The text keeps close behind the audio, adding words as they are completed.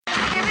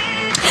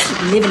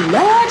Living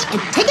large and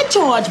taking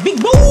charge,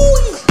 big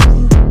boys.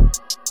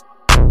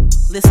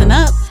 Listen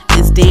up,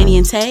 it's Danny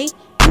and Tay,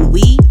 and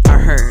we are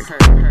heard.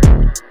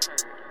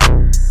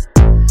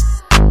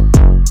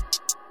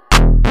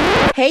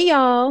 Hey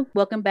y'all,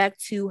 welcome back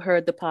to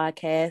Heard the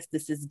Podcast.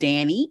 This is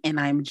Danny, and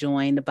I'm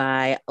joined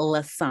by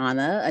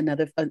Lasana,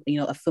 another,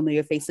 a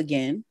familiar face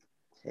again.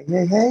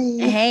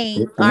 Hey.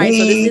 All right,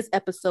 so this is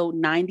episode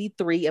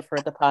 93 of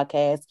Heard the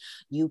Podcast.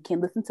 You can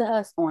listen to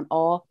us on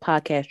all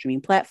podcast streaming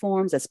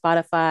platforms at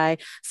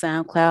Spotify,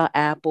 SoundCloud,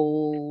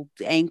 Apple,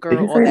 Anchor,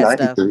 all that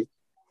 93? Stuff.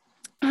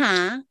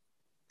 Huh?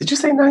 Did you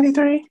say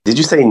 93? Did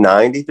you say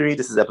 93?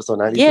 This is episode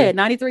 93? Yeah,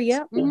 93,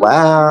 yeah. Mm-hmm.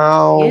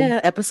 Wow. Yeah,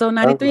 episode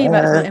 93,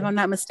 if I'm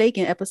not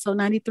mistaken. Episode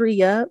 93,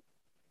 yep.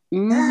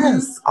 Mm-hmm.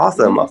 Yes,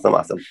 awesome.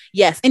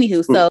 Yes,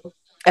 anywho, so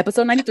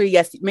episode 93,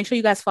 yes. Make sure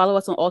you guys follow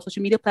us on all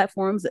social media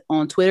platforms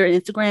on Twitter and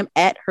Instagram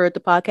at Heard the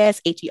Podcast,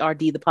 HERD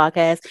the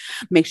Podcast.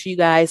 Make sure you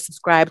guys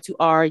subscribe to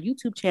our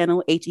YouTube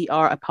channel,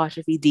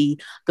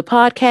 HER_D the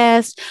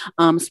Podcast.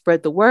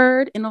 Spread the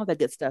word and all that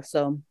good stuff.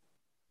 So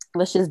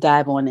let's just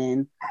dive on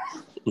in.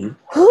 Mm-hmm.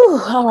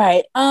 Whew, all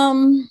right.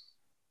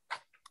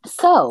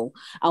 So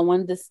I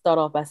wanted to start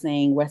off by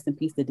saying rest in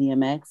peace to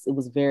DMX. It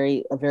was a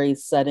very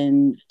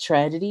sudden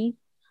tragedy.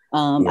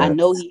 Yes. I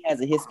know he has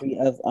a history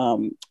of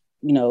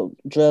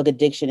drug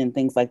addiction and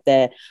things like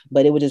that,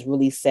 but it was just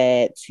really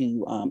sad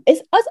to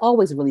it's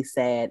always really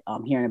sad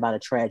hearing about a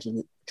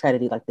tragedy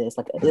like this.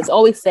 Like it's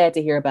always sad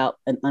to hear about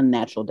an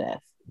unnatural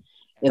death.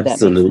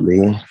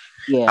 Absolutely.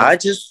 Yeah. I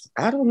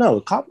don't know.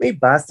 It caught me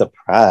by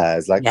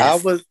surprise. Like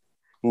yes.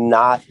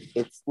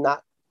 It's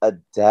not a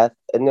death,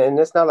 and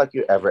it's not like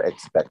you're ever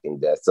expecting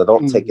death. So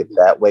don't take it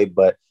that way.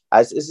 But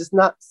it's just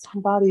not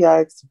somebody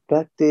I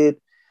expected.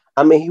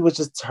 I mean, he was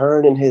just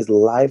turning his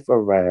life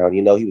around.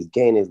 You know, he was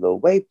gaining his little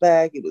weight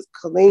back. He was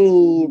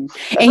clean,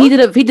 and he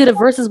did a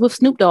versus with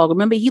Snoop Dogg.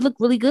 Remember, he looked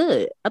really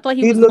good. I thought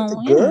he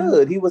looked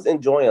good. He was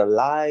enjoying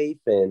life,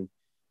 and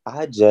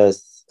and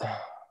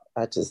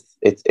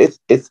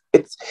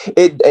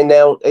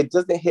now it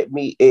doesn't hit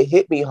me. It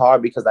hit me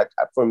hard because, like,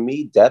 for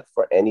me, death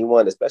for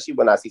anyone, especially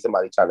when I see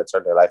somebody trying to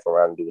turn their life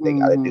around and do what they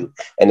gotta do,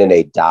 and then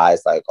they die.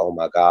 It's like, oh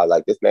my God,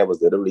 like this man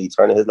was literally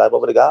turning his life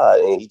over to God,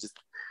 and he just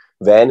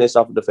vanished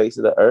off of the face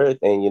of the earth.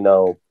 And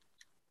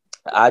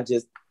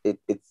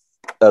it's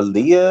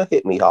Aaliyah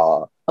hit me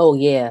hard. Oh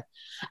yeah,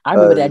 I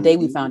remember that day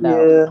we found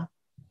out.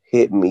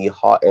 Hit me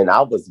hard, and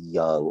I was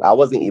young. I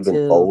wasn't even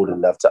old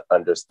enough to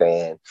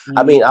understand.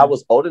 I mean, I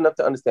was old enough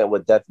to understand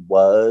what death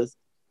was,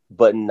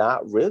 but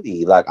not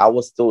really. Like I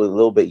was still a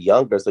little bit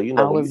younger. So when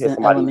you hear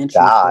somebody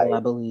die, I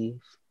believe,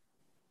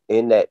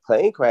 in that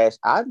plane crash,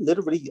 I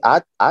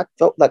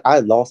felt like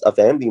I lost a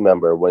family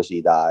member when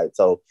she died.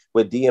 So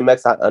with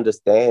DMX, I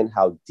understand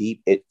how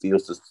deep it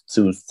feels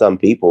to some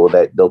people,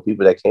 that those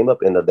people that came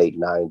up in the late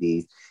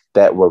 90s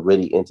that were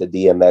really into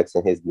DMX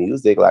and his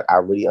music. Like I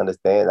really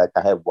understand. Like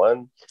I have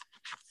one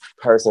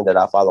person that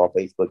I follow on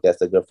Facebook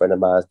that's a good friend of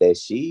mine, that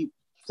she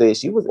said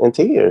she was in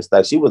tears.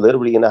 Like she was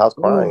literally in the house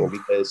crying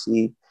because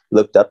she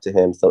looked up to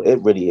him. So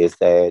it really is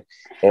sad.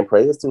 And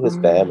prayers to his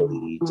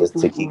family, just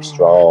to keep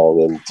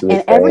strong.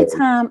 And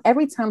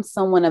every time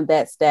someone of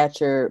that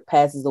stature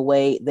passes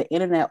away, the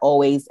internet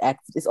always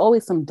acts. It's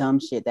always some dumb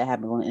shit that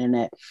happens on the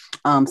internet.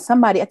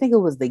 Somebody, I think it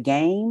was The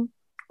Game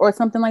or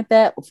something like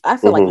that. I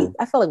feel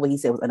like what he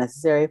said was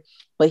unnecessary,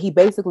 but he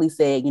basically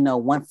said,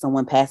 once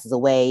someone passes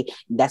away,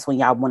 that's when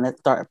y'all want to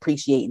start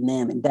appreciating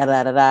them and da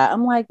da da da.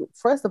 I'm like,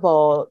 first of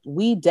all,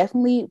 we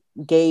definitely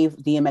gave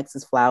DMX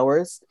his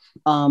flowers.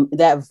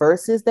 That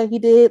verses that he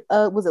did,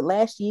 was it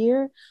last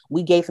year?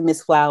 We gave him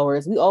his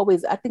flowers.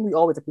 I think we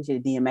always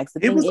appreciated DMX.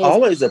 It was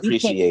always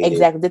appreciated.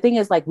 Exactly. The thing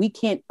is, like, we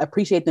can't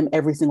appreciate them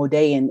every single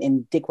day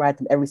and dick ride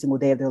them every single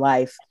day of their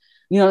life.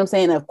 You know what I'm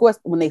saying? And of course,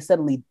 when they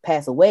suddenly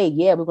pass away,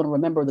 yeah, we're going to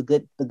remember the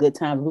good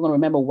times. We're going to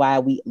remember why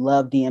we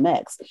love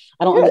DMX.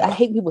 I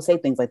hate people say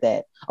things like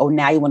that. Oh,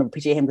 now you want to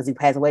appreciate him because he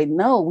passed away?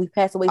 No, we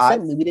passed away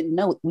suddenly. We didn't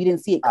know. We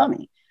didn't see it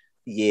coming.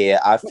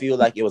 I feel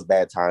like it was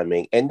bad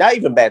timing, and not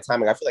even bad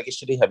timing. I feel like it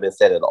shouldn't have been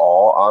said at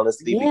all,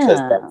 honestly, because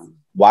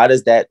how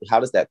does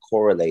that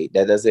correlate?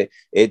 That doesn't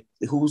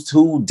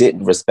who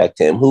didn't respect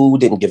him? Who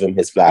didn't give him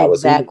his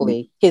flowers?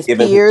 Exactly. His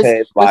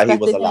peers while he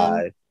was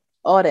alive. Him,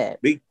 all that.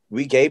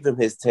 We gave him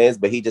his 10s,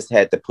 but he just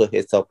had to put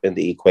himself in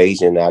the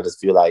equation. And I just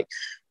feel like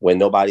when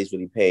nobody's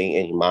really paying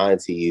any mind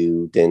to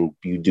you, then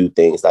you do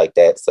things like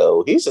that.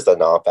 So he's just a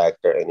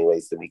non-factor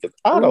anyways to me, because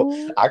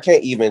I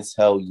can't even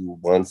tell you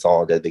one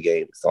song that The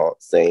Game song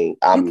saying.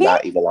 I'm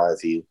not even lying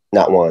to you.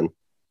 Not one.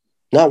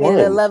 Not one.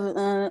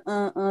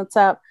 11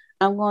 top.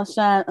 I'm gonna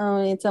shine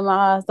until my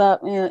heart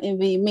stop and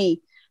envy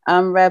me.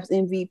 I'm Rap's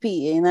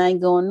MVP, and I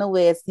ain't going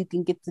nowhere so you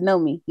can get to know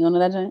me. You know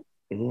that joint?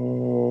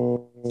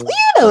 You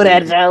know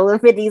that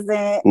joke, 50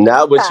 Cent.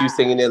 Not with you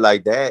singing it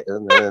like that.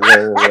 You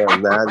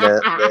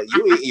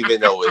ain't even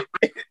know it.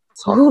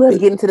 Let's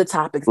get into the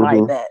topics. All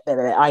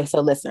right, so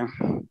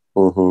listen.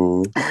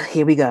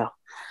 Here we go.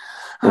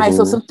 All right,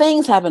 so some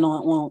things happened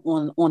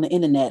on the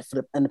internet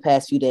in the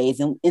past few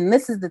days, and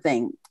this is the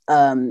thing.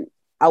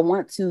 I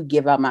want to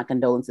give out my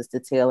condolences to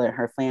Taylor and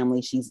her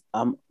family. She's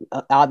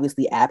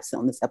obviously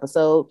absent on this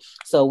episode,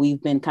 so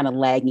we've been kind of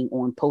lagging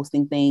on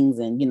posting things,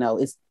 and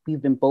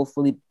we've been both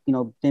really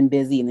been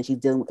busy, and then she's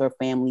dealing with her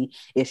family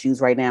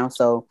issues right now.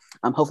 So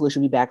hopefully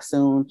she'll be back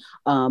soon.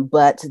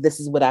 But this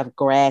is what I've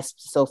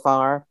grasped so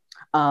far.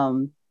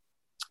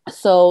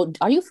 So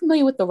are you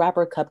familiar with the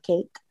rapper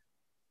Cupcake?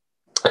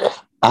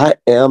 I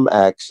am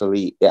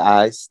actually.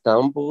 I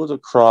stumbled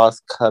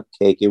across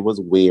Cupcake. It was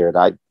weird.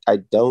 I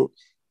don't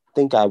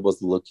think I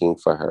was looking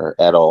for her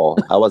at all.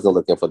 I wasn't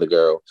looking for the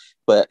girl,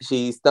 but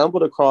she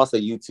stumbled across a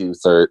YouTube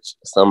search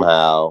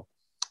somehow.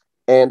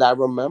 And I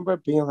remember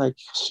being like,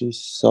 she's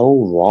so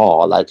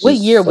raw. Like, what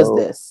year was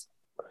this?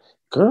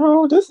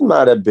 Girl, this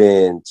might have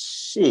been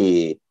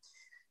shit.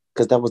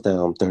 Because that was the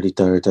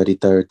 33rd,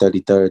 33rd,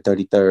 33rd,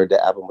 33rd,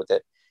 the album with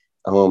that.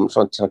 I'm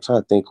trying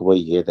to think what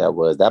year that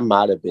was. That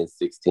might have been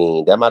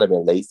 16. That might have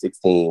been late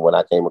 16 when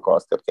I came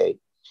across Cupcake.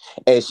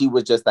 And she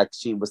was just like,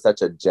 she was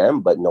such a gem,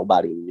 but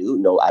nobody knew.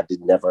 No, I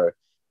did never,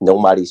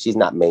 nobody, she's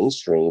not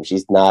mainstream.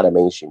 She's not a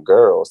mainstream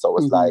girl. So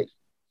it's like,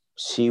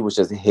 she was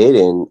just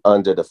hidden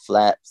under the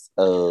flaps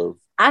of.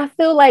 I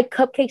feel like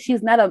Cupcake,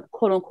 she's not a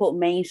quote unquote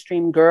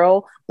mainstream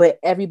girl, but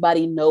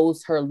everybody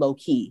knows her low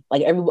key.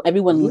 Like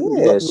everyone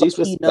she's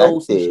low-key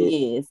knows who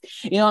she is.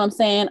 You know what I'm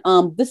saying?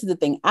 This is the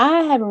thing.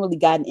 I haven't really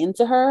gotten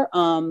into her.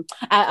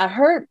 I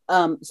heard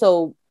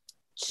so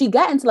she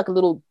got into like a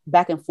little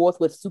back and forth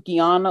with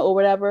Sukihana or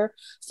whatever.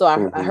 So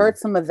I heard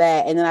some of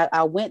that, and then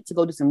I went to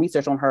go do some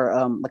research on her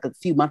like a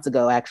few months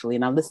ago actually,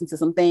 and I listened to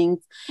some things,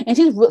 and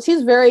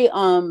she's very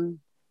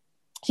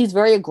she's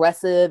very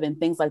aggressive and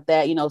things like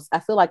that. I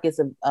feel like it's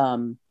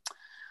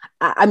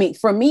I mean,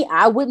 for me,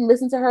 I wouldn't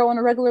listen to her on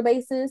a regular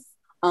basis.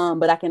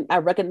 But I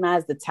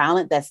recognize the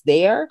talent that's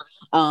there.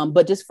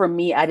 But just for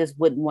me, I just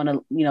wouldn't want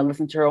to,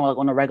 listen to her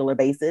on a regular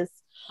basis.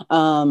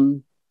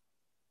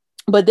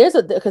 But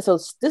so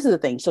this is the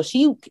thing. So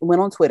she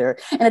went on Twitter,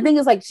 and the thing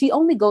is, like, she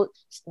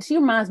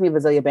reminds me of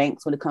Azealia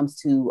Banks when it comes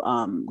to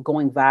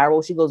going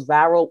viral. She goes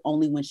viral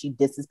only when she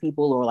disses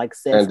people or like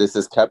says. And this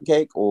is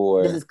Cupcake,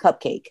 or this is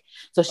Cupcake.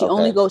 So she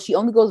only goes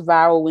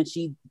viral when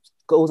she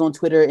goes on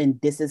Twitter and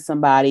disses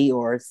somebody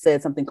or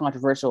said something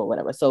controversial or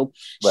whatever. So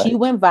she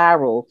went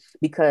viral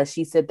because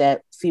she said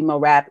that female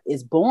rap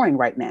is boring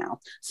right now.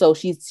 So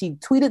she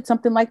tweeted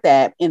something like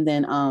that, and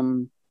then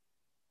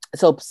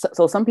So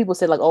some people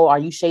said like, oh, are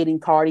you shading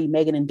Cardi,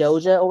 Megan, and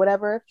Doja or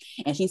whatever?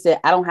 And she said,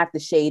 I don't have to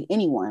shade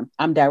anyone.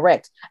 I'm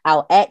direct.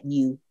 I'll at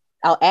your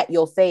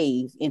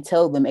fave and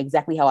tell them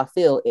exactly how I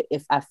feel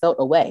if I felt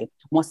away.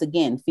 Once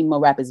again,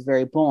 female rap is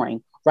very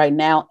boring right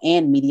now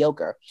and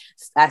mediocre.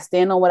 I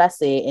stand on what I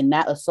said, and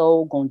not a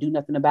soul gonna do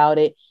nothing about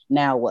it.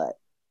 Now what?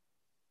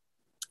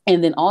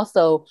 And then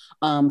also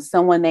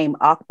someone named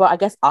Akbar. I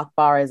guess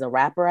Akbar is a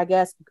rapper, I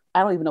guess.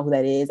 I don't even know who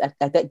that is.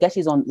 I guess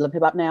she's on Love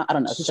Hip Hop now. I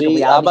don't know. She's like a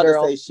reality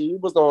girl. To say she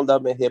was on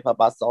Love and Hip Hop.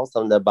 I saw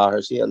something about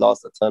her. She had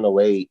lost a ton of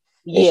weight.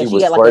 Yeah, and she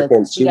was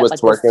twerking. She was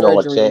twerking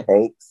on Chet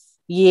Hanks.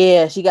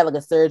 Yeah, she got like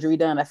a surgery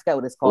done. I forgot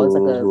what it's called.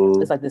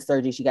 It's like this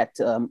surgery she got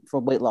for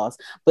weight loss.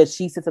 But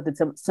she said something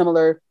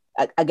similar.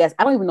 I guess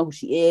I don't even know who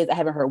she is. I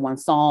haven't heard one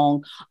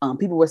song.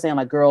 People were saying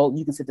like, "Girl,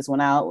 you can sit this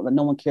one out.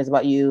 No one cares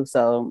about you."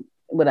 So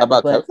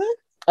whatever.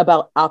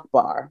 About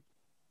Akbar.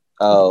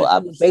 Oh,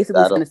 I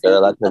basically going to say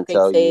what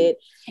Cupcake said,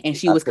 and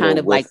she was kind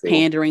of like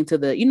pandering to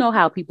the,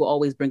 how people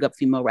always bring up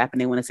female rap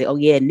and they want to say, oh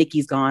yeah,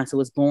 Nicki's gone, so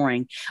it's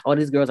boring. All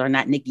these girls are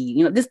not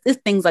Nicki. This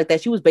things like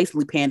that. She was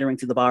basically pandering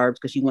to the Barbs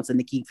because she wants a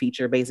Nicki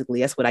feature.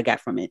 Basically, that's what I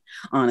got from it,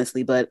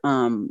 honestly. But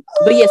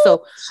yeah,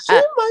 so she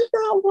might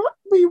not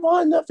be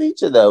wanting a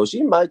feature though.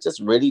 She might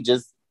just really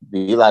just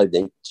be like,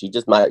 she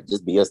just might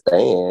just be a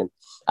stan.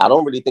 I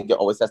don't really think it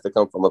always has to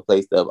come from a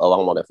place of, oh,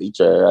 I want a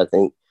feature. I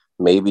think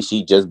maybe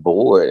she just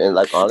bored, and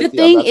like honestly, the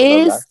thing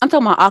is, I'm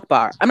talking about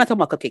Akbar. I'm not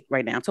talking about Cupcake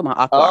right now. I'm talking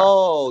about Akbar.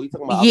 Oh, you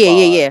talking about Akbar.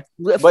 Yeah.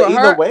 But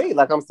either way,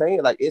 like I'm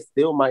saying, like it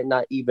still might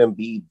not even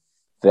be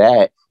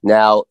that.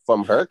 Now,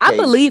 from her case, I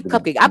believe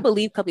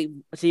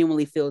Cupcake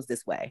genuinely feels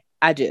this way.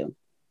 I do.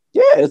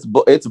 Yeah,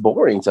 it's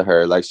boring to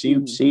her. Like she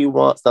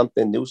wants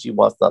something new. She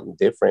wants something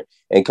different,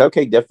 and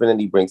Cupcake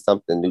definitely brings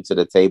something new to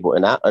the table.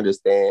 And I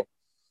understand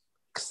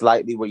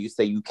slightly where you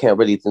say you can't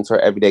really listen to her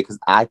every day, because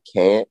I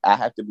can't. I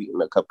have to be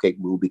in a Cupcake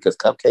mood because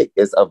Cupcake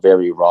is a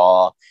very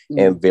raw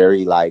and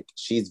very like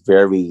she's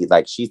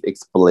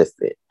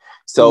explicit.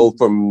 So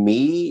for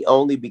me,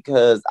 only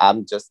because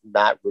I'm just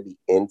not really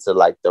into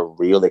like the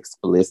real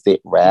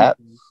explicit rap,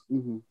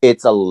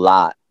 it's a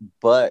lot.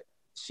 But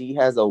she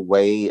has a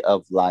way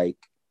of like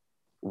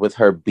with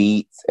her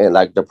beats and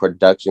like the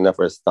production of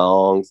her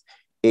songs,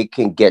 it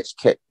can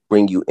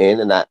bring you in.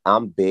 And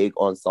I'm big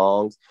on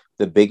songs.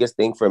 The biggest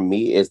thing for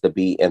me is the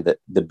beat and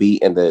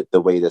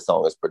the way the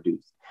song is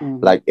produced.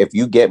 Like if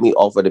you get me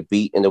off of the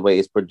beat and the way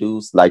it's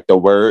produced, like the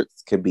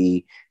words could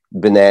be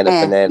banana,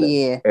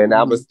 and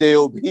I would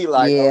still be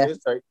like, oh, this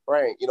is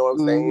Frank. You know what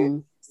I'm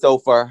saying? So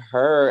for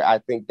her, I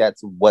think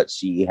that's what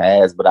she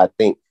has. But I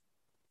think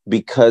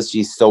because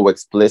she's so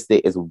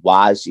explicit is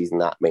why she's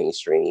not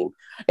mainstream.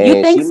 And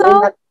you think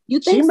so?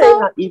 She may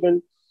not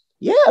even.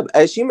 Yeah,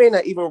 and she may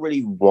not even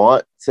really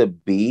want to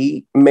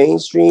be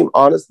mainstream,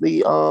 honestly,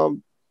 Do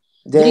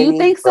you Danny.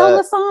 think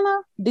so,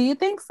 Lasana? Do you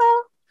think so?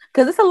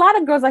 Because it's a lot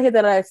of girls out here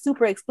that are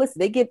super explicit.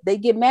 They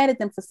get mad at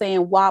them for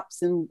saying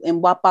wops and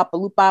wop bop a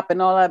loop bop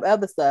and all that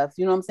other stuff.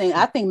 You know what I'm saying?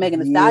 I think Megan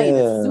Thee Stallion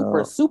is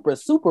super, super,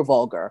 super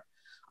vulgar.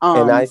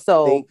 And I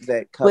so think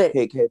that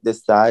Cupcake had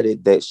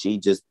decided that she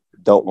just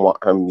don't want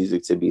her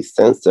music to be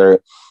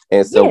censored.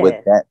 And so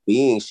with that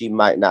being, she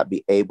might not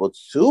be able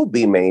to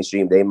be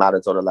mainstream. They might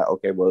have told her like,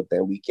 okay, well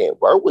then we can't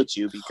work with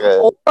you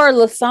because or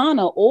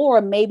Lasana,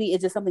 or maybe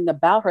it's just something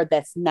about her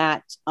that's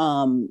not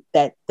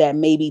that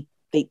maybe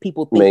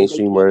people think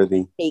mainstream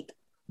worthy.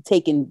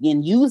 Take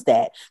and use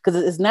that,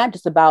 because it's not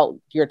just about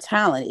your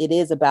talent. It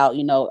is about,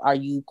 are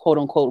you quote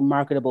unquote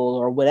marketable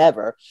or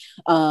whatever.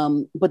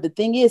 But the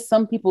thing is,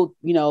 some people,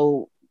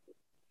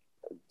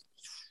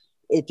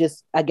 it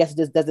just, I guess, it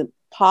just doesn't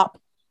pop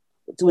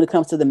when it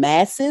comes to the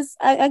masses,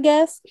 I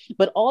guess.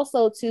 But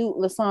also to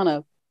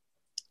Lasana,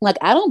 like,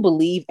 I don't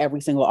believe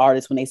every single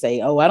artist when they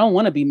say, oh, I don't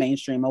want to be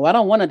mainstream, oh, I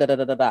don't want to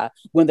da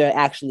when they're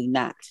actually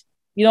not.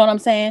 You know what I'm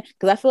saying?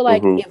 Because I feel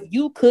like if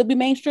you could be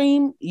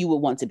mainstream, you would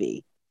want to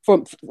be.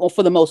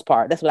 For the most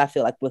part, that's what I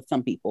feel like with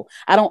some people.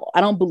 I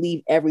don't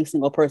believe every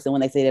single person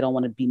when they say they don't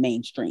want to be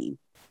mainstream.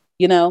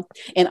 And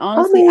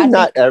honestly, I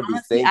not think, every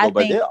single,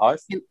 but there are.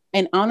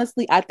 And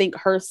honestly, I think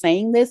her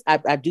saying this,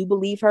 I do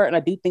believe her, and I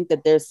do think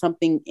that there's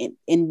something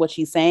in what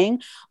she's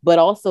saying. But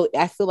also,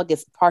 I feel like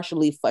it's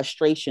partially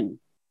frustration,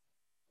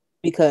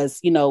 because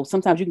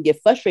sometimes you can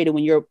get frustrated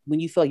when you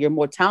feel like you're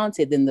more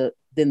talented than the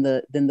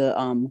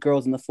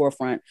girls in the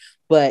forefront,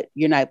 but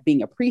you're not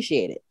being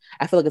appreciated.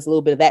 I feel like it's a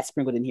little bit of that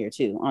sprinkled in here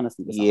too,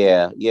 honestly.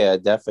 Yeah,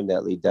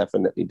 definitely.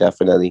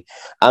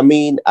 I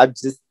mean,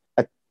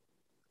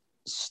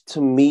 to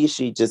me,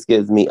 she just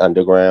gives me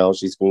underground.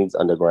 She screams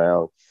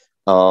underground.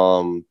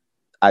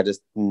 I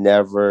just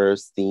never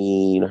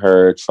seen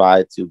her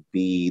try to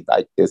be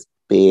like this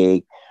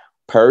big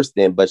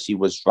person, but she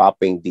was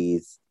dropping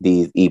these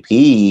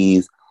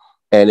EPs,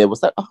 and it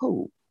was like,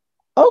 oh,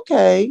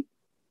 okay,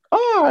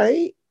 all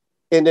right,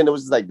 and then it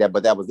was just like that,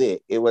 but that was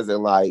it. It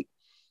wasn't like,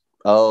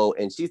 oh,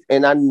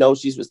 and I know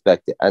she's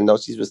respected. I know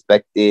she's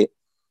respected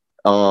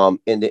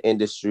in the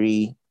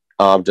industry,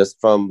 just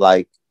from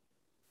like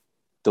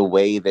the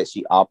way that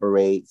she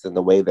operates and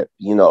the way that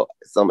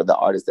some of the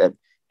artists that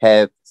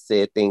have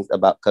said things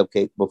about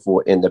Cupcake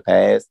before in the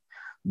past,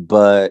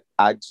 but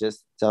I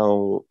just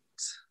don't.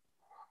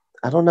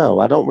 I don't know.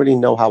 I don't really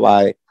know how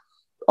I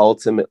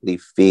ultimately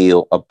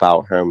feel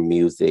about her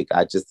music.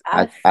 I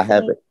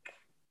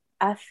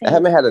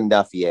haven't had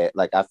enough yet.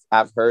 Like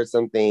I've heard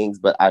some things,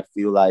 but I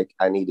feel like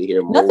I need to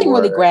hear more. Nothing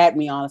really grabbed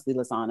me, honestly,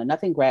 Lasana.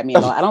 Nothing grabbed me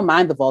at all. I don't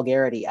mind the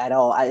vulgarity at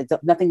all.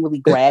 Nothing really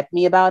grabbed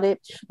me about it.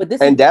 But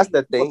that's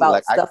the thing.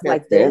 Like I can't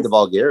like stand the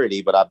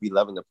vulgarity, but I'd be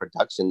loving the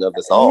production of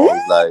the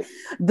songs. Like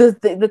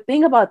the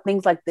thing about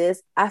things like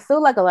this, I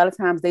feel like a lot of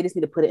times they just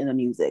need to put it in the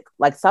music.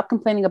 Like, stop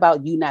complaining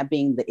about you not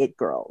being the it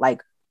girl.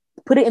 Like,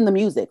 put it in the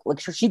music. Like,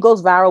 she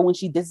goes viral when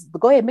she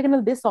go ahead, make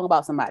another diss song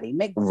about somebody.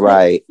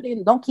 Right.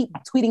 Don't keep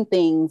tweeting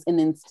things,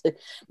 and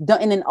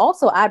then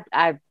also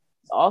I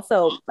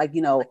also, like,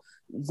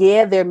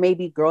 yeah, there may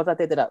be girls out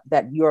there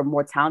that you're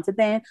more talented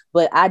than,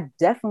 but I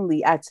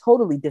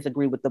totally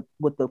disagree with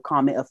the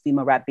comment of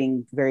female rap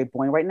being very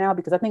boring right now,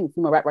 because I think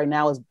female rap right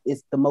now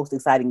is the most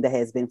exciting that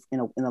has been in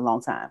a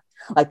long time.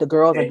 Like, the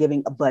girls are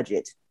giving a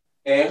budget.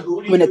 And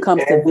when it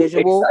comes to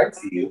visual,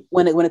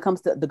 when it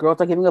comes to, the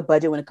girls are giving a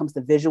budget when it comes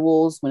to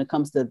visuals, when it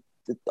comes to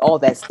all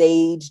that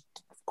stage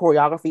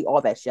choreography, all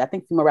that shit. I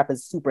think female rap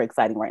is super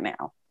exciting right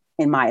now,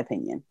 in my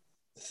opinion.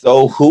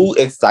 So who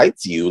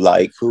excites you?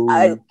 Like, who?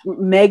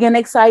 Megan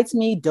excites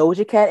me.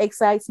 Doja Cat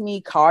excites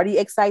me. Cardi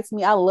excites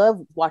me. I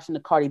love watching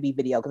the Cardi B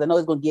video because I know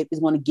it's going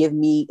to give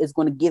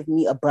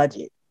me a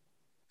budget.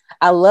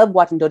 I love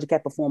watching Doja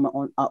Cat perform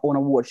on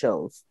award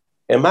shows.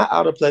 Am I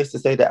out of place to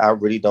say that I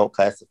really don't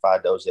classify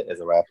Doja as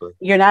a rapper?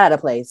 You're not out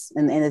of place,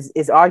 and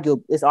it's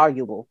arguable. It's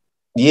arguable.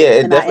 Yeah,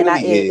 it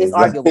definitely is. It's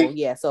arguable.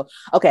 Yeah. So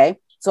okay.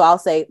 So I'll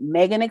say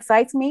Megan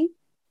excites me.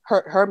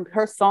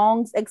 Her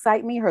songs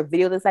excite me. Her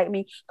videos excite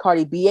me.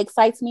 Cardi B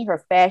excites me.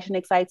 Her fashion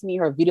excites me.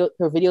 Her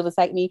videos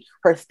excite me.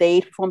 Her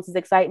stage performances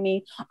excite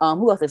me.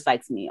 Who else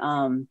excites me?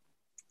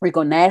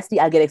 Rico Nasty.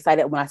 I get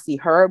excited when I see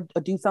her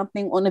do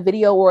something on a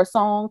video or a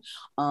song.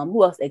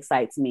 Who else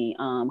excites me?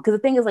 Because the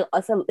thing is, like,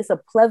 it's a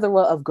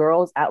plethora of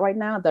girls out right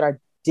now that are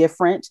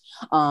different.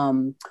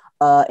 And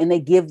they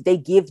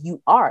give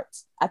you art.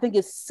 I think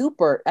it's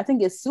super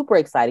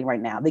exciting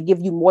right now. They give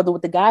you more than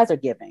what the guys are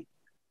giving.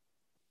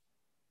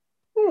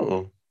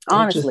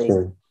 Honestly,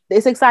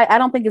 it's exciting. I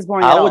don't think it's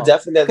boring at all. I would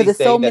definitely because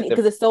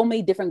there's so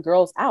many different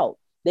girls out.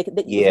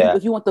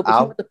 If you want the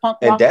punk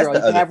rock girl,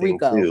 you can have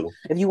Rico. Too.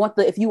 If you want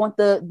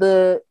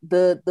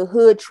the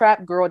hood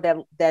trap girl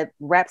that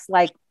raps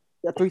like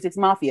the 3 6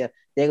 Mafia,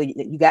 there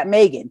you got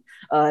Megan.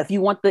 If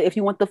you want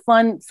the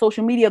fun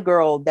social media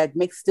girl that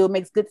still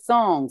makes good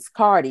songs,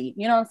 Cardi.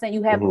 You know what I'm saying?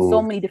 You have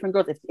so many different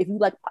girls.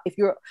 If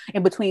you're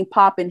in between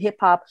pop and hip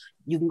hop,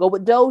 you can go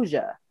with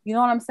Doja. You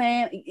know what I'm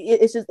saying?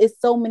 It's just it's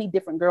so many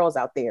different girls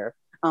out there.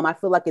 I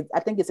feel like I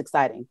think it's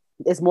exciting.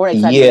 It's more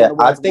exciting Yeah, than it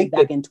I was think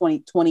back that in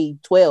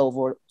 2012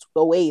 or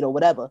 08 or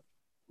whatever.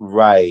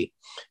 right.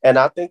 And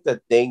I think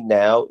the thing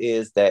now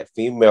is that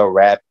female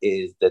rap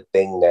is the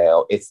thing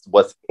now. It's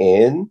what's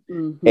in.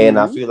 And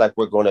I Mm-hmm. feel like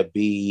we're going to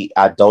be,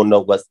 I don't know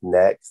what's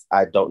next.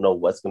 I don't know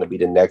what's going to be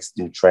the next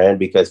new trend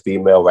because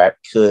female rap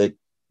could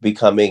be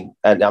coming.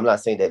 And I'm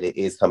not saying that it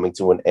is coming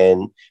to an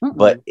end,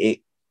 but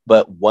Mm-mm.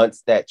 but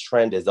once that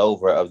trend is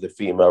over of the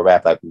female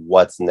rap, like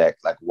what's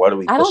next? Like, what are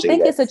we I don't pushing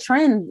think it's a next?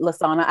 trend,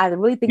 Lasana. I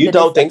really think You that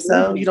it's don't a think so?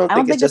 You movement. don't I think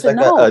don't it's think it's just a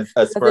like no a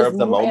because spur there's of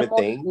the more and moment more.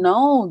 thing?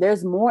 No,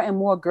 there's more and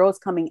more girls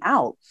coming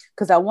out.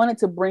 Because I wanted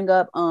to bring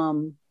up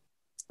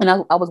and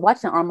I was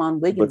watching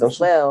Armand But Wiggins as don't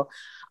you? well.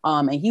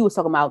 And he was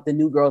talking about the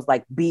new girls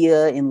like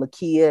Bia and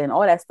Lakia and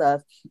all that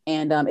stuff.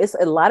 And it's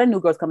a lot of new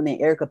girls coming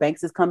in. Erica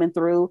Banks is coming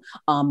through.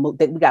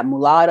 We got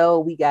Mulatto,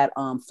 we got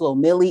Flo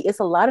Milli. It's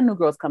a lot of new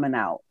girls coming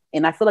out.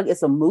 And I feel like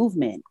it's a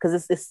movement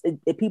because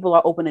people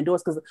are opening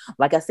doors. Because,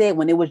 like I said,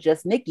 when it was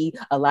just Nicki,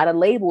 a lot of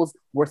labels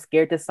were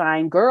scared to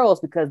sign girls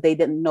because they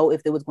didn't know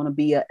if there was going to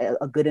be a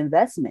good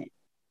investment.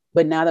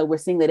 But now that we're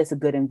seeing that it's a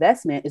good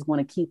investment, it's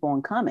going to keep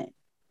on coming.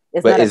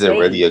 It's But not a is it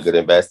really a phase. good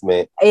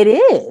investment? It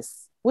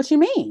is. What you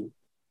mean?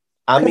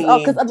 I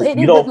Because mean, it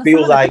you is. But don't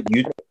feel Lasana, like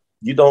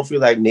you don't feel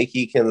like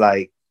Nikki can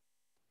like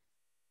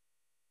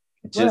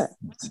just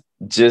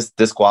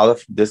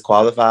what?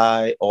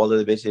 disqualify all of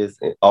the bitches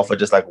off of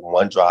just like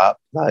one drop.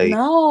 Like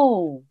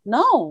No,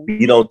 no,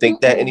 you don't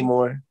think that mm-mm.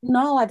 anymore.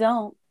 No, I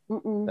don't.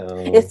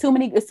 Mm-mm. It's Um, too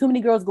many. It's too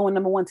many girls going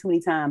number one too many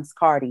times.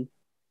 Cardi,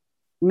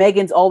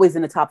 Megan's always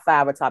in the top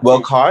 5 or top well,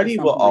 10 at Cardi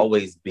some will point.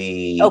 always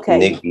be Okay,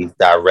 Nicki's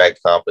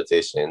direct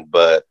competition,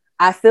 but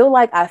I feel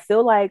like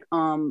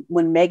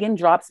when Megan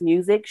drops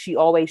music, she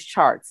always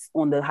charts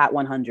on the Hot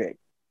 100.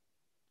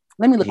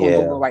 Let me look on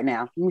Google yeah. right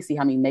now. Let me see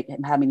how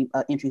many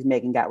entries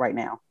Megan got right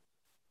now.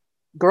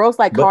 Girls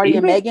like But Cardi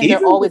and Megan, they're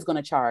even with always going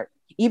to chart.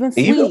 Even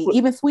even Sweetie, with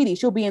even Sweetie,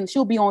 she'll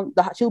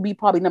be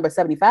probably number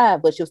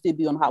 75, but she'll still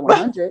be on Hot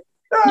 100.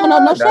 No, no,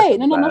 no that's shade.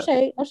 No, no, no 75.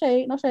 shade. No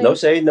shade. No No shade.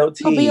 shade, no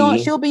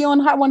tea. She'll be on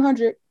Hot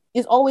 100.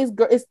 It's always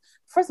it's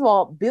first of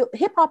all,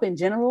 hip hop in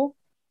general,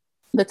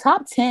 the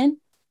top 10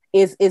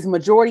 is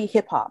majority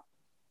hip hop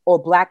or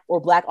black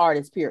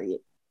artists period.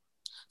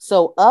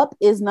 So Up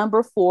is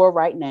number 4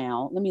 right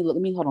now. Let me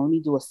hold on. Let me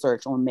do a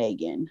search on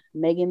Megan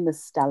the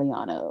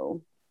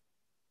Stalliano.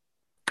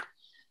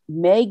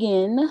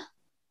 Megan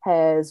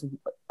has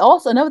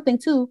also another thing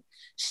too.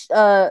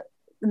 Uh,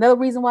 Another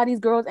reason why these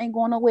girls ain't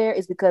going nowhere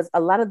is because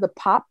a lot of the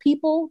pop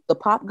people, the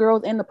pop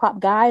girls and the pop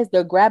guys,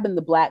 they're grabbing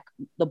the black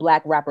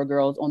rapper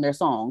girls on their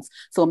songs.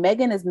 So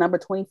Megan is number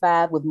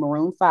 25 with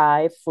Maroon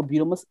 5 for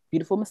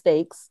Beautiful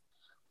Mistakes.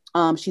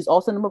 She's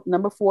also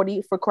number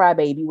 40 for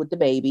Crybaby with the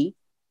baby,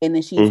 and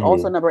then she's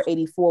also Mm-hmm. number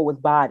 84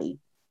 with Body.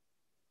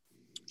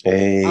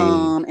 Hey.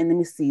 And let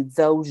me see,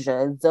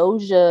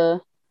 Zoja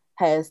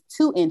has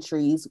 2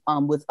 entries.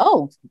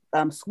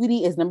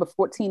 Sweetie is number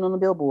 14 on the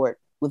Billboard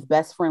with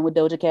Best Friend with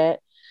Doja Cat,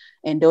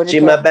 and Doja She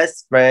my Cat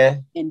best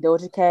friend.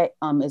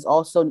 is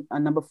also a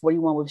number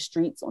 41 with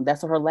Streets.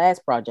 That's her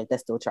last project that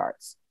still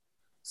charts.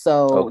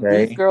 So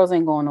these Okay. girls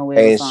ain't going nowhere,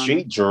 And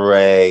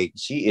Lasana.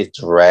 She is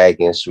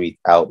dragging Street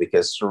out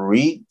because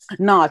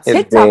No, has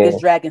TikTok is been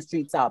dragging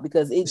Streets out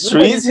because it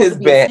wasn't even Streets supposed to has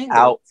be a been single.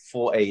 out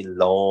for a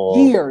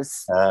long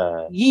Years,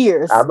 time. I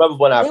years. remember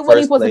when I It wasn't even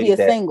first supposed to be a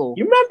played that. single.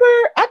 You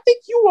remember? I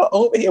think you were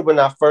over here when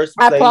I first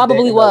I played that,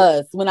 probably and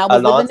was when I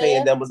was living Alante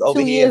and there them was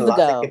over here, and 2 years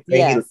ago.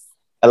 Yes,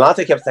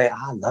 Alante kept saying,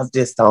 "I love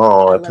this I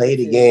song. love Play it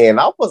it too. again."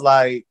 I was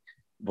like,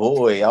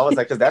 "Boy," I was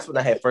like, because that's when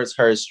I had first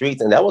heard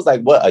Streets, and that was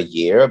like what, a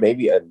year,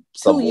 maybe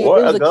some 2 years. more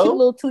It was a cute ago.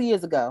 little 2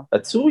 years ago.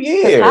 2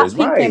 Because Hot years,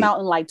 Pink came right? out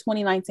in like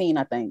 2019,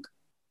 I think.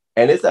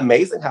 And it's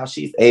amazing how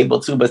she's able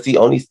to, but see,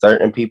 only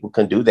certain people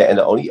can do that. And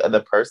the only other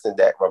person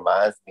that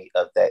reminds me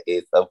of that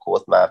is, of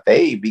course, my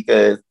fave,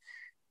 because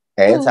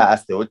Who?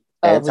 Rihanna.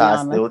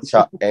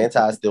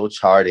 Anti still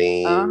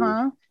charting,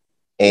 Uh-huh.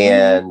 Mm-hmm.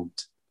 and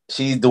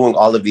she's doing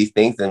all of these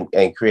things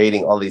and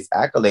creating all these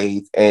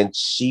accolades. And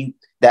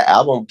that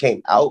album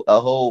came out a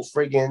whole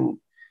friggin'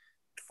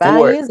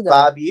 5 years ago.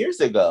 5 years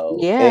ago.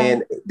 Yeah.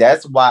 And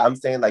that's why I'm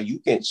saying like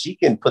she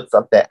can put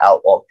something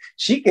out on,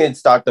 she can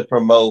start to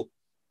promote.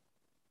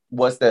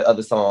 What's that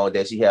other song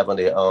that she have on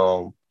there?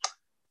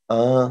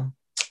 Uh,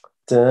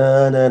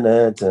 dun, dun,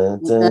 dun, dun,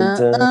 dun,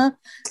 dun,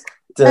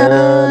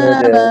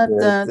 Uh-uh. dun,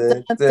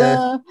 dun,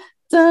 dun,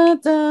 dun,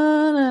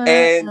 dun.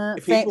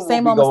 And people will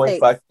Same be old going mistakes.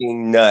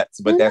 fucking nuts,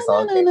 but that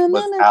song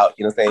was out.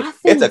 You know what I'm saying? I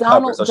It's think a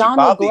cover, so she Donald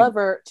probably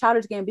Glover,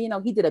 Childish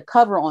Gambino, he did a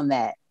cover on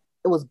that.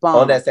 It was on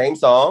bomb. that same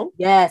song.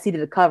 Yes, he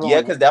did a cover Yeah,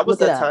 on because it. that was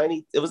Look it a up.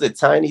 tiny. It was a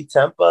Tiny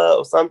Tempa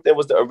or something.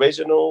 Was the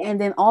original? And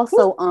then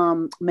also,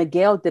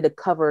 Miguel did a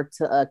cover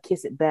to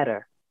 "Kiss It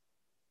Better."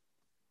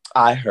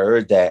 I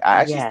heard that.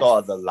 I actually Yes.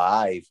 saw the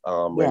live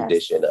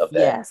rendition of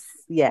that.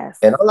 Yes.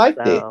 And I liked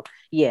it. So,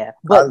 yeah. I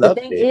But the loved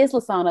thing it. is,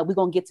 Lasana, we're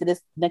gonna get to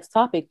this next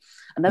topic.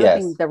 Another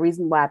Yes. thing, the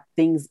reason why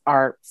things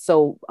are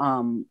so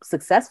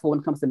successful when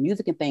it comes to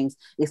music and things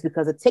is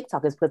because of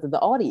TikTok, is because of the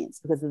audience,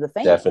 because of the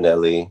fans.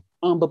 Definitely.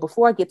 But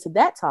before I get to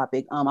that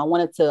topic, I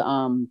wanted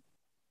to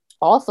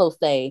also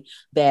say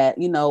that,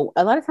 you know,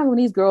 a lot of times when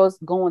these girls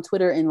go on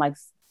Twitter and like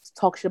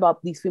talk shit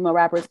about these female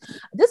rappers,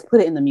 just put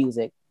it in the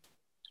music.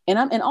 And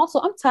I'm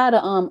tired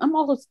of I'm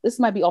also, this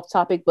might be off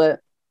topic,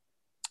 but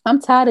I'm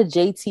tired of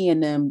JT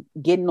and them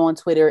getting on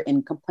Twitter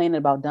and complaining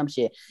about dumb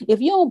shit. If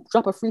you don't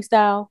drop a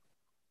freestyle,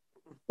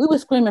 we were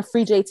screaming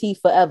free JT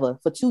forever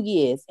for 2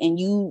 years, and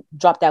you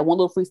dropped that one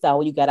little freestyle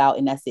when you got out,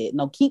 and that's it.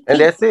 No, keep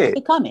that's it.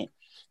 Keep coming.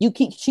 You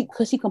keep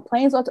because she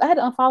complains. I had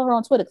to unfollow her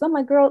on Twitter because I'm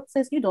like, girl,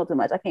 sis, you doing too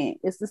much. I can't.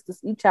 It's just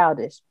you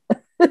childish.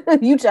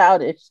 You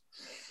childish.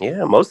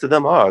 Yeah, most of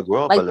them are.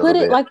 Grow up Like a little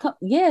bit. Like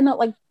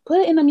put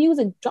it in the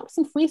music. Drop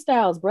some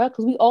freestyles, bro.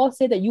 Because we all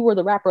said that you were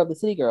the rapper of the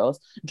City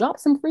Girls. Drop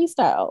some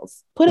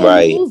freestyles. Put it in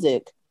the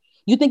music.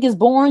 You think it's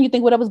boring? You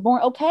think whatever's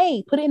boring?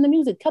 Okay, put it in the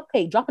music.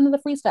 Cupcake. Drop another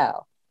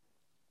freestyle.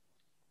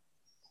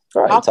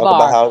 Right. Talk Talk bar.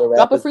 about how the rap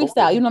Drop a is freestyle.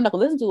 boring. You know I'm not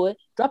gonna listen to it.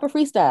 Drop a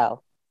freestyle.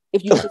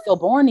 If you it's so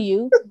boring to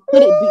you,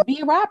 put it. Be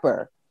a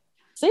rapper.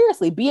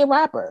 Seriously, be a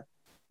rapper.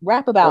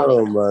 Rap about it.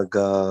 Oh my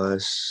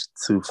gosh,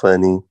 too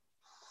funny.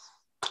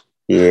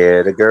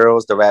 Yeah,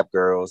 the rap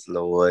girls,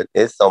 Lord,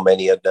 it's so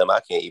many of them.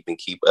 I can't even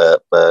keep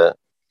up. But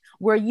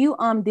were you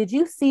did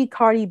you see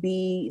Cardi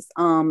B's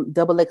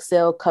Double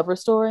XL cover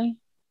story?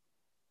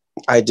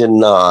 I did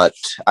not.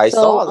 I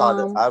So, saw a lot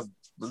of. I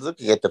was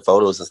looking at the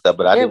photos and stuff,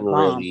 but I didn't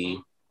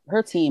really.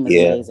 Her team is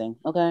amazing.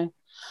 Okay.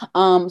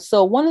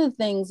 So one of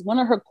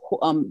her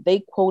they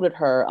quoted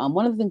her.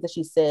 One of the things that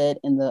she said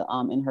in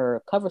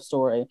her cover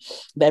story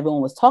that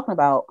everyone was talking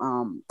about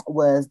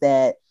was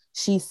that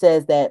she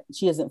says that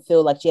she doesn't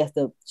feel like she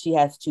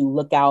has to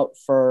look out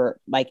for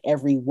like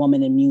every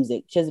woman in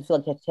music. She doesn't feel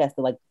like she has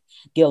to like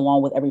get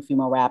along with every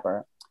female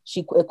rapper.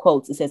 She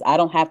quotes, it says, "I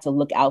don't have to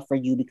look out for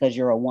you because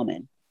you're a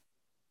woman."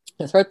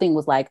 Because her thing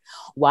was like,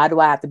 why do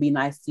I have to be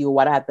nice to you?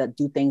 Why do I have to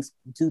do things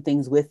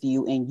with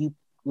you? And you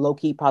low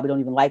key probably don't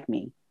even like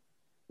me.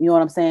 You know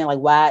what I'm saying? Like,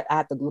 why I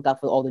have to look out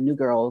for all the new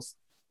girls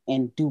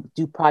and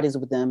do parties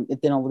with them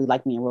if they don't really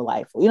like me in real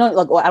life? You know,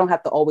 like, or I don't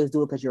have to always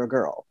do it because you're a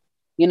girl.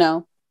 You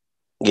know?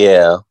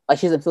 Yeah. Like,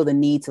 she doesn't feel the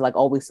need to like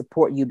always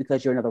support you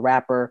because you're another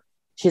rapper.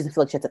 She doesn't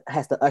feel like she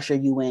has to usher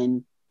you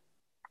in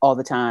all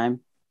the time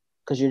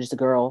because you're just a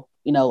girl.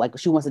 You know, like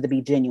she wants it to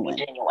be genuine.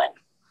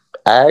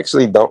 I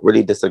actually don't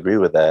really disagree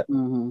with that.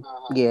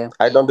 Mm-hmm. Yeah.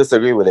 I don't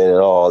disagree with it at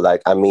all.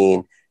 Like, I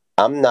mean,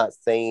 I'm not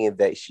saying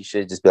that she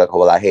should just be like, oh,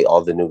 well, I hate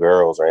all the new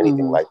girls or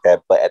anything like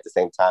that. But at the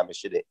same time,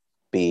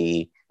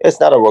 it's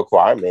not a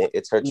requirement.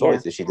 It's her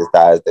choice if she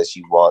decides that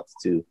she wants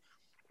to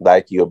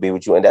like you or be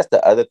with you. And that's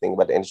the other thing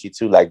about the industry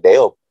too. Like,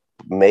 they'll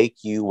make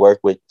you work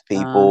with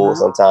people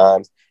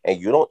sometimes and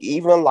you don't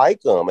even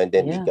like them. And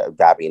then you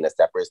gotta be in a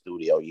separate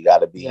studio. You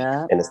gotta be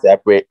in a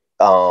separate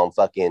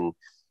fucking,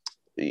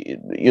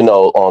 you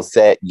know, on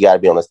set. You gotta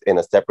be in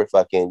a separate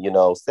fucking, you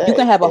know, set. You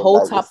can have a whole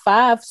like, top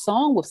 5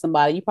 song with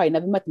somebody you probably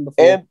never met them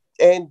before,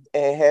 and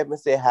have them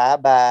say hi,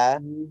 bye,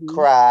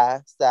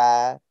 cry,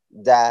 sigh,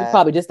 die. You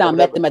probably just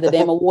met them at the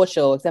damn award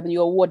show, accepting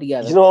your award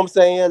together. You know what I'm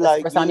saying? That's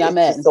like the first time y'all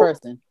met in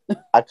person.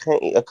 I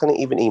couldn't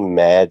even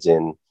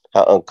imagine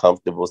how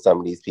uncomfortable some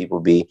of these people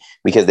be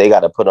because they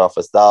got to put on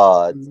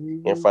facades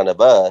in front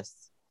of us,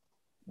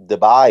 the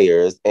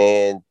buyers,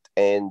 and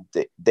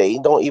they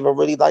don't even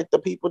really like the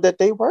people that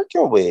they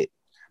working with.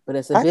 But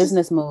it's a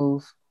business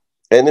move.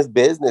 And it's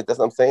business. That's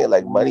what I'm saying.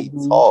 Like, money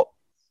talk.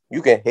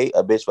 You can hate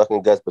a bitch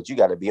fucking guts, but you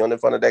got to be on the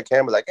front of that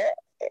camera like,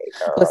 hey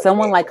girl, but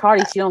someone like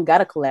Cardi, she don't got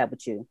to collab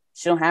with you.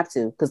 She don't have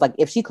to. Because, like,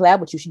 if she collab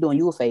with you, she doing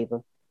you a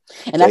favor.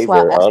 And that's why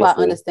I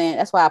understand.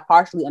 That's why I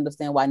partially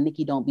understand why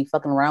Nicki don't be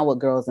fucking around with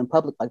girls in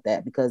public like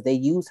that, because they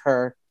use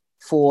her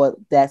for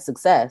that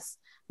success.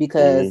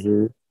 Because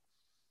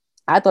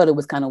I thought it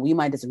was kind of, you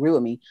might disagree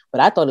with me,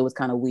 but I thought it was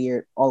kind of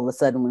weird all of a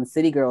sudden when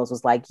City Girls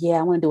was like, yeah,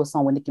 I want to do a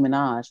song with Nicki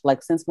Minaj.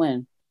 Like, since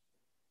when?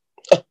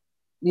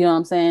 You know what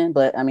I'm saying?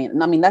 But I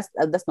mean that's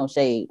no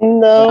shade.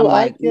 No,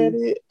 like, I get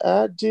it.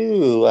 I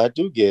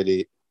do get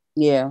it.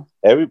 Yeah.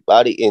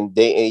 Everybody and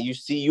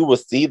you will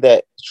see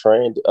that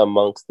trend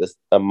amongst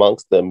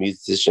the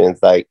musicians.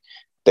 Like,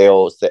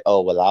 they'll say,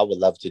 oh, well, I would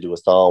love to do a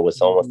song with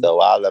someone, so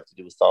I'd love to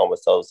do a song with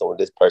so with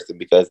this person,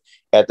 because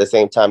at the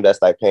same time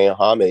that's like paying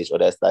homage, or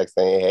that's like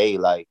saying, hey,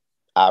 like,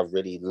 I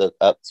really look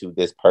up to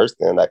this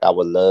person. Like, I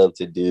would love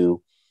to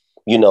do,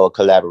 you know, a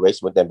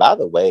collaboration with them. By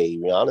the way,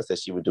 Rihanna said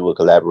she would do a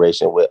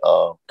collaboration with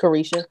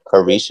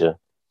Carisha.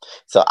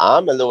 So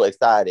I'm a little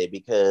excited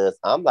because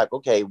I'm like,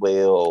 okay,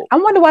 well, I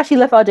wonder why she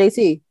left out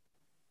JT.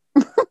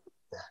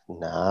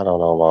 Nah, I don't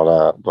know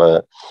about that,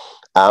 but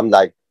I'm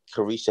like,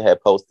 Carisha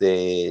had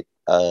posted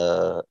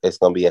it's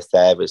gonna be a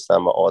Savage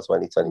Summer All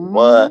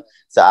 2021.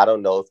 So I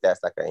don't know if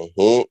that's like a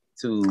hint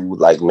to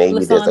like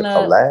maybe there's a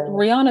collab.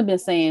 Rihanna been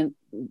saying,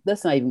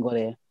 let's not even go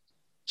there.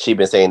 She'd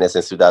been saying that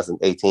since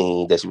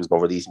 2018 that she was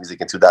going to release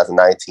music in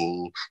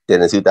 2019.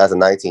 Then in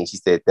 2019, she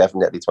said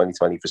definitely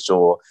 2020 for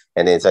sure.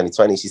 And then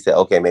 2020, she said,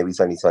 okay, maybe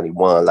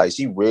 2021. Like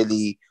she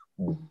really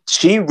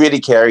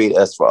carried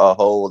us for a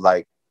whole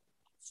like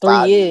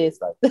 3 years.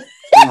 Like,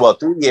 well,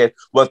 3 years.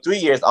 Well, 3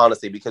 years,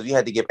 honestly, because we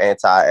had to give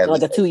Anti at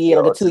like least a 2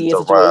 year, like a 2 year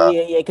situation.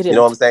 Yeah. You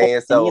know what I'm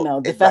saying? So you know,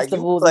 the it's like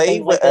festivals you and played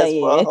things with like us that.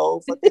 for a Yeah.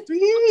 whole fucking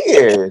 3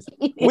 years.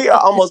 We are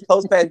almost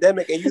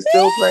post-pandemic and you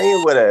still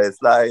playing with us.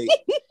 Like,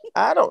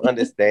 I don't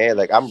understand.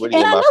 Like, I'm really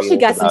And in I my know she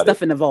feelings got some about it.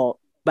 stuff in the vault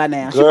by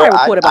now. She Girl, probably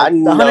recorded about I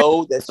 100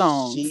 know that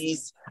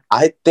songs.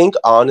 I think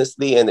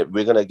honestly, and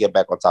we're gonna get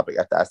back on topic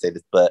after I say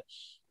this, but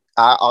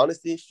I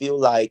honestly feel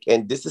like,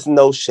 and this is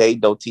no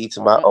shade, no tea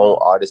to my own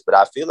artist, but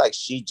I feel like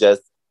she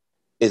just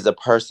is a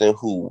person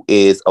who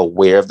is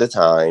aware of the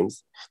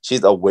times.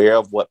 She's aware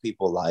of what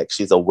people like.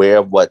 She's aware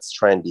of what's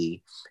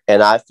trendy.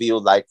 And I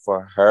feel like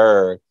for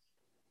her,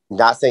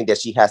 not saying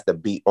that she has to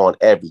be on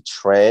every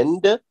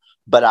trend,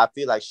 but I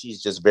feel like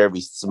she's just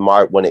very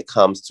smart when it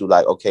comes to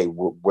like, okay,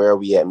 where are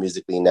we at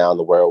musically now in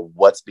the world?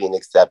 What's being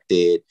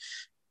accepted?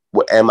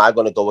 Am I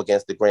going to go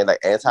against the grain?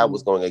 Like Anti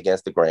was going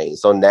against the grain.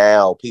 So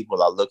now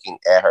people are looking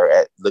to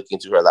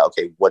her like,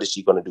 okay, what is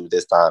she going to do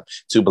this time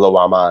to blow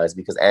our minds?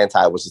 Because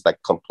Anti was just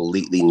like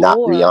completely not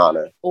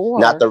Rihanna,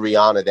 not the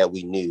Rihanna that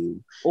we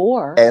knew.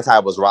 Anti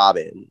was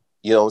Robin.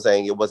 You know what I'm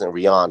saying? It wasn't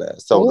Rihanna.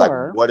 So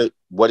like,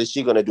 what is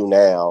she going to do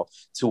now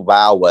to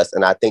wow us?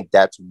 And I think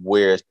that's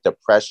where the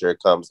pressure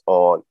comes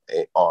on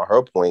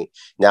her point.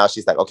 Now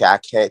she's like, okay, I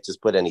can't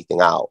just put anything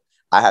out.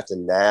 I have to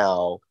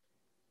now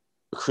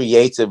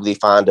creatively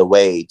find a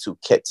way to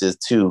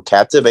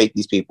captivate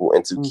these people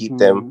and to keep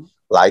them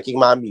liking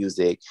my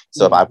music.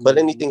 So if I put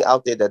anything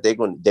out there that they're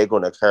going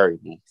to carry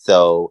me.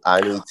 So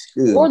I need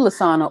to. Or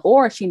Lasana,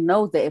 or she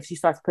knows that if she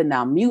starts putting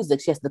out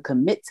music, she has to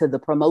commit to the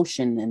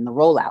promotion and the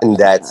rollout. And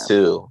that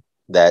too,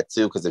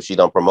 because if she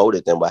don't promote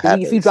it, then what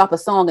happens? If you drop a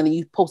song and then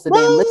you post a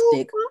damn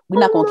lipstick,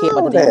 we're not gonna care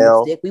about the damn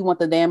lipstick. We want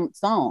the damn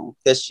song.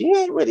 Because she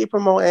ain't really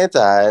promote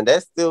Anti, and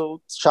that's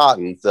still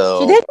charting.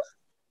 So she did.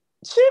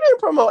 She didn't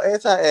promote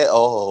Anti at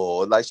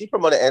all. Like she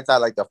promoted Anti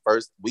like the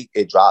first week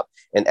it dropped,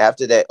 and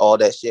after that, all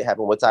that shit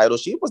happened with Tidal.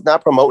 She was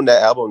not promoting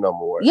that album no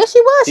more. Yes, she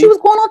was. She was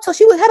going on to.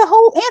 She had a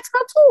whole Anti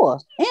tour,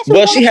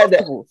 and she had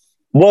that.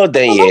 Well,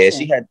 then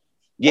she had.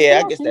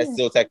 Yeah, I guess that's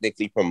still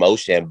technically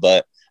promotion,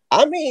 but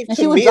I mean, and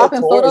to me, a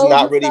tour is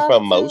not really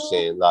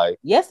promotion. Too. Like,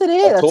 yes, it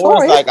is. A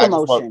tour is like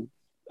promotion.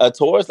 A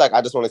tour is like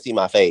I just want to see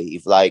my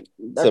fave. Like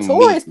a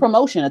tour is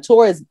promotion. A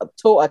tour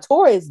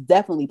is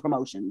definitely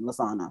promotion.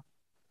 Lasana.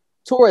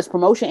 Tour is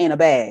promotion and a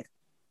bag.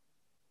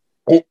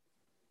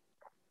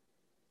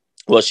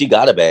 Well, she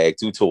got a bag,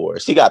 2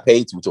 tours. She got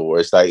paid 2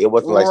 tours. Like it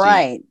wasn't like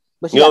right.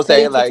 But she got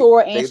paid to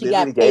tour and she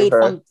got paid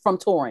from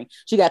touring.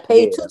 She got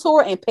paid to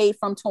tour and paid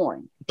from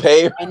touring.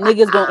 And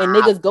niggas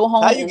go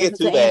home and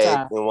listen to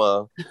Anti.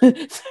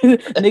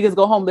 Niggas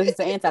go home and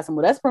listen to Anti.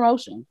 Well, that's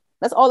promotion.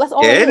 That's all.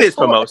 Yeah, it is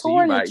promotion.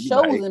 Touring and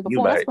shows and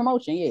performing. That's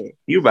promotion. Yeah.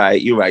 You're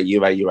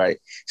right.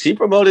 She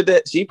promoted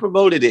it. She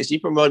promoted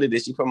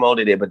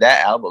it. But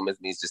that album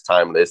is just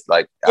timeless.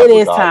 Like it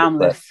is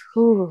timeless.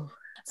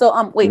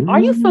 So wait, are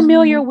you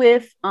familiar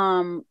with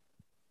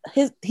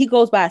he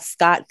goes by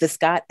Scott, the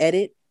Scott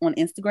Edit on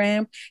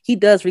Instagram. He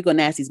does Rico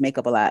Nasty's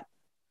makeup a lot.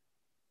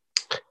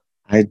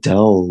 I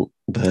don't,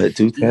 but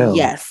do tell.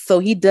 Yes, so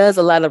he does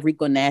a lot of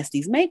Rico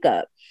Nasty's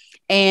makeup.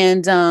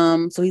 And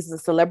so he's a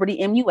celebrity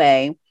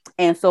MUA.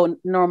 And so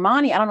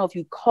Normani, I don't know if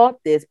you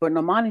caught this, but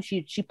Normani,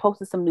 she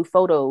posted some new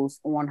photos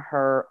on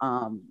her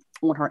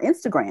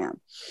Instagram.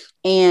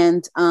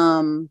 And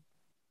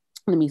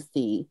let me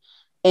see.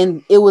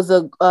 And it was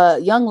a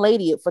young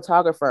lady, a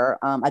photographer.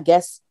 I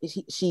guess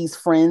she's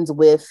friends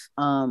with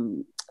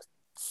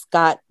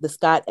Scott, the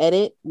Scott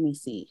Edit. Let me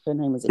see. Her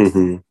name is Let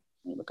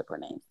me look up her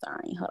name.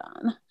 Sorry, hold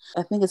on.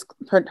 I think it's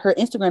her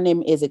Instagram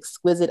name is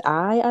Exquisite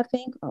Eye, I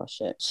think. Oh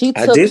shit. She's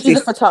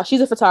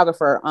a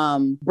photographer.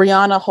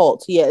 Brianna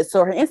Holt. Yeah.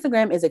 So her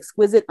Instagram is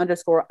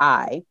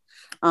exquisite_eye.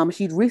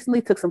 She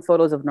recently took some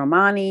photos of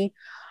Normani.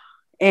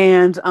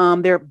 And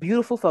they're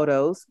beautiful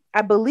photos.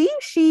 I believe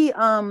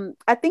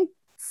I think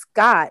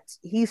Scott,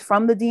 he's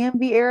from the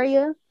DMV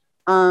area.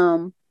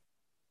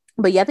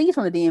 But yeah, I think he's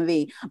from the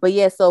DMV. But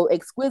yeah, so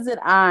Exquisite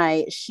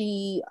Eye,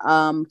 she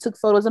took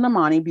photos of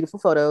Normani, beautiful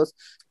photos.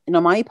 And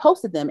Normani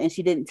posted them and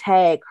she didn't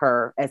tag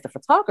her as the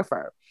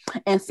photographer.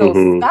 And so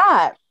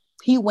Scott,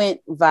 he went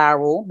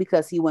viral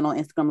because he went on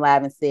Instagram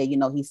Live and said,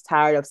 he's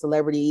tired of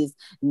celebrities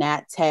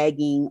not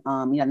tagging,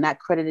 not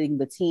crediting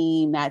the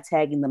team, not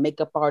tagging the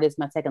makeup artist,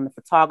 not tagging the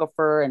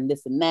photographer and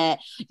this and that.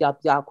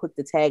 Y'all quick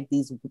to tag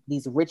these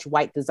rich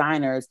white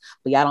designers,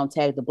 but y'all don't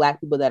tag the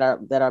Black people that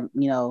are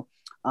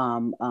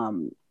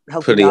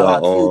helping y'all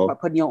out too,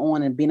 putting you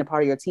on and being a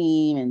part of your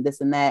team and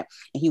this and that.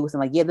 And he was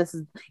like, yeah, this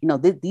is,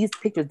 these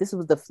pictures, this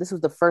was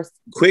the first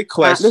quick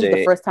question. This is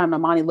the first time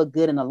Normani looked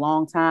good in a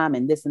long time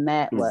and this and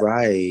that. But,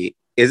 right.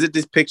 Is it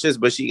these pictures,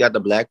 but she got the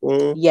black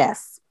one?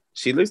 Yes.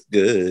 She looks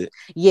good.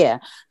 Yeah.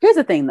 Here's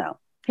the thing though.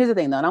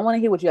 And I want to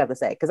hear what you have to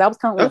say. Cause I was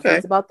kind of on the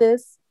fence about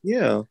this.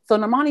 Yeah. So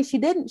Normani,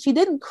 she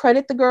didn't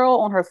credit the girl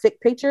on her fic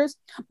pictures,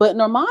 but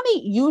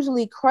Normani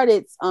usually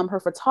credits her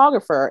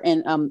photographer,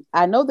 and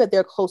I know that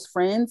they're close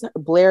friends.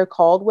 Blair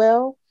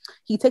Caldwell,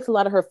 he takes a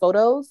lot of her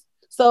photos.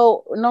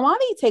 So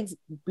Normani takes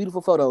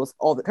beautiful photos.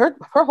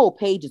 Her whole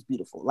page is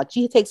beautiful. Like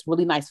she takes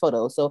really nice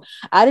photos. So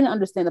I didn't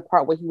understand the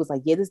part where he was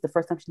like, "Yeah, this is the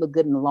first time she looked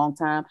good in a long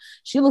time."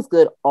 She looks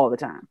good all the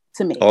time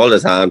to me. All the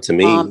time to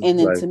me. And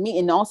then to me,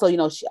 and also, you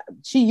know,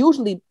 she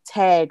usually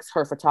tags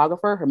her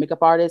photographer, her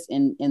makeup artist,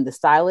 and the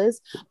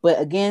stylist.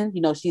 But again, you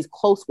know, she's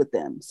close with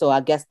them. So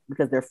I guess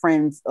because they're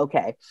friends,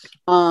 okay.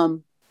 But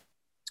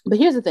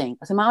here's the thing.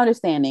 So my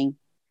understanding,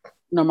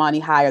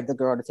 Normani hired the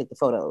girl to take the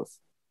photos.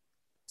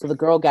 So the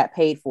girl got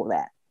paid for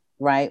that,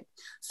 right?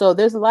 So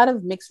there's a lot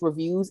of mixed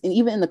reviews, and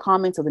even in the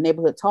comments of the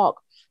neighborhood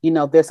talk, you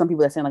know, there's some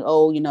people that saying like,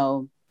 oh, you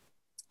know,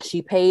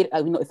 she paid,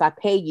 you know, if I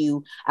pay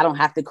you, I don't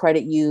have to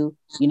credit you.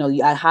 You know,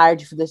 I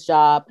hired you for this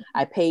job.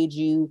 I paid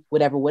you,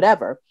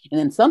 whatever. And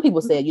then some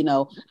people said, you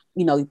know,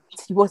 you're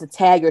supposed to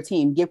tag your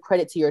team, give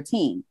credit to your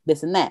team,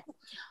 this and that.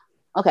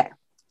 Okay.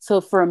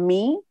 So for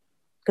me,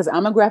 because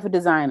I'm a graphic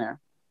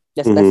designer,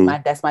 that's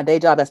my day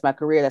job. That's my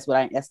career.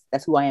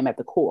 That's who I am at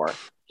the core.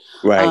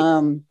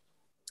 Right.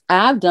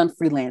 I've done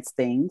freelance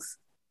things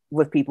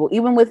with people,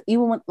 even with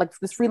like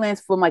this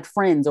freelance for like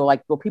friends or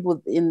like for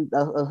people in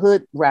a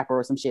hood rapper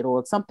or some shit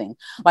or something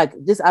like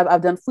this.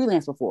 I've done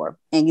freelance before,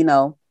 and you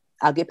know,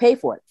 I'll get paid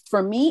for it.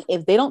 For me,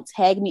 if they don't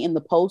tag me in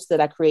the post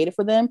that I created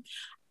for them,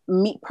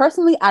 me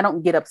personally, I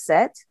don't get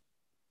upset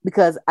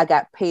because I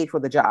got paid for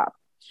the job.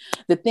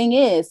 The thing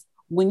is,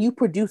 when you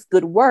produce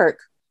good work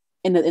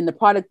and the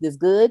product is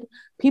good,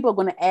 people are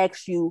going to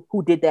ask you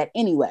who did that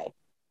anyway.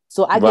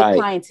 So I get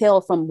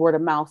clientele from word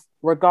of mouth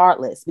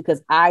regardless,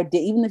 because I did,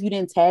 even if you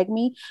didn't tag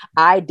me,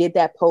 I did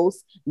that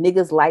post,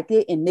 niggas like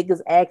it, and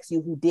niggas ask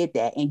you who did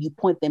that, and you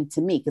point them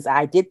to me because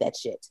I did that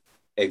shit.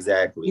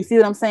 Exactly. You see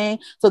what I'm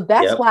saying? So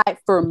that's why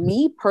for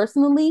me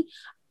personally,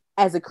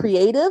 as a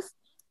creative,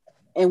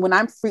 and when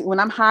I'm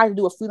hired to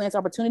do a freelance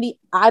opportunity,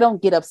 I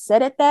don't get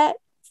upset at that.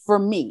 For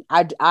me,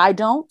 I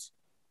don't,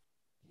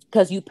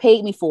 because you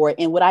paid me for it.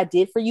 And what I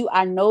did for you,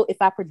 I know if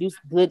I produce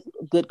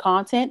good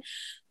content,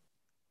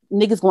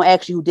 niggas gonna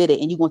ask you who did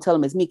it, and you gonna tell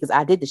them it's me because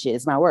I did the shit.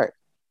 It's my work.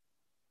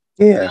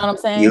 Yeah, you know what I'm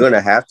saying. You're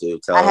gonna have to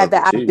tell. I have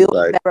that. I built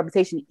that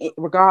reputation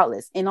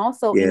regardless, and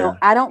also, you know,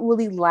 I don't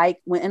really like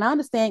when, and I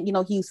understand, you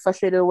know, he's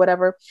frustrated or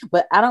whatever,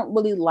 but I don't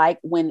really like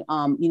when,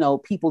 you know,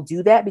 people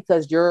do that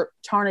because you're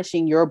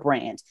tarnishing your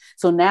brand.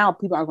 So now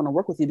people aren't going to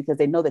work with you because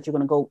they know that you're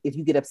going to go. If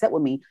you get upset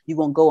with me, you're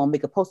going to go and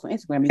make a post on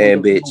Instagram. You're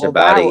and bitch go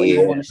about viral, it. and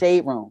you're going to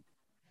shade room.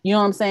 You know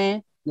what I'm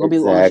saying? You're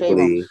going to be on the shade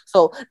room.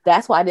 So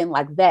that's why I didn't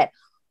like that.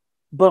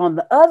 But on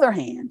the other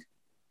hand.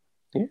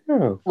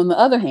 Yeah. On the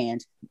other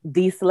hand,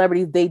 these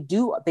celebrities,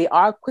 they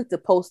are quick to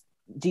post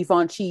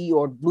Givenchy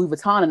or Louis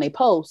Vuitton in their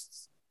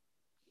posts.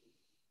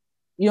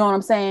 You know what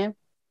I'm saying?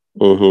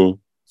 Mm-hmm.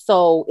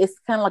 So it's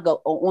kind of like a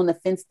on the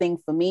fence thing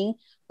for me.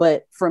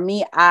 But for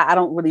me, I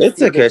don't really. It's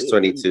a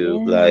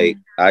catch-22. Like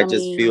I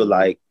just feel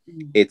like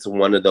it's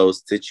one of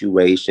those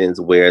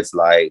situations where it's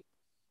like,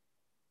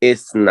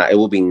 it's not. It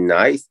will be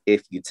nice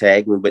if you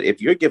tag me, but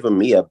if you're giving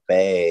me a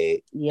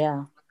bag,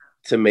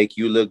 to make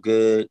you look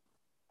good.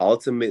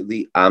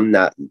 Ultimately, I'm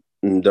not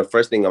the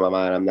first thing on my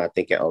mind. I'm not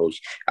thinking, oh,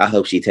 I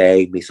hope she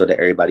tagged me so that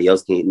everybody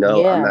else can.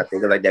 No, I'm not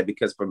thinking like that,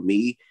 because for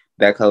me,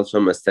 that comes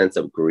from a sense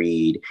of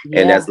greed.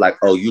 And that's like,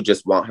 oh, you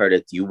just want her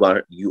to,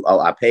 oh,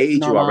 I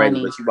paid you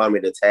already, but you want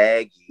me to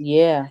tag you.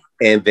 Yeah.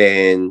 And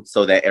then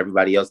so that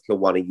everybody else can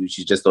want to use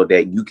you, just so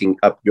that you can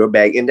up your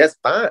bag. And that's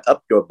fine,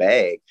 up your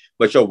bag.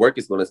 But your work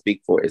is going to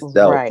speak for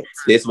itself. Right.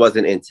 This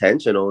wasn't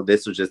intentional.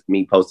 This was just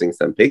me posting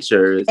some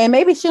pictures. And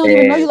maybe she don't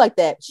even know you like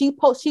that. She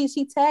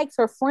tags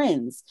her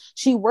friends.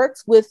 She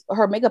works with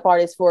her makeup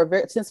artist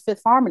since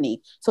Fifth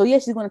Harmony. So yeah,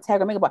 she's going to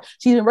tag her makeup artist.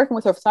 She's been working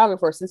with her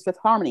photographer since Fifth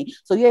Harmony.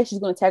 So yeah, she's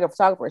going to tag her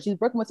photographer. She's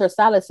working with her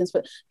stylist since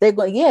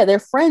they're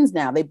friends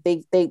now.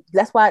 They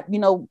that's why, you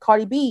know,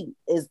 Cardi B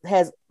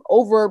has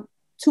over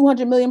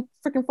 200 million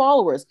freaking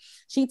followers.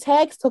 She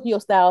tags Tokyo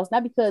Styles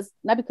not because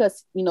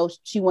you know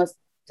she wants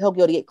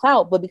Tokyo to get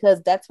clout, but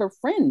because that's her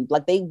friend.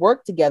 Like they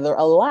work together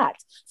a lot.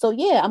 So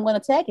yeah, I'm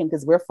gonna tag him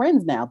because we're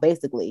friends now,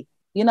 basically.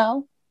 You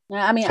know,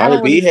 I mean,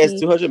 Cardi B has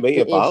 200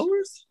 million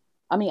followers.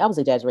 I mean, I was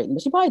exaggerating,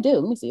 but she probably do.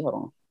 Let me see.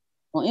 Hold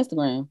on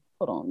Instagram.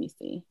 Hold on, let me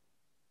see.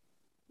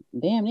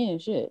 Damn near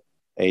shit.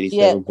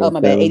 87. Oh my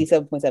bad,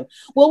 87.7.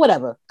 Well,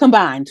 whatever.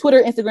 Combined,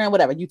 Twitter, Instagram,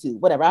 whatever, YouTube,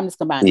 whatever. I'm just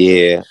combining.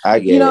 Yeah, I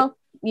get it. You know.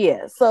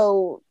 Yeah,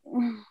 so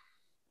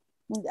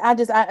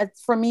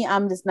for me,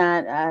 I'm just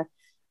not.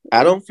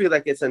 I don't feel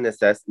like it's a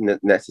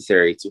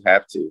necessary to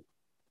have to.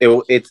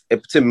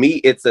 To me,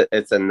 it's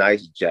a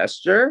nice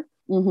gesture,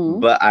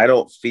 but I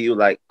don't feel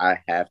like I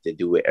have to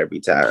do it every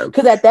time.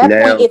 Because at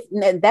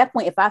that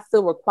point, if I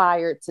feel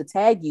required to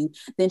tag you,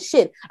 then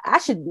shit, I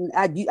should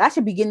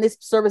be getting this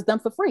service done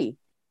for free.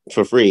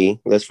 For free,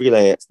 let's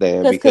freelance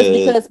then.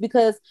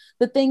 Because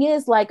the thing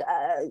is, like,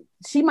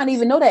 she might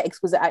even know that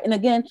Exquisite Eye. And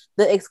again,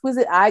 the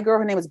Exquisite Eye girl,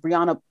 her name is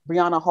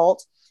Brianna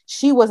Holt.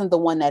 she wasn't the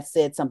one that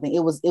said something.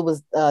 It was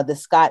the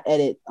Scott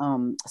edit,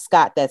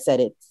 Scott that said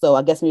it. So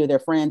I guess maybe they're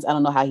friends. I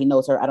don't know how he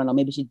knows her. I don't know.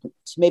 Maybe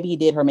he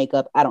did her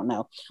makeup. I don't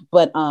know.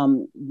 But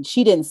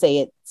she didn't say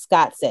it.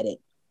 Scott said it.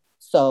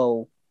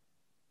 So,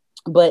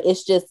 but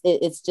it's just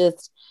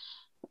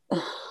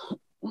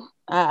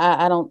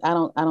I don't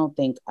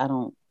think she, I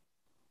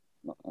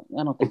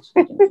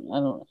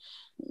don't.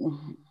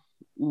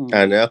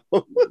 I know.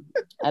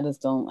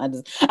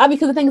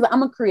 because the thing is,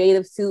 I'm a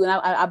creative too, and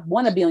I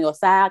want to be on your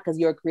side because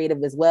you're a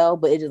creative as well.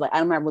 But it's just like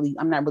I'm not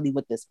really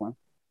with this one,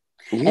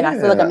 and I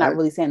feel like I'm not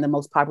really saying the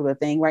most popular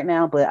thing right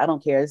now. But I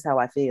don't care. It's how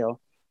I feel,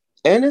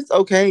 and it's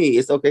okay.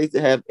 It's okay to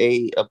have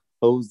a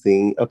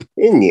opposing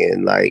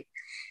opinion. Like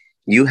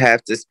you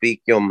have to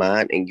speak your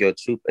mind and your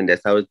truth, and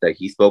that's how it's like.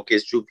 He spoke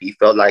his truth. He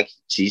felt like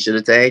she should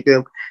have tagged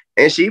him.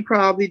 And she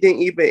probably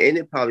didn't even, and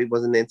it probably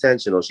wasn't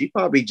intentional. She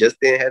probably just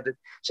didn't have to,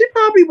 she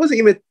probably wasn't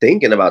even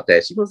thinking about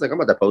that. She was like, I'm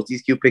about to post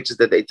these cute pictures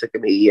that they took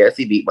of me. Yes,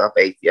 he beat my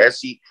face. Yes,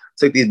 she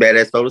took these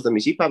badass photos of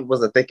me. She probably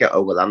wasn't thinking,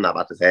 oh, well, I'm not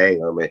about to tag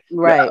him.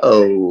 Right.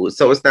 Oh,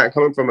 so it's not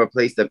coming from a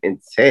place of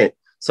intent.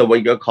 So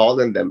when you're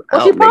calling them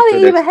out, she probably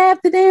didn't even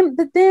have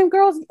the damn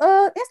girl's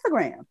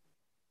Instagram.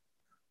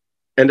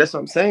 And that's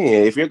what I'm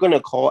saying. If you're going to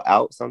call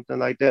out something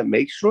like that,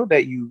 make sure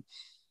that you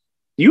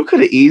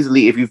could have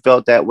easily, if you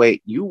felt that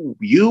way, you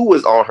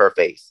was on her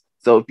face.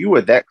 So if you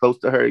were that close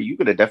to her, you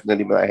could have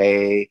definitely been like,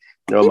 hey,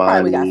 Normani. He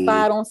probably got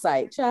fired on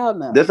site. Child,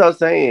 no. That's what I'm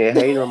saying.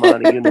 Hey,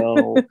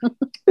 Normani,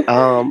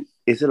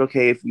 is it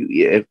okay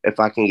if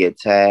I can get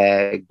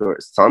tagged or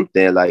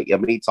something? Like, I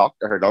mean, talk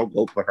to her. Don't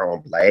go put her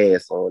on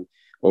blast on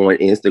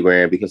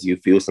Instagram because you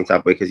feel some type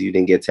of way because you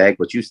didn't get tagged,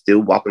 but you still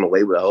walking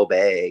away with a whole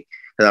bag.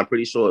 Because I'm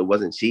pretty sure it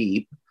wasn't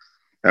cheap.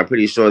 I'm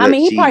pretty sure that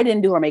he probably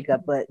didn't do her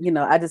makeup, but,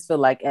 I just feel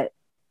like...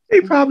 He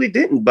probably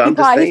didn't, but I'm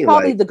just saying. He's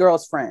probably the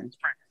girl's friend.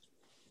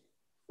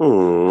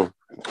 I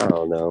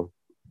don't know.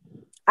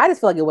 I just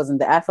feel like it wasn't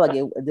that. I feel like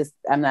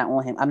I'm not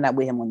on him. I'm not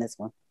with him on this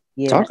one.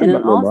 Yeah. Talking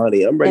about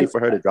Normani, I'm ready for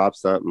her to drop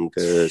something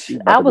because she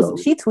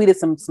tweeted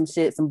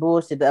some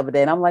bullshit the other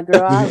day, and I'm like,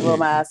 girl, I roll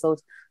my eyes so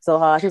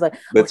hard. She was like,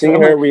 between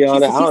her and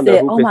Rihanna, I don't know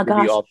who oh my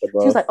gosh.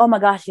 She was like, oh my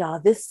gosh, y'all,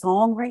 this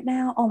song right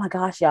now. Oh my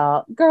gosh,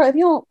 y'all, girl, if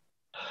you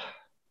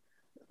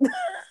don't.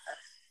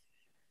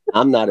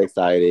 I'm not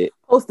excited.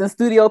 Posting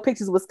studio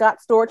pictures with Scott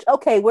Storch.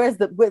 Okay, release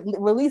the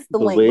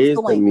link. Where's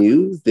the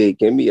music?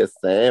 Give me a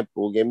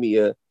sample. Give me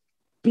a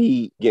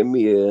beat. Give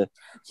me a.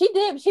 She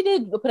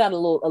did put out a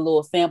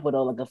little sample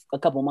though, like a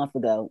couple months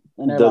ago.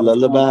 The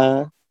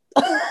lullaby.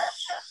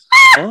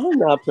 I'm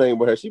not playing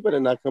with her. She better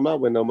not come out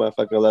with no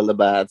motherfucking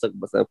lullaby. I took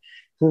myself.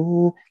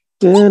 Go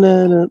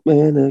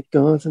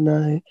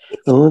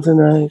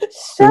tonight.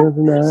 Shut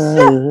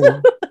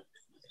tonight.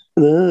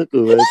 Look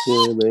what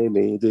you made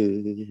me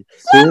do.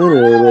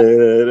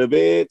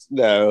 Bitch,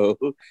 no.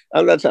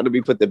 I'm not trying to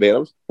be put to bed.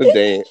 I'm trying to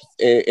dance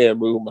and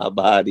move my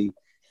body.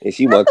 And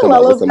she want to come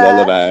out with some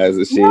lullabies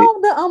and shit.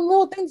 No, the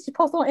little things she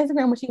posted on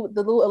Instagram when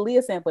the little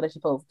Aaliyah sample that she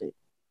posted.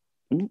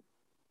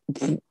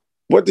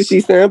 What did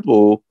she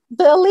sample?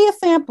 The Aaliyah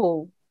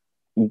sample.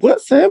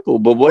 What sample?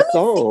 But what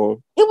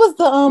song? It was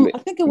the I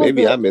think it was.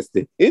 Maybe I missed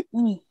it.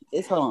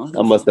 Hold on.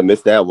 I must have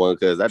missed that one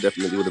because I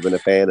definitely would have been a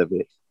fan of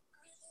it.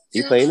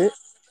 You playing it?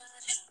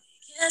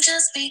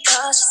 Just be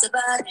cautious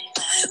about it.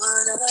 I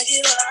wanna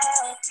give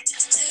up.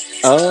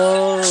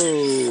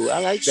 Oh, I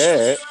like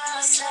that.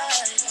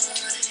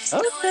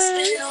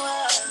 Okay.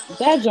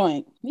 That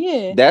joint.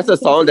 Yeah. That's a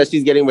song that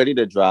she's getting ready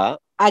to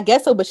drop. I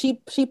guess so, but she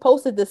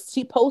posted this.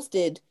 She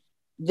posted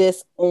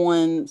this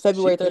on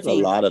February 13th. A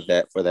lot of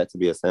that for that to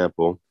be a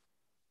sample.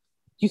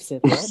 You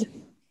said what?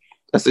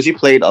 So she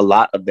played a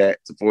lot of that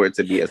for it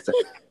to be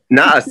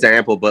not a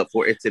sample, but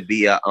for it to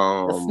be a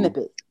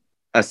snippet.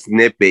 A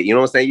snippet, you know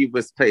what I'm saying? You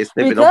was play a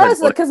snippet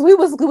because we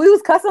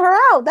was cussing her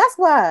out. That's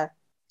why.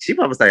 She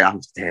probably was like,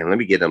 "Oh, damn, let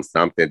me get them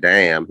something."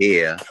 Damn,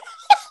 here.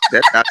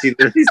 That's how she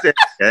literally said.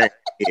 Damn,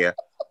 here.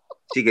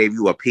 She gave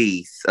you a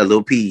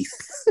little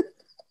piece.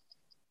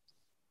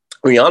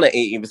 Rihanna ain't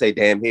even say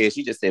 "damn" here.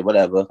 She just said,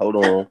 "Whatever." Hold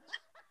on.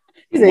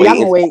 She said, "Y'all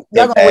gonna wait.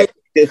 Y'all gonna wait."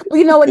 Well,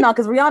 you know what? No,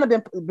 because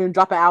Rihanna been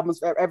dropping albums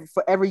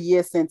for every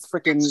year since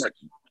freaking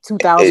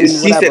 2000.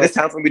 She said it's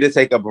time for me to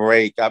take a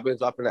break. I've been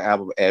dropping the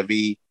album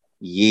every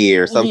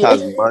year,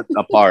 sometimes months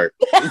apart.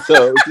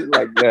 So she's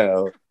like,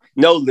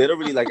 no,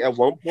 literally, like at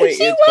one point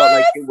it felt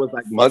like it was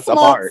like months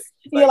apart.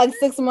 Yeah, like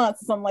 6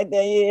 months or something like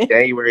that. Yeah,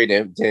 January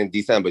then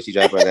December she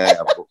dropped that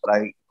album.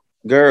 Like,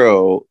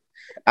 girl,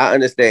 I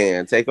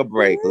understand. Take a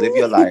break, live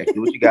your life,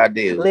 do what you gotta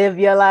do. Live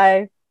your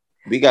life.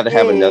 We got to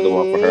have another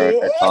one for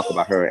her and talk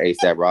about her and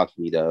A$AP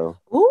Rocky though.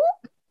 Ooh.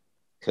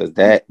 Because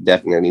that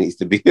definitely needs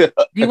to be. Do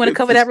you want to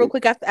cover that real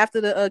quick after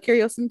the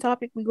curiosity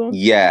topic? We going?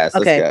 Yes.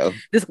 Okay. Let's go.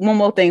 Just one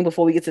more thing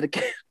before we get to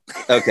the.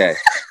 Okay.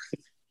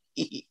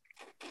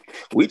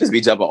 We just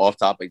be jumping off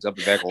topic,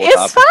 jumping back on it's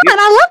topic. It's fine.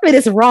 I love it.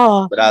 It's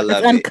raw. But I love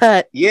it's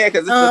uncut. Yeah,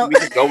 because we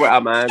just go where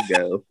our minds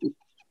go. All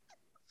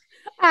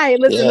right.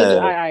 Listen. All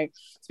right.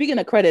 Speaking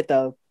of credit,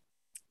 though,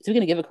 So we're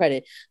gonna give her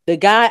credit. The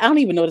guy, I don't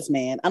even know this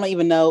man. I don't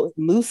even know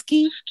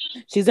Mooski.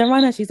 She's a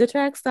runner. She's a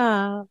track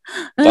star.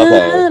 Okay.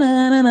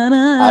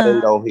 I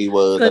didn't know he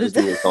was. I just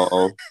knew his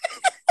song.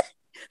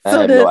 I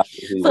had no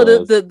idea who he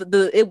was.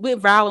 It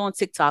went viral on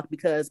TikTok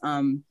because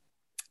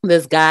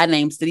this guy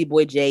named City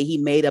Boy J, he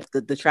made up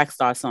the track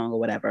star song or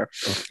whatever.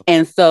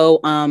 And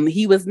so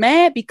he was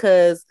mad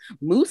because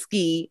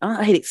Mooski,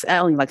 I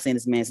don't even like saying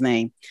this man's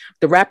name.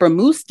 The rapper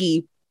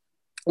Mooski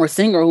or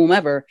singer or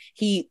whomever,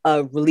 he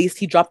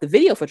dropped the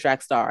video for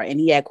Trackstar and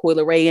he had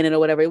Coyle Ray in it or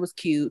whatever. It was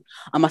cute.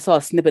 I saw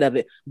a snippet of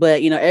it,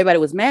 but everybody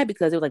was mad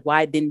because it was like,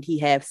 why didn't he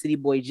have City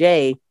Boy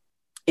J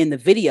in the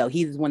video?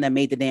 He's the one that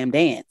made the damn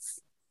dance.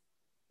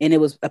 And it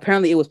was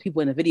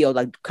people in the video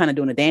like kind of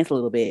doing a dance a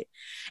little bit.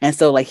 And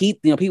so like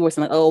people were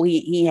saying like, oh,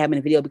 he ain't having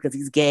a video because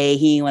he's gay.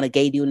 He ain't want a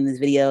gay dude in this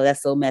video.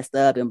 That's so messed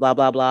up and blah,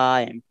 blah,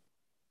 blah.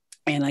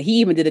 And like he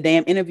even did a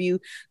damn interview.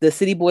 The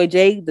City Boy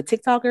J, the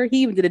TikToker,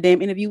 he even did a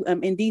damn interview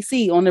in DC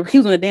he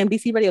was on a damn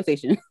DC radio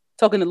station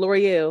talking to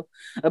L'Oreal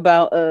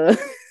about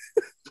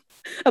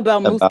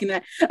about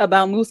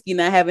Mooski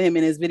not having him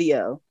in his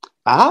video.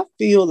 I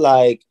feel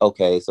like,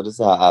 okay, so this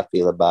is how I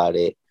feel about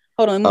it.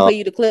 Hold on, let me play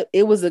you the clip.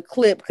 It was a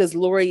clip because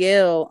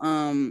L'Oreal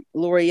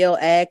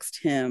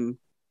asked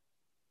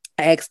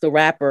the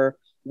rapper.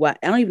 What,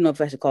 I don't even know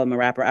if I should call him a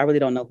rapper. I really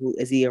don't know who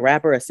is he, a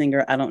rapper, a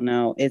singer? I don't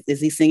know.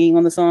 Is he singing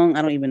on the song?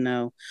 I don't even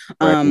know.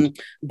 Right.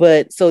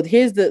 But so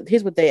here's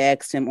what they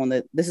asked him on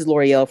this is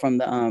L'Oreal from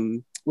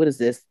the what is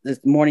this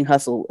Morning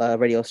Hustle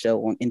radio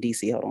show in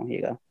DC. Hold on, here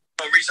you go.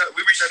 We reached out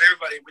to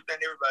everybody. We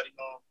thank everybody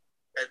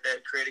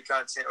that created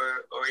content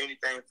or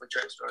anything for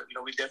Trackstar.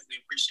 We definitely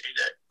appreciate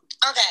that.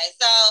 Okay,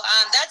 so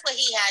that's what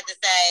he had to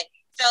say.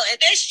 So is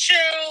this true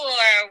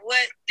or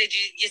what? Did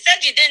you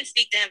said you didn't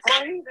speak to him?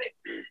 Well,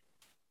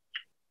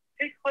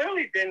 he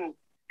clearly didn't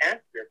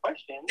answer your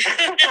question. So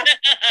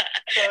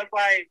it's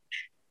like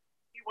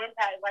he went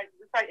past, like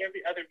just like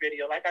every other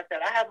video. Like I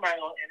said, I have my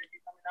own energy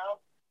coming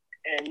out,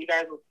 and you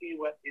guys will see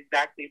what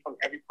exactly from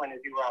every point of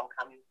view where I'm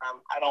coming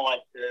from. I don't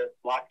want to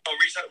block. We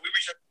reached out.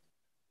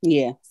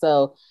 Yeah.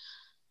 So.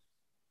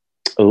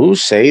 Ooh,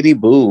 shady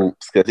boobs.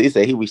 Because he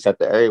said he reached out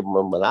to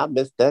everyone, but I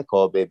missed that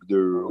call, baby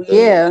girl.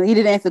 Yeah, he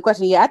didn't answer the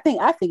question. Yeah, I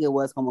think it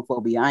was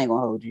homophobia. I ain't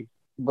gonna hold you.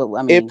 But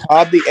I mean, it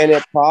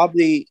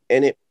probably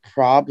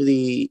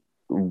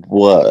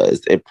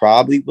was. It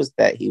probably was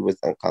that he was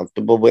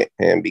uncomfortable with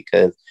him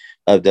because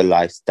of the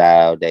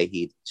lifestyle that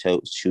he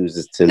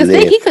chooses to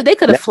live. They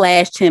could have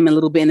flashed him a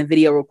little bit in the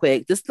video real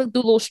quick. Just do a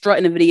little strut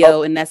in the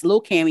video, and that's a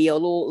little cameo, a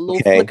little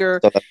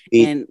flicker. So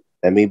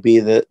let me be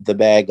the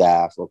bad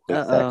guy for a quick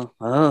second.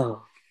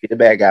 Be the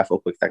bad guy for a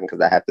quick second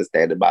because I have to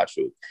stand in my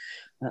truth.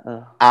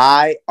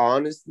 I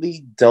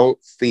honestly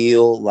don't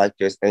feel like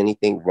there's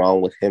anything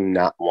wrong with him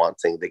not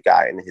wanting the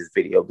guy in his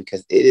video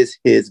because it is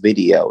his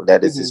video.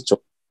 That is his choice.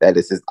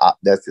 That's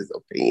his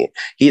opinion.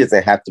 He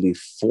doesn't have to be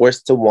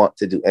forced to want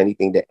to do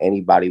anything that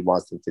anybody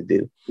wants him to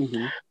do.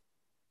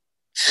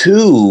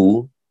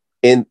 Two,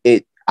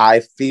 I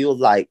feel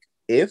like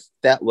if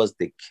that was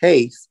the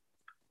case,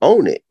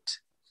 own it.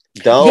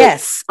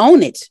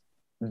 Own it.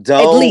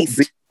 Don't at least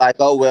be like,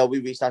 oh well, we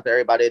reached out to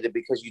everybody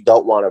because you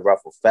don't want to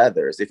ruffle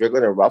feathers. If you're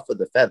going to ruffle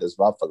the feathers,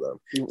 ruffle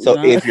them.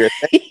 So if you're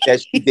saying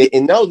that you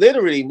didn't,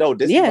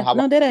 this is how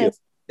I feel.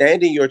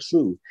 Stand in your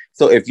truth.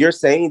 So if you're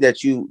saying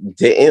that you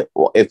didn't,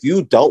 if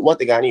you don't want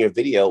the guy in your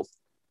video,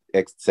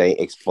 explain.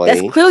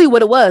 That's clearly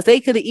what it was. They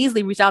could have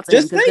easily reached out to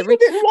him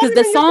because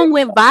the song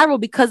went viral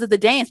because of the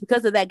dance,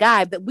 because of that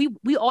guy. That we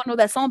all know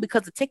that song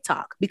because of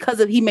TikTok,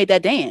 because of he made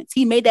that dance.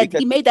 He made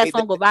that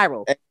song go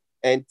viral.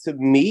 And to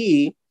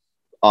me,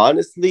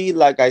 honestly,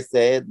 like I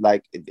said,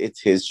 like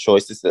it's his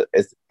choice.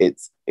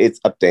 It's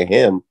up to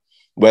him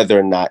whether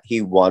or not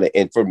he wanted.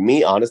 And for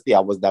me, honestly,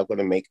 I was not going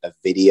to make a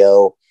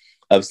video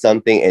of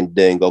something and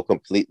then go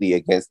completely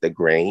against the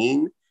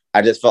grain.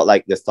 I just felt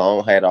like the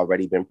song had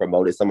already been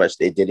promoted so much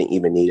it didn't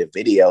even need a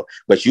video.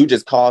 But you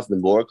just caused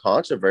more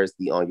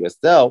controversy on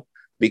yourself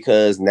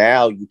because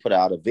now you put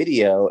out a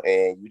video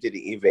and you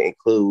didn't even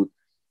include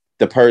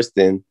the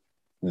person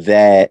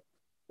that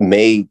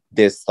made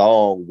this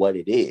song what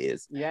it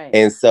is. Right.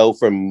 And so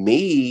for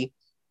me,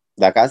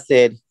 like I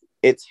said,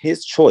 it's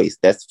his choice.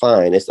 That's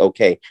fine. It's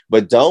okay.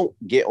 But don't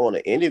get on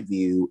an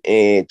interview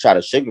and try to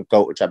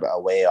sugarcoat and try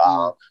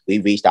to,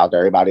 we reached out to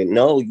everybody.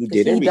 No, you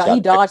didn't. He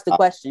dodged the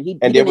question.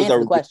 There was a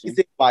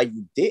reason why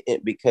you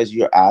didn't, because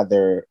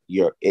to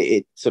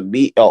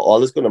me,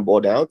 all it's going to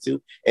boil down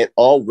to, and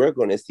all we're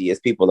going to see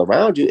as people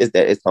around you is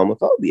that it's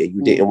homophobia.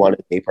 You didn't want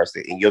a gay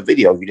person in your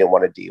video. You didn't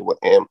want to deal with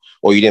him,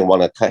 or you didn't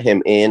want to cut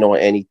him in or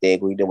anything,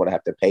 or you didn't want to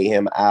have to pay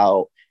him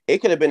out. It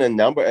could have been a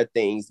number of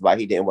things why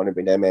he didn't want to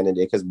bring that man in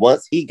there. Because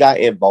once he got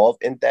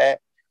involved in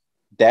that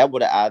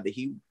would have either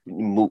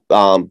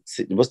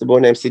what's the boy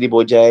name? City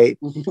Boy J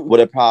would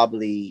have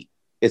probably.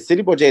 Is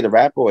City Boy J the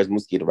rapper or is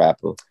Mooski the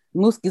rapper?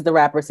 Mooski's the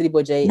rapper. City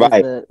Boy J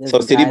right. is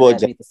so City Boy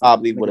J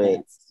probably would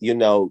have.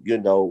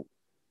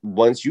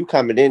 Once you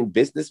coming in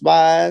business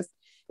wise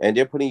and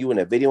they're putting you in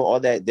a video and all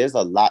that, there's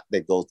a lot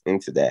that goes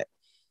into that.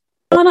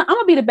 I'm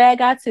gonna be the bad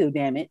guy too.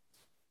 Damn it.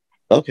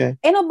 Okay.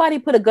 Ain't nobody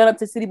put a gun up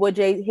to City Boy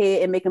J's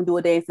head and make him do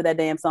a dance to that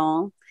damn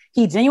song.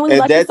 He genuinely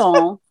liked the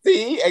song.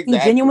 See, exactly.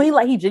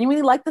 He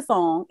genuinely liked the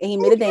song, and he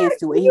made a dance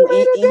to it. He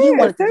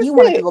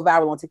wanted to go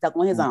viral on TikTok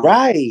on his own.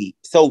 Right.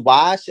 So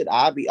why should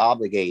I be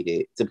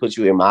obligated to put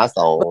you in my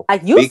song? But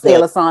like you say,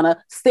 Lasana,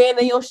 stand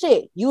in your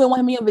shit. You ain't want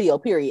him in your video.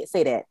 Period.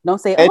 Say that.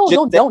 Don't say,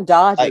 don't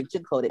dodge it.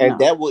 Sugarcoat it.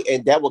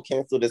 And that will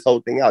cancel this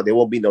whole thing out. There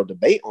won't be no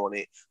debate on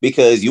it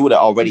because you would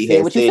have already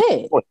said what you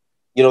said.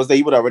 You know what I'm saying?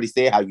 You would already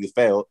say how you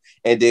felt.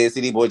 And then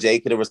City Boy J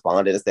could have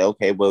responded and said,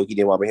 okay, well, he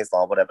didn't want me his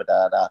song, whatever,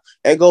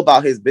 and go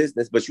about his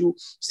business. But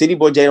City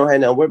Boy J don't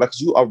have nothing to worry about because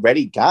you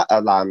already got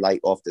a limelight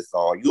off the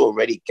song. You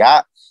already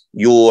got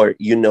your,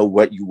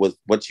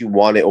 what you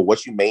wanted or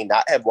what you may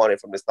not have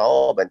wanted from the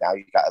song, but now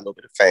you got a little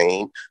bit of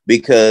fame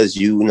because,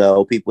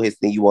 people have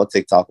seen you on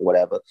TikTok or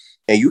whatever.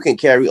 And you can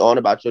carry on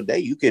about your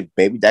day.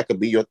 Maybe that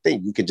could be your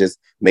thing. You could just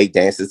make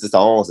dances to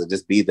songs and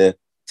just be the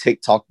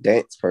TikTok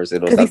dance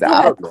person or something.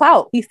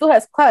 He still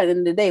has clout at the end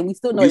of the day. We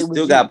still know you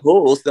still got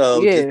pull.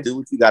 So just do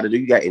what you got to do.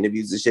 You got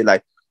interviews and shit.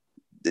 Like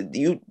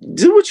you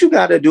do what you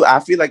got to do. I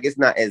feel like it's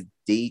not as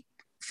deep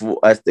for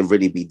us to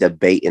really be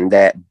debating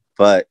that,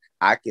 but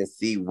I can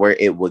see where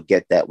it would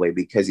get that way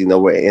because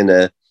we're in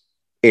a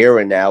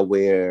era now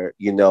where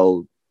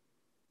the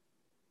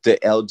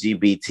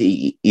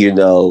LGBT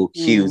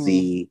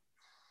QZ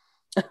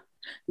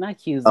not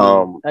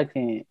QZ. I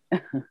can't.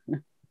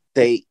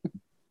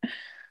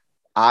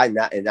 I'm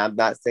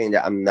not saying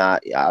that I'm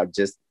not.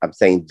 I'm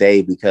saying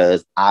they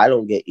because I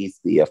don't get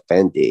easily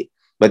offended,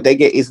 but they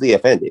get easily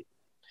offended.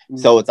 Mm-hmm.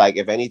 So it's like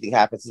if anything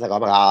happens, it's like, oh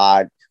my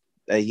god,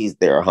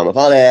 they're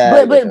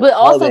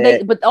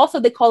homophobic. But also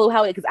they call it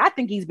how it because I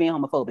think he's being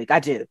homophobic. I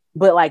do,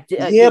 but like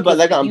how do you know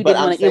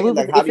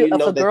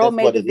that's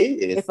what it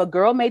is? If a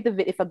girl made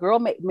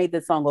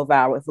the song go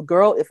viral,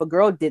 if a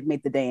girl did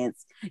make the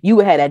dance, you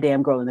would have that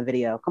damn girl in the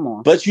video. Come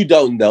on, but you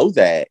don't know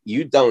that.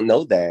 You don't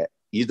know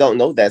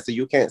that, so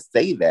you can't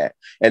say that.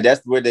 And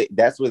that's where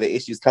the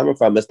issue's coming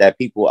from, is that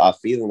people are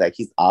feeling like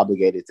he's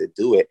obligated to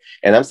do it.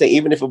 And I'm saying,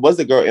 even if it was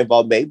a girl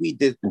involved, maybe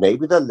the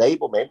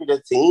label, maybe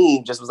the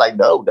team just was like,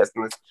 no,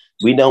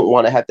 we don't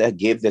want to have to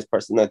give this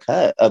person a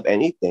cut of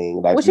anything.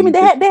 Like, what you mean?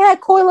 They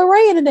had Coi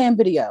Leray in the damn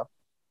video.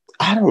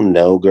 I don't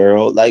know,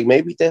 girl. Like,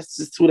 maybe that's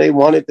just who they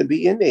wanted to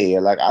be in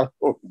there. Like, I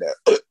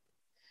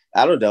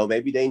don't know.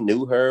 Maybe they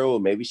knew her, or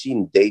maybe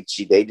they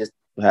just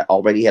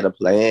already had a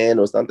plan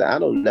or something. I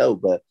don't know,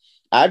 but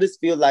I just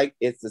feel like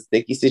it's a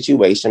sticky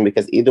situation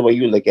because either way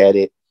you look at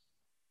it,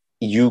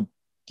 you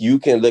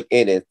can look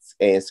in it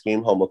and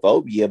scream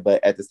homophobia,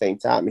 but at the same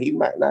time, he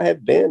might not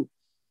have been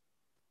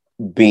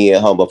being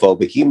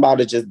homophobic. He might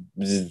have just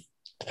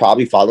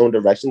probably following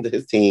directions of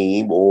his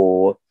team,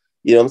 or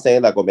you know what I'm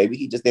saying? Like, or maybe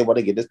he just didn't want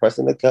to get this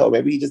person a cut, or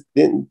maybe he just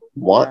didn't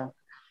want.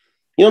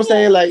 You know what I'm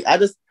saying? Like,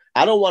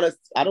 I don't want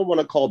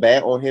to call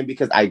bad on him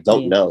because I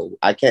don't know.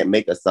 I can't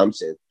make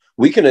assumptions.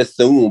 We can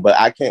assume, but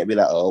I can't be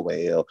like, oh,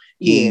 well,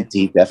 he's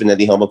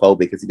definitely homophobic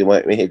because he didn't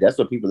want me. That's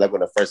what people are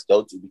going to first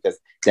go to because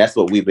that's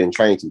what we've been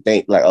trained to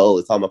think. Like, oh,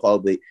 it's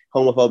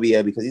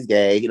homophobia because he's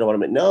gay. You know what I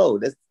mean?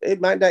 No,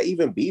 it might not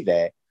even be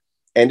that.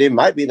 And there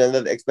might be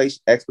another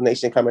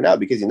explanation coming out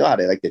because you know how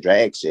they like to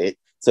drag shit.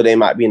 So there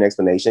might be an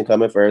explanation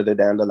coming further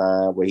down the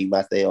line where he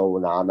might say, "Oh,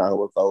 no, I'm not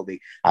homophobic.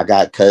 I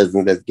got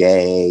cousins that's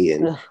gay,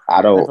 and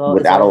I don't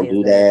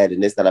do that,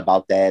 and it's not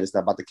about that. It's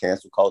not about the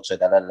cancel culture.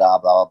 Blah blah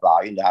blah blah."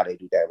 You know how they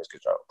do damage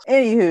control.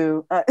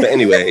 Anywho, but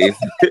anyways,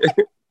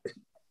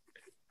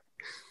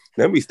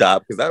 let me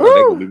stop because I don't think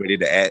they're gonna be ready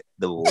to add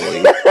the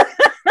boy.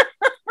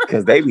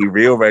 Because they be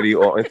real ready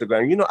on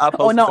Instagram. You know, I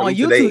posted on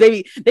YouTube.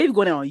 Today. They be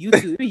going on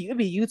YouTube. It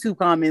be YouTube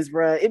comments,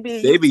 bro. They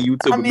be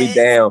YouTubing me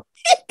down.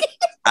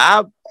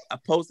 I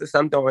posted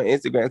something on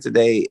Instagram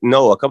today.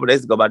 No, a couple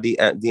days ago about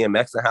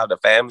DMX and how the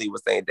family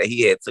was saying that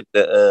he had took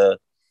the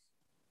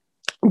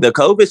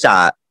COVID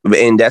shot,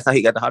 and that's how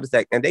he got the heart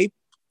attack. And they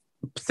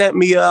sent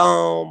me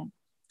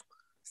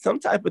some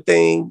type of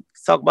thing.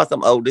 Talk about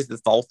this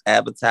is false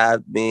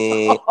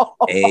advertisement.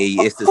 Hey,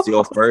 it's just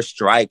your first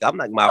strike. I'm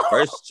like, my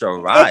first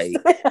strike.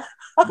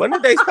 When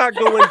did they start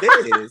doing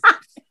this?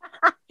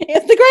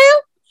 Instagram?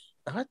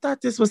 I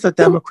thought this was a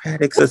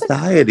democratic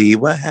society.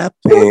 What happened?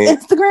 It was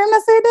Instagram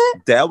that said that?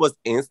 That was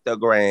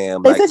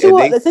Instagram.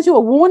 They sent you a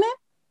warning?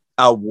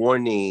 A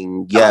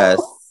warning, yes.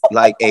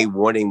 Like a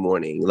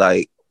warning.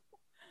 Like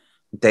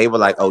they were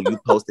like, oh, you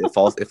posted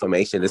false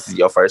information. This is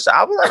your first shot.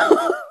 I was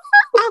like,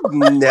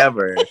 I've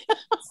never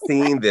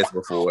seen this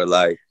before.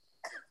 Like,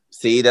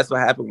 see, that's what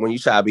happened when you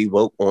try to be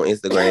woke on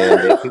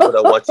Instagram. People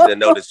don't want you to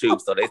know the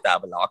truth, so they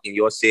start blocking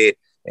your shit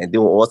and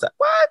doing all that.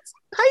 What?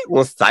 How you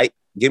gonna cite?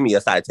 Give me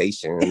a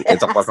citation and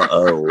talk about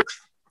some,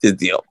 this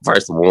is your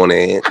first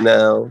warning.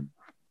 No,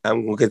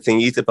 I'm gonna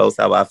continue to post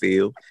how I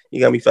feel. You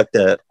got me fucked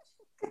up.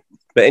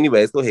 But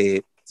anyways, go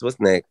ahead. So what's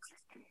next?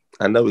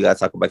 I know we gotta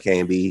talk about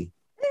K&B.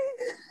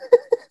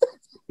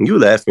 You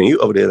laughing? You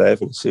over there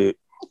laughing shit?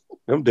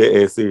 I'm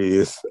dead ass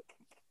serious.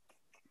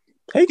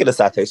 How you get a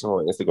citation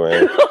on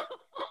Instagram?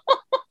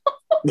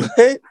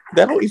 That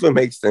don't even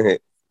make sense.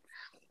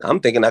 I'm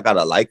thinking I got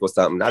a like or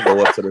something. I go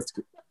up to the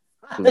screen.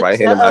 Right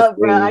hand Shut of my up,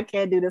 bro. screen. I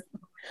can't do this.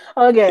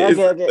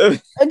 Okay.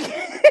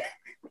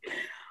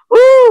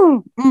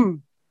 Woo.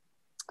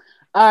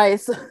 All right,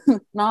 so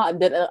I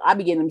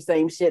be getting them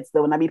same shits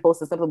though when I be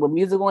posting something with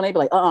music on. They be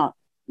like,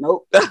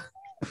 nope,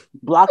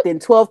 blocked in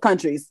 12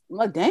 countries. I'm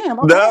like, damn.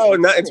 Okay. No,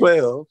 not in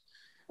 12.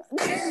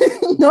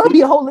 No, it'd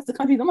be a whole list of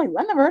countries. I'm like,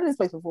 I never heard of this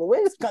place before.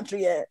 Where's this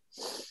country at?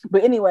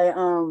 But anyway,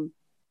 all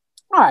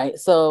right,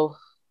 so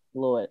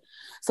Lord.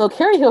 So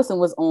Carrie Hilson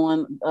was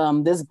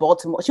on this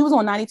Baltimore. She was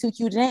on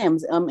 92Q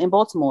Jams in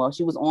Baltimore.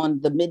 She was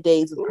on the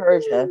Middays with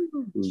Persia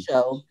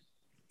show.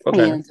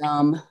 Okay.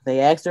 And they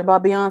asked her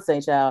about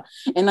Beyonce, child.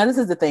 And now this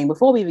is the thing.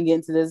 Before we even get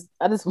into this,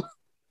 I just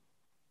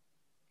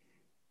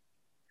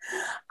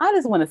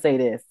want to say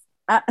this.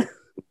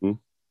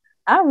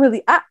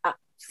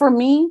 For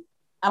me,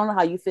 I don't know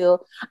how you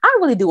feel. I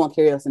really do want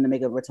Carrie Hilson to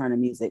make a return to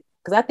music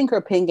because I think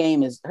her pen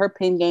game is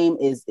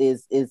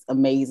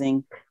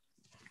amazing.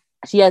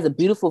 She has a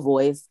beautiful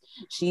voice.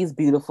 She's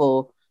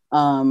beautiful.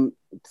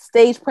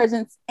 Stage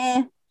presence,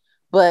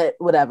 but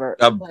whatever.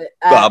 I'm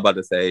about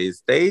to say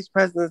stage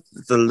presence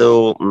is a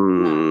little.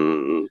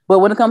 But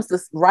when it comes to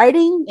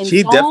writing and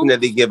she songs,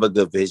 definitely give a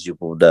good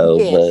visual though.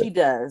 Yeah, she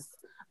does.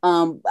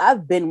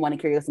 I've been wanting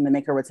Carrie Hilson to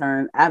make her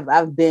return.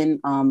 I've been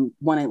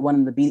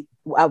wanting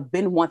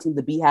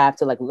the Beehive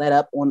to like let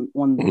up on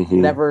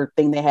whatever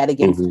thing they had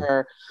against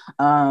her.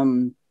 But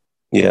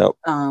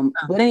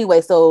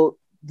anyway, so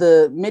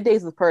the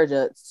Middays with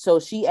Persia. So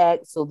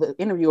the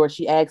interviewer,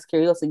 she asked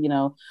Carrie Hilson,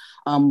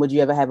 would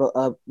you ever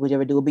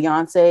do a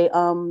Beyonce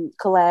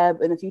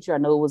collab in the future? I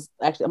know it was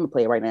actually, I'm gonna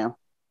play it right now.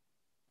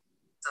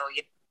 So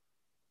yeah.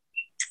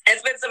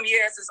 It's been some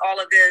years since all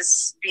of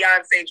this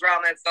Beyonce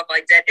drama and stuff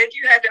like that. If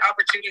you had the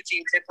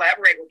opportunity to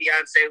collaborate with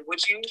Beyonce,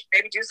 would you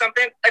maybe do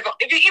something? Even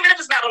if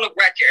it's not on a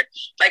record,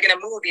 like in a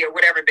movie or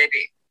whatever it may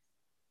be.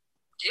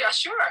 Yeah,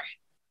 sure.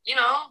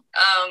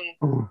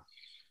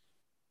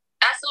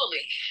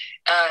 Absolutely.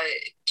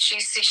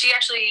 She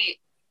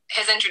actually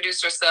has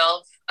introduced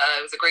herself.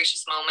 It was a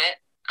gracious moment.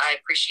 I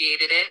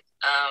appreciated it.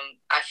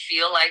 I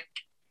feel like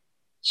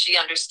she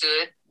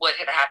understood what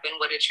had happened,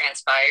 what had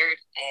transpired,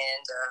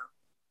 and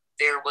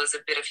there was a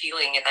bit of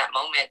healing in that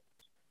moment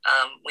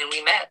when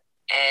we met.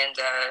 And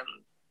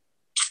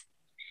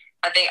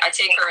I think I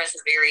take her as a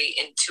very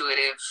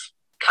intuitive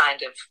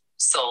kind of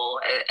soul,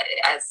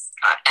 as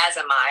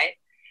am I.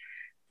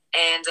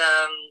 And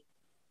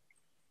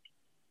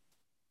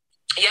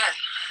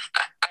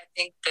I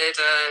think that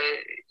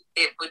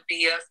it would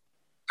be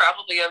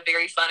probably a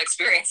very fun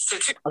experience to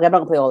do. Okay, I'm not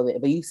gonna play all of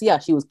it, but you see how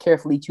she was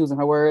carefully choosing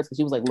her words.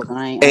 She was like, "Look,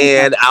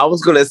 I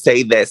was gonna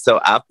say that, so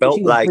I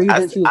felt like she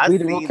was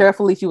breathing real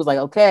carefully. She was like,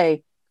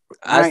 "Okay,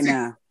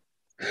 now."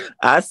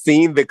 I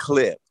seen the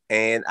clip,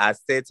 and I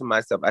said to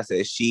myself, I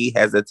said she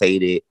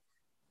hesitated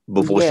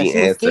before she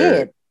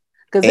answered.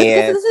 Because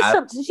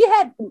she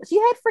had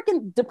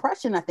freaking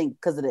depression, I think,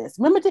 because of this.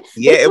 Remember,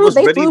 it was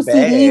really bad.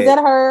 CDs at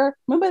her.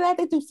 Remember that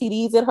they threw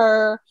CDs at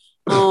her.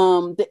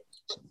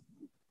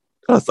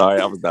 Oh, sorry,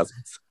 I was not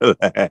supposed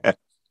to.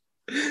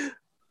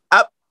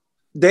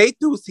 They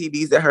threw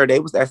CDs at her. They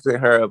was asking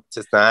her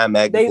to sign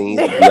magazines,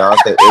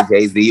 Beyonce and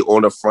Jay-Z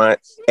on the front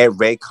at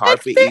red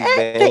carpet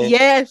event.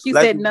 Yeah, she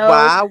said no.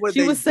 Why would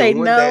she they would say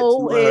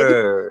no that to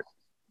her?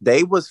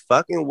 They was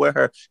fucking with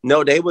her.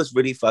 No, they was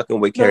really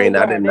fucking with Carrie, and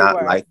I did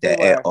not like that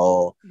at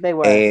all. They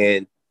were.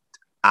 And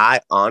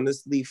I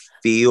honestly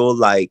feel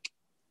like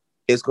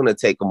it's gonna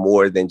take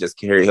more than just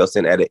Carrie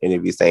Hilson at an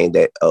interview saying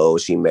that,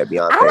 she met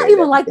Beyonce. I don't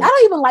even like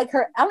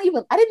her. I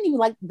didn't even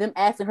like them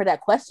asking her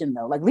that question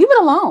though. Like, leave it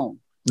alone.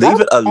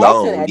 Leave it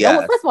alone. Yeah.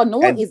 First of all, no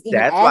one is even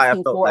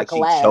asking for a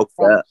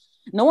collab.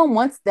 No one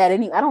wants that. I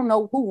don't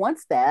know who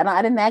wants that.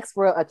 I didn't ask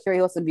for a Carrie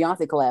Hilson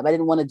Beyonce collab. I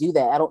didn't want to do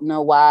that. I don't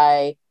know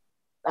why.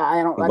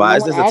 Why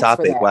is this a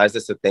topic? Why is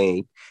this a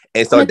thing?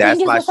 And so that's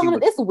why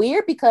it's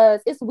weird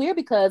because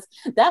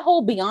that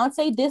whole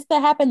Beyonce diss that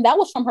happened, that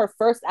was from her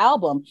first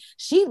album.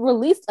 She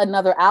released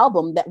another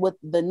album that with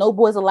the No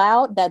Boys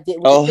Allowed that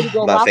did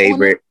my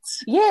favorite.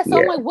 Yeah, so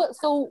I'm like, what?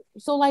 So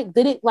like,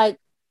 did it like?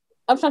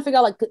 I'm trying to figure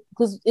out like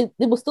because it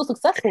was still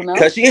successful, no?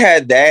 Because she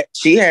had that.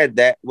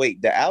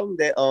 Wait, the album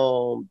that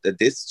the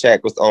diss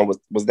track was on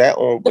was that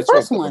on the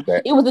first one?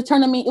 It was the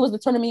Turn Me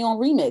On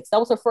remix. That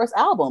was her first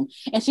album,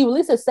 and she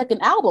released her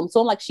second album.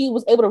 So like she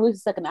was able to release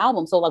the second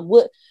album. So like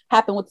what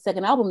happened with the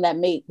second album that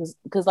made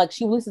because like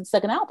she released the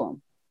second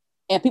album,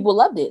 and people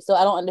loved it. So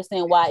I don't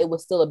understand why it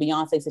was still a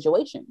Beyonce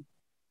situation.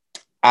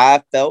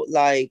 I felt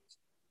like.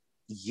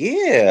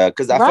 Yeah,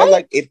 because I felt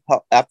like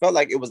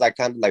it was like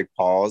kind of like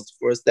paused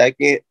for a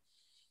second.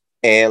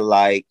 And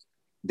like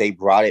they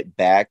brought it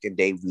back and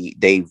they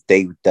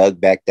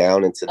dug back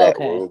down into that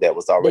room that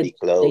was already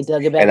closed. They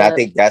dug it back and up. I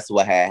think that's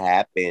what had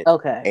happened.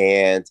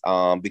 Okay.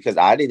 And because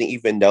I didn't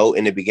even know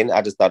in the beginning,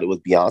 I just thought it was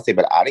Beyonce,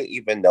 but I didn't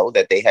even know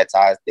that they had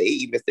ties. They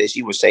even said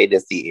she was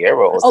shading Ciara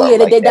or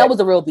something. That was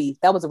a real beef.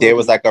 There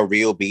was like a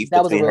real beef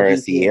between her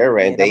and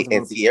Ciara,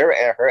 and Ciara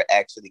and her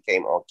actually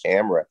came on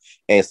camera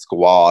and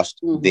squashed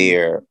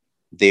their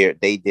they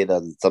did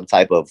some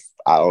type of,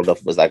 I don't know if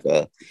it was like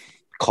a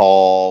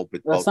call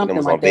with Or both of them was something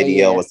on like that,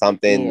 video yeah. or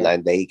something, Yeah.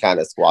 and they kind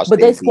of squashed But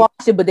their they beef.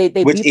 squashed it, but they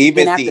Which beefed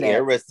even again after that.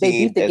 Sierra They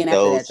seemed beefed as again after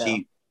though that, though.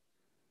 she,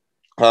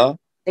 huh?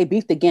 They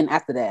beefed again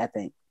after that, I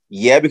think.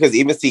 Yeah, because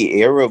even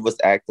Sierra was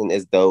acting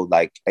as though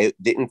like it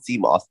didn't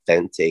seem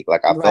authentic.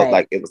 Like I felt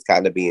like it was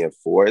kind of being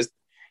forced.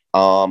 I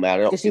don't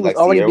Because she feel was like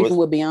already Sierra beefing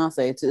was. with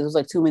Beyonce. It was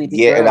like too many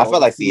Yeah, and I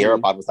felt like too Sierra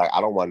many. probably was like,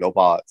 I don't want no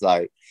parts.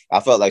 Like I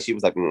felt like she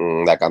was like,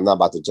 like I'm not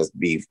about to just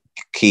be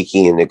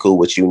kiki and cool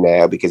with you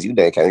now because you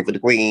done came for the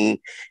queen,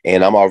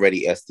 and I'm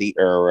already SC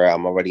era.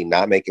 I'm already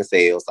not making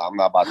sales, so I'm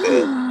not about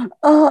to.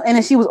 Oh, and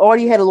then she was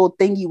already had a little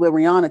thingy with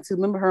Rihanna too.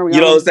 Remember her? Rihanna,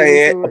 You know what I'm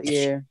saying?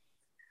 Yeah.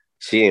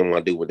 She didn't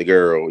want to do with the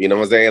girl. You know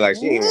what I'm saying? Like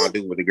she didn't want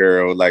to do with the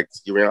girl. Like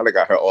Rihanna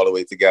got her all the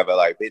way together.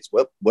 Like, bitch,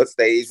 what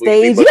stage?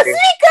 Stage you speak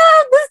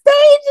of. The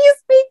stage you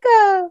speak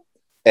of.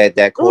 At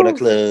that corner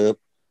club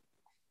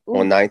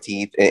on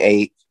 19th and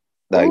 8th.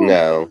 Like,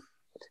 no.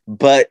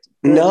 But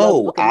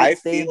no, I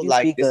feel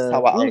like this is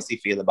how I honestly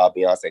feel about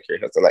Beyonce and Carrie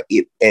Hilson. Like,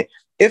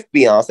 if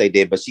Beyonce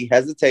did, but she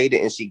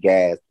hesitated and she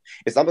gasped.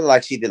 It's something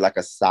like she did like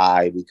a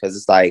sigh because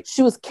it's like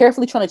she was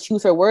carefully trying to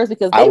choose her words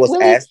because I was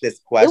asked this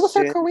question. It was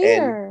her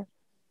career.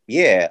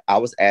 Yeah, I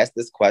was asked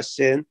this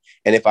question,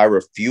 and if I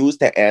refuse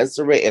to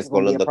answer it, it's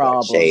going to look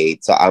like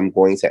shade. So I'm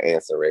going to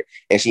answer it.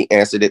 And she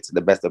answered it to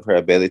the best of her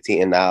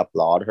ability, and I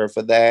applaud her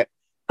for that.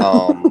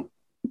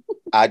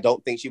 I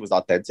don't think she was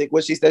authentic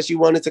when she said she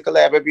wanted to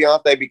collab with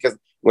Beyonce, because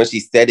when she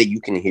said it, you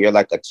can hear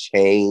like a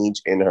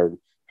change in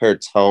her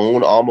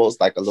tone,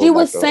 almost like a little. She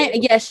was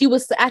saying, yeah, she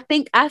was. I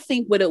think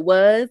what it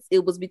was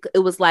because it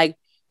was like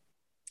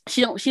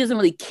she doesn't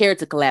really care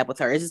to collab with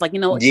her. It's just like,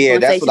 yeah,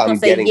 that's what I'm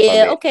getting from it.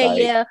 Yeah, okay, like,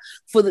 yeah,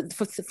 for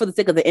the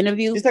sake of the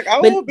interview. She's like,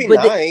 oh, it would be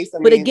nice.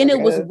 But again, it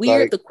was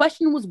weird. Like, the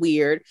question was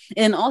weird,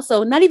 and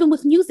also not even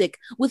with music,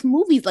 with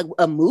movies, like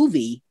a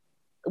movie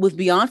with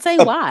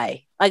Beyonce.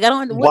 Why? Like, I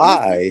don't.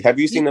 Why? Have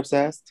you seen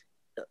Obsessed?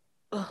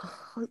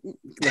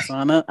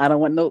 Listen, I don't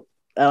want no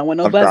I'm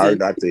buzzing. sorry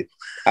not to.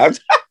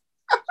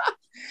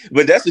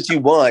 But that's what you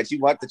want. You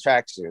want the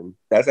traction.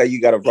 That's how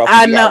you got to ruffle.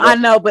 I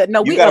know, but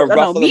no, you got to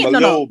ruffle them a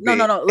little bit.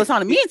 No.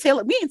 Listen, me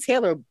and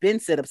Taylor been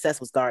said Obsessed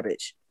was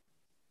garbage.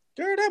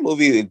 Girl, that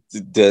movie.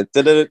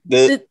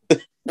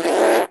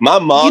 My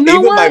mom,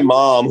 my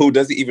mom, who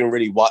doesn't even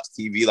really watch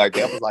TV like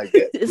that, was like,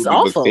 it's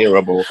awful,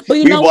 terrible. But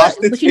you know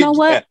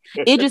what?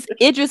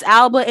 Idris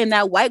Elba and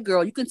that white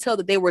girl, you can tell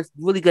that they were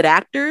really good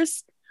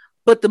actors,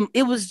 but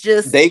it was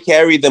just they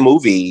carried the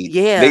movie.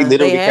 Yeah, they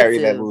literally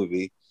carried that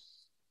movie.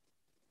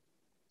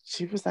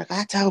 She was like,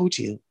 I told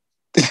you.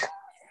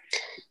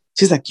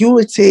 She's like, you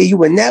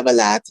would never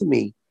lie to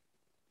me.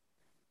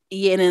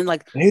 Yeah, and then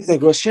like he's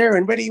like, well,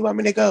 Sharon, where do you want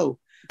me to go?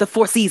 The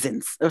Four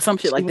Seasons or some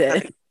shit like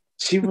that.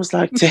 She was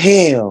like, to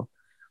hell.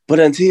 But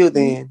until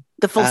then,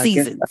 the Four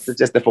Seasons.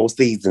 Just the Four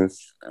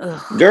Seasons.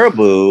 Ugh. Girl,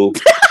 boo.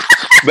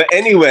 But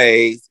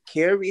anyways,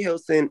 Carrie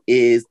Hilson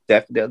is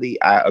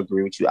definitely, I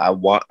agree with you. I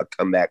want a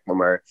comeback from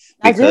her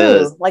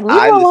because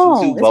I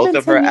listened to both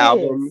of her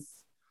albums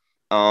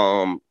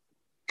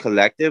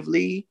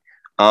collectively.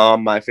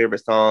 My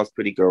favorite songs,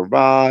 Pretty Girl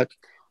Rock,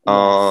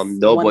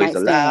 No Boys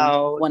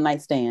Allowed, One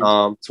Night Stand,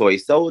 Toy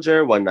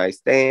Soldier, One Night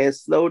Stand,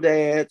 Slow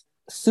Dance,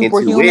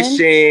 Superhuman,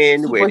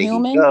 Intuition, Where Did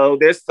He Go?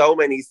 There's so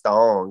many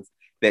songs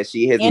that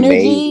she has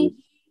made.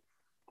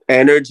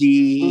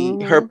 Energy,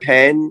 mm-hmm. Her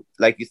pen,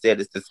 like you said,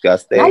 is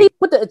disgusting.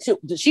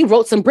 She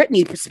wrote some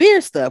Britney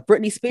Spears stuff.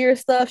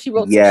 She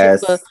wrote some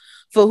shit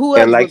for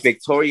whoever. And like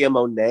Victoria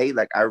Monet,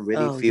 like I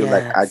really feel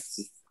like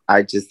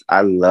I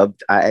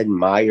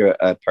admire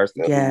a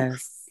person who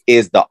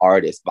is the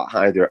artist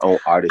behind their own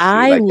artistry.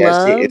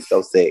 That shit is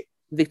so sick.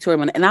 Victoria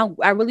Monet. And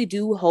I really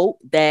do hope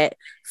that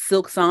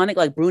Silk Sonic,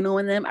 like Bruno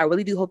and them, I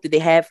really do hope that they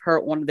have her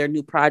on their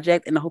new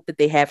project, and I hope that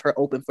they have her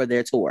open for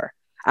their tour.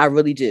 I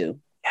really do.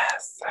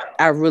 Yes.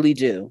 I really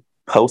do.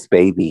 Post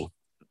baby.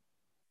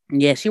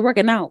 Yeah, she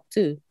working out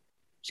too.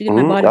 She getting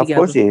her body together. Of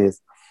course she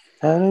is.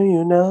 How do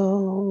you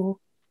know?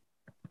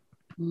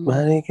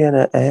 Why get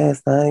an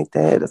ass like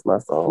that? That's my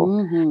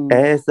song. Mm-hmm.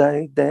 Ass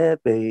like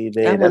that, baby.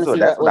 That's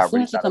what as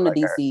soon as she come to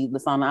DC,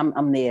 Lasana,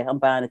 I'm there. I'm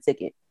buying a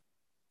ticket.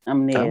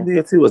 I'm there. I'm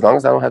there too. As long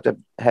as I don't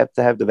have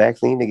to have the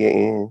vaccine to get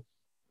in.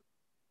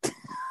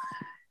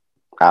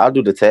 I'll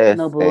do the test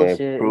and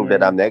prove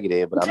that I'm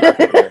negative, but I'm not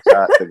taking a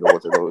shot to go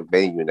into the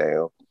venue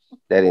now.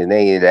 That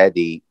ain't that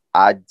deep.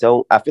 I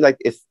feel like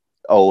it's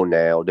old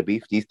now. The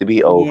beef needs to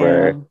be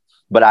over. Yeah.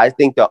 But I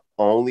think the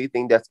only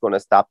thing that's going to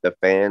stop the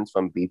fans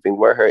from beefing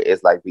with her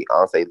is like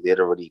Beyonce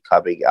literally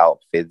coming out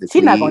physically.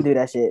 She's not going to do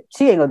that shit.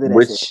 She ain't going to do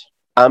that shit.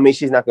 I mean,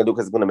 she's not going to do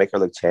because it's going to make her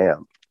look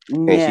champ. Yeah.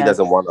 And she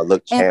doesn't want to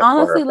look champ. And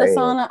honestly, for her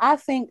Lasana, I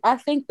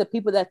think the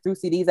people that threw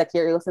CDs at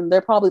Carrie Hilson,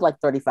 they're probably like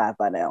 35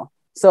 by now.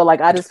 So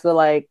like, I just feel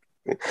like.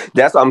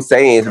 That's what I'm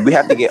saying. We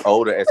have to get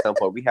older at some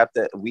point. We have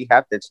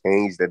to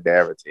change the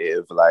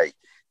narrative. Like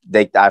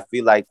I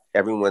feel like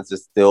everyone's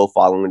just still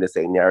following the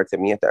same narrative.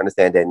 We have to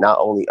understand that not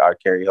only are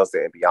Carrie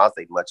Hilson and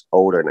Beyonce much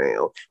older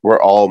now, we're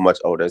all much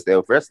older. So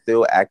if we're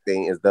still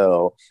acting as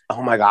though,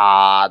 oh my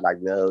God, like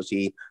no,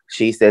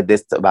 she said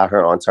this about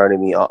her on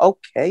Turning Me On.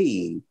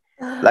 Okay.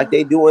 like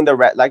they do in the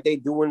rap,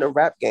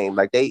 game.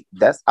 Like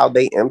that's how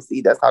they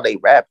MC. That's how they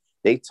rap.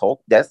 They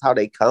talk. That's how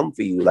they come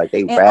for you. Like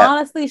they And rap.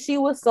 honestly, she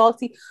was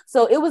salty.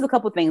 So it was a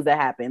couple things that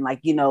happened. Like,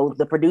 you know,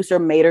 the producer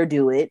made her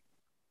do it.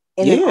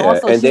 And then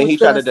also and she then was he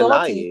tried to feeling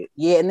deny salty. it.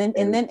 Yeah,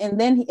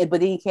 but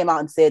then he came out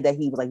and said that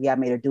he was like, yeah, I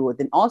made her do it.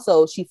 Then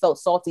also she felt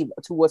salty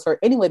towards her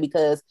anyway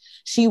because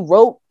she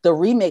wrote the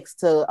remix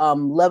to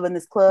Love in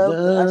This Club with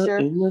Usher.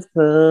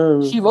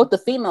 She wrote the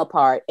female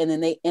part, and then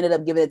they ended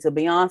up giving it to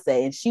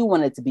Beyonce, and she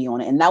wanted to be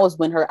on it. And that was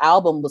when her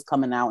album was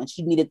coming out, and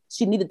she needed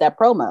that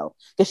promo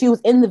because she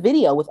was in the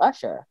video with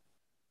Usher.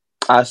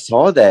 I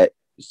saw that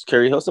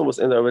Carrie Hilson was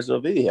in the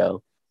original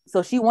video.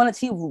 So she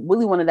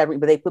really wanted that,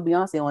 but they put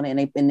Beyonce on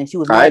it, and then she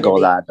was. I ain't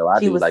gonna lie though, I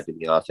do like the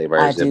Beyonce version.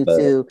 I do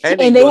too.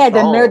 And they had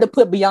the nerve to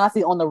put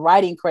Beyonce on the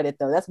writing credit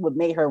though. That's what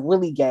made her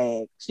really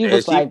gag. She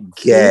was like,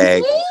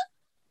 gagged.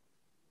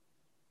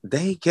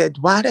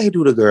 Why they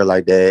do the girl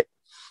like that?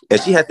 And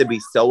she had to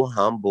be so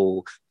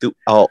humble through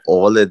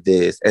all of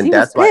this, and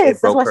that's why it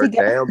broke her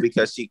down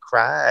because she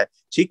cried.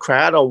 She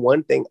cried on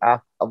one thing. I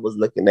was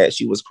looking at.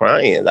 She was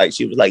crying, like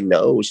she was like,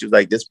 no. She was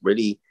like, this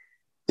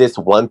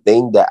one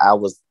thing that I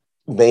was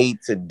made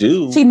to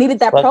do. She needed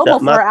that promo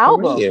for her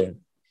album.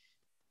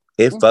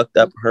 It fucked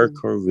up her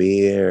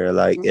career.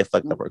 Like it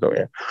fucked up her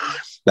career.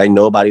 Like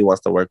nobody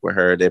wants to work with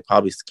her. They're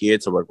probably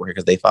scared to work with her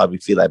because they probably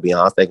feel like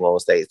Beyonce gonna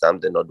say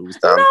something or do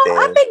something. No,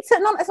 I think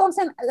that's what I'm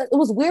saying. It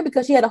was weird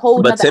because she had a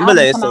whole. But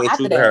Timbaland stayed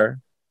true to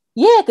her.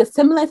 Yeah, because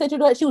Timbaland said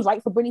that she was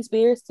right for Britney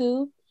Spears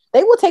too.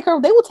 They will take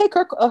her. They will take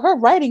her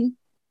writing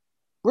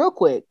real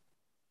quick.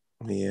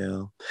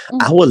 Yeah,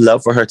 I would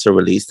love for her to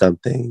release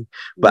something,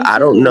 but I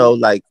don't know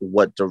like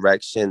what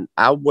direction.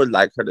 I would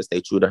like her to stay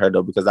true to her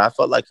though, because I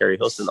felt like Carrie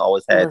Hilson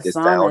always had this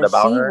sound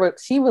about her.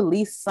 She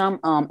released some.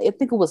 I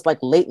think it was like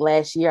late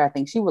last year. I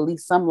think she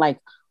released some like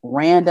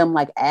random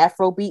like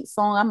Afrobeat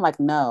song. I'm like,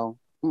 no,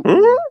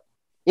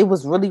 it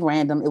was really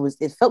random.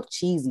 It felt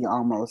cheesy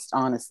almost.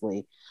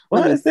 Honestly,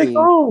 what is it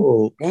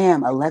called?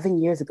 Damn,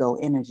 11 years ago.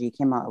 Energy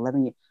came out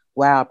 11 years.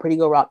 Wow, Pretty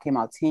Girl Rock came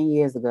out 10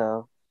 years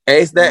ago.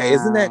 Isn't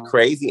that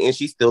crazy? And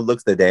she still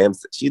looks the damn.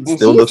 She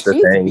still looks the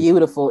same. She's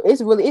beautiful.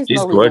 It's really. She's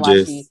no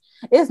gorgeous. Reason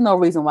why it's no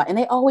reason why. And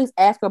they always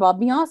ask her about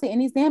Beyonce in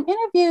these damn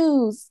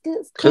interviews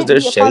because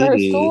they're shady. Part of her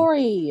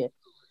story.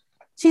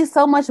 She's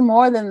so much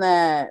more than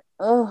that.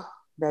 Ugh,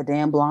 that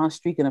damn blonde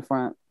streak in the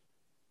front.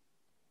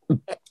 It's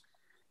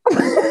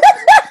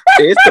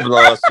the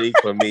blonde streak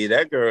for me.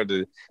 That girl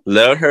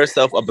loved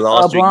herself a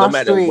blonde streak, no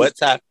matter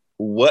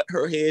what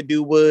her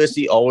hairdo was.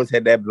 She always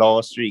had that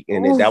blonde streak,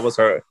 and that was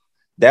her.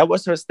 That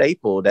was her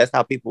staple. That's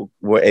how people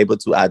were able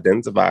to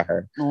identify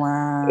her.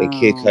 Wow. And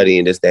Kid Cudi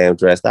in this damn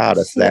dress. I ought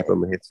to slap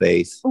him in his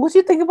face. What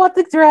you think about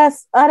the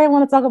dress? I didn't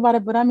want to talk about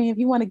it, but I mean, if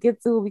you want to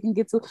get to it, we can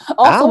get to it.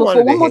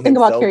 Also, one more thing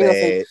about Carrie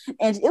Hilson.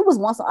 And it was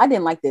one song, I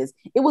didn't like this.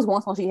 It was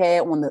one song she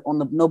had on the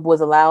No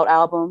Boys Allowed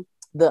album,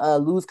 the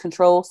Lose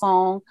Control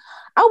song.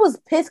 I was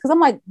pissed because I'm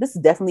like, this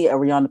is definitely a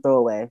Rihanna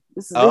throwaway.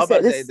 You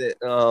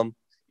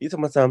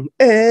talking about something?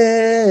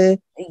 It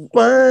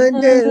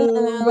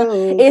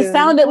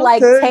sounded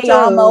like Te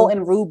Amo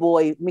and Rude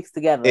Boy mixed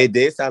together. It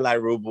did sound like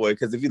Rude Boy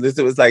because if you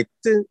listen, it was like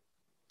it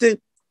was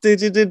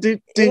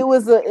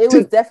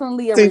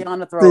definitely a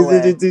Rihanna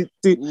throwaway.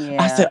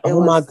 Yeah, I said,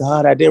 "Oh my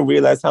god!" I didn't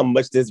realize how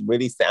much this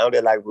really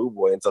sounded like Rude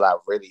Boy until I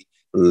really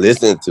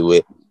listened to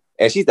it.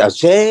 And she thought,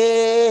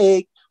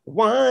 "Shake,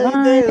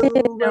 wind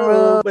the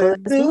road,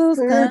 lose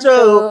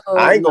control."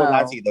 I ain't gonna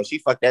lie to you though; she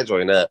fucked that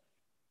joint up.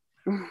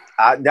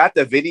 Not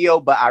the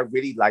video, but I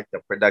really like the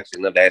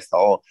production of that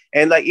song.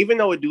 And like, even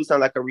though it do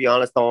sound like a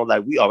Rihanna song,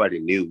 like we already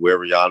knew where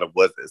Rihanna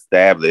was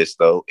established,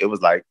 so it was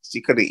like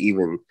she could have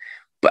even.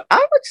 But I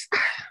would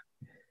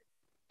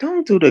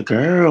don't do the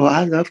girl.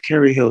 I love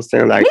Carrie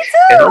Hilson. Like, me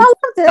too.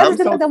 I'm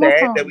so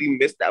sad that we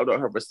missed out on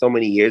her for so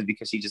many years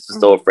because she just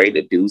was so afraid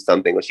to do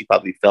something, or she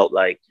probably felt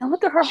like. And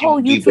look at her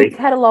whole YouTube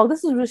catalog.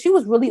 She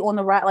was really on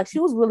the right. Like she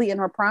was really in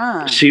her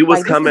prime. She was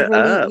like, coming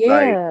up.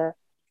 Yeah. Like,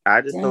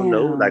 I just don't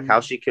know like how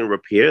she can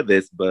repair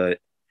this, but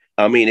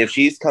I mean, if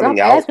she's coming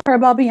out, ask her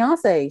about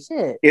Beyonce.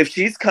 Shit. If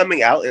she's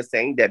coming out and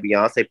saying that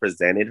Beyonce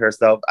presented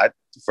herself,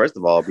 first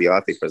of all,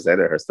 Beyonce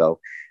presented herself,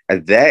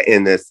 and that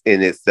in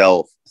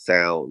itself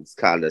sounds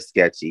kind of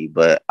sketchy.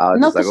 But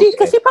because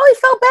she probably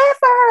felt bad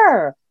for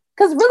her.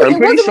 Because really,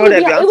 I'm pretty sure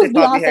that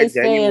Beyonce's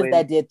fans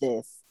that did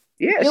this.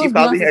 Yeah, she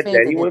probably had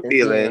genuine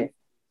feelings.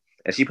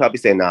 And she probably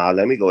said, "Nah,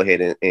 let me go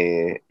ahead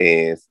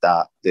and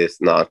stop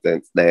this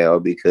nonsense now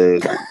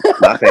because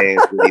my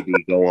fans really be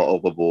going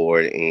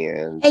overboard."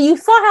 And you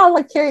saw how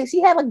like Carrie,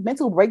 she had like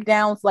mental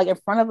breakdowns like in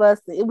front of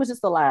us. It was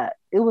just a lot.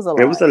 It was a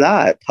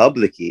lot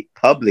publicly.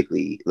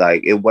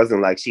 Like it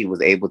wasn't like she was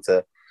able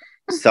to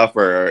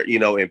suffer,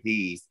 in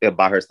peace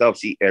by herself.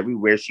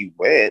 Everywhere she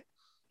went,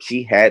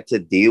 she had to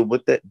deal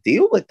with that.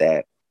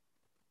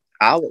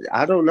 I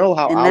don't know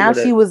how. And now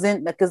she was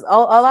in because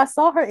all I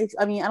saw her.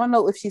 I mean, I don't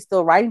know if she's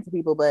still writing for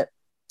people, but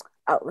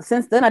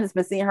Since then, I just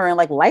been seeing her in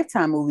like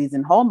Lifetime movies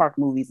and Hallmark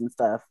movies and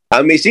stuff.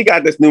 I mean, she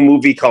got this new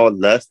movie called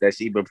Lust that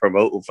she's been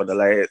promoting for the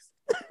last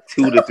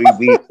 2 to 3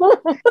 weeks.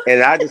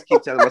 And I just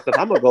keep telling myself,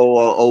 I'm going to go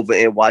on over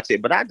and watch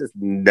it. But I just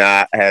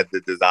not have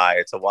the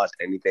desire to watch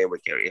anything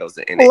with Carrie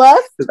Hilson in it.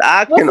 Because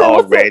I can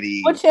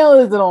already... What channel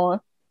is it on?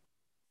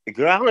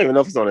 Girl, I don't even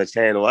know if it's on a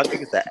channel. I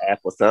think it's an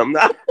app or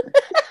something.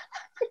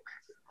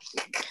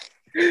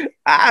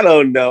 I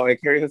don't know. And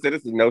Carrie said,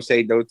 "This is no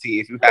shade, no tea."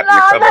 If you have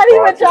I'm not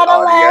even trying to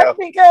laugh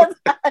because.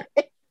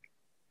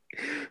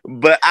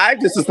 But I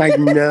just was like,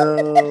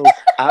 no,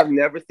 I've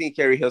never seen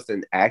Carrie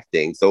Hilson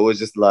acting, so it was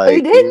just like,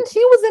 you didn't. She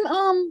was in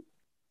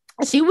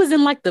like she was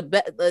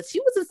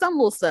in some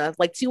little stuff.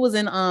 Like she was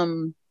in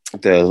the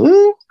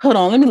who? Hold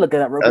on, let me look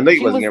it up real quick. I know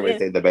you wasn't going to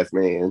say The Best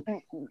Man.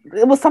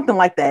 It was something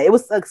like that. It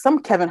was some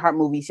Kevin Hart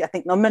movie. I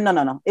think no.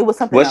 It was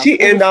something. Was else. she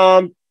in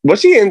Was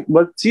she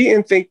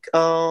in Think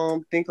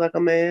Like a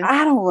Man?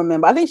 I don't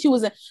remember. I think she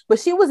was in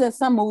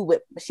some movie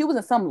with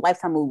some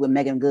Lifetime movie with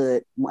Megan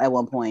Good at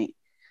one point.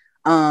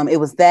 It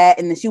was that,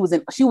 and then she was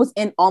in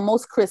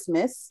Almost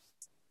Christmas.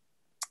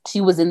 She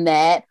was in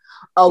that.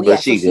 Oh yeah,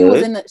 she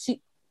was in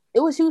she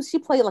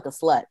played like a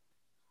slut.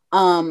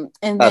 And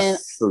then a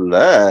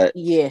slut.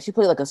 Yeah, she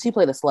played a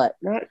slut.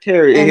 Not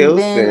Carrie Hilson.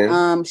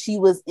 Then she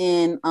was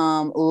in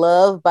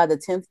Love by the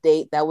 10th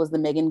Date. That was the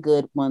Megan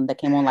Good one that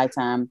came on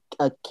Lifetime.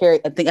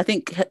 Carrie, I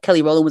think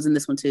Kelly Rowland was in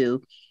this one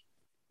too.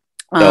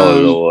 Oh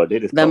Lord, they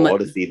just put all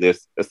the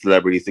C-list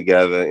celebrities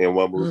together in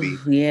one movie.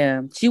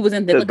 Yeah, she was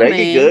in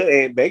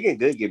Megan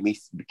Good give me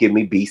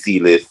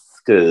BC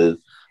lists because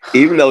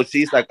even though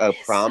she's like a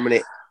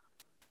prominent,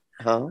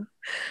 Oh,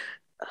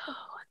 I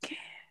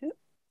can't.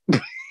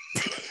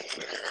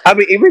 I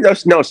mean, even though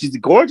she's a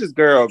gorgeous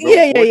girl.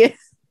 Yeah.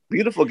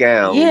 Beautiful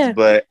gowns,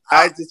 but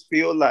I just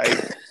feel like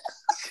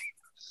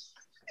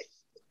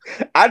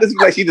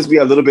she just be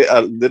a little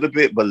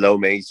bit below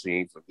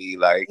mainstream for me.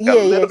 Like a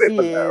little bit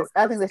below.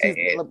 I think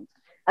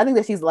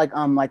that she's like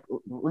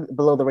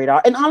below the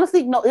radar. And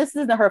honestly, no, this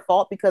isn't her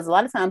fault because a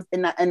lot of times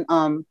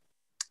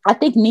I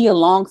think Nia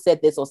Long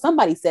said this or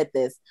somebody said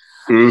this.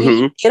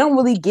 Mm-hmm. They don't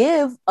really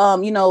give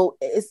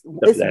it's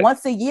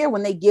once a year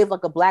when they give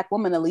like a Black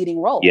woman a leading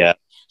role. Yeah.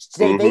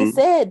 They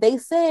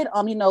said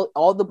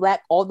all the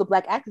black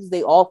actors,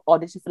 they all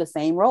audition for the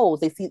same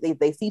roles. They see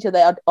each other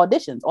at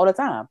auditions all the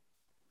time.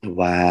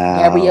 Wow.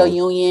 Gabrielle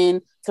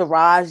Union,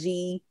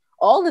 Taraji,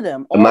 all of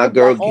them. My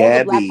girl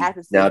Gabby.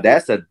 Now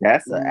that's an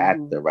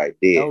actor right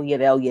there. Oh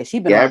yeah. She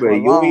been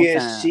Gabrielle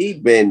Union. She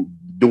been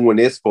doing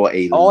this for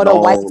all the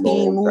white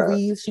teen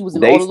movies. She was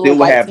in they all the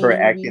still have her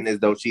movies. acting as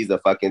though she's a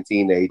fucking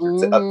teenager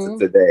up to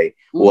today.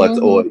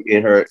 Or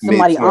in her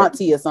somebody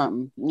auntie or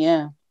something.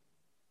 Yeah.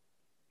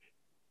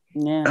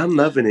 I'm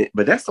loving it,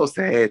 but that's so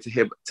sad to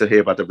hear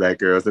about the Black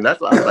girls, and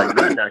that's why I was like,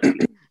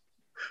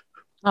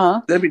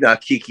 let me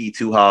not kiki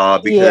too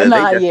hard because they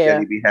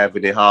definitely be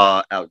having it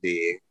hard out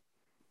there.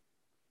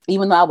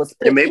 Even though I was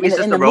and maybe it's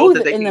just the roles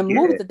that they in the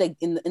movies that they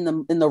in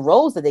the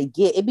roles that they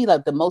get, it'd be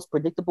like the most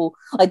predictable.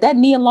 Like that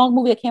Nia Long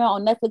movie that came out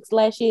on Netflix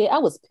last year, I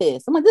was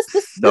pissed. I'm like,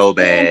 this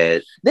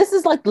bad. This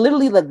is like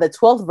literally like the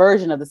 12th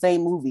version of the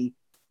same movie.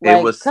 Like,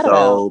 it was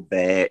so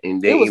bad, and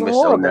they even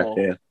showed that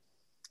there.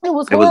 It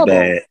was horrible. It was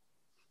bad.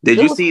 Did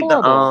you see the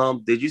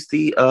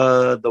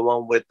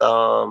one with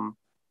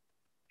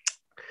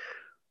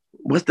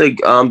what's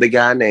the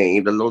guy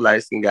name? The little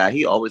light skinned guy.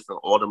 He always in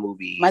all the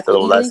movies. The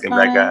little light skinned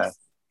black guy.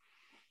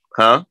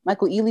 Huh?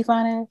 Michael Ealy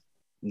Finance?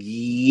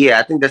 Yeah,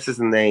 I think that's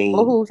his name.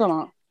 Oh, who's talking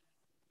about?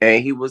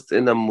 And he was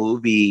in a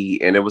movie,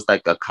 and it was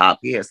like a cop.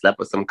 He had slept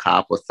with some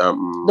cop or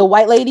something. The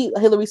white lady,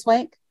 Hilary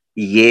Swank.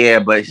 Yeah,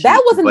 but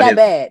that wasn't that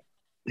bad.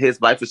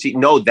 His wife was cheating.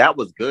 No, that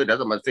was good. That's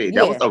what I'm gonna say.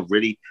 That was a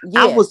really.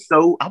 Yeah.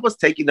 I was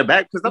taken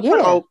aback because I'm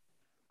like,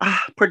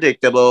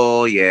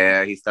 predictable.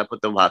 Yeah, he slept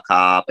with the hot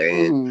cop,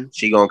 and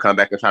she gonna come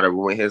back and try to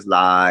ruin his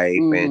life.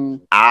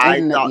 And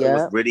I thought it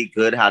was really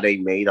good how they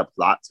made a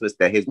plot twist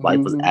that his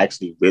wife was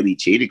actually really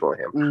cheating on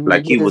him.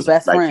 Like he was,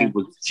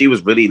 she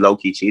was really low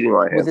key cheating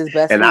on him. With his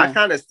best friend. I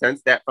kind of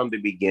sensed that from the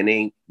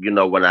beginning. You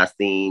know, when I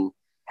seen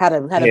how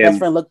the best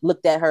friend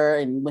looked at her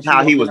and when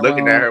how he was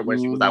looking at her when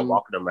she was out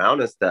walking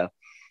around and stuff.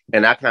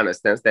 And I kind of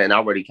sensed that, and I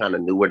already kind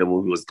of knew where the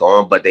movie was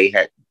going. But they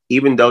had,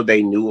 even though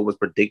they knew it was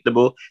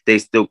predictable, they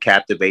still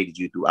captivated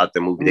you throughout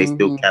the movie. They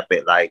still kept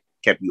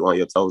you on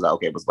your toes. Like,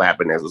 okay, what's going to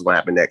happen next? What's going to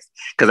happen next?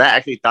 Because I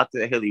actually thought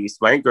that Hilary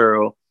Swank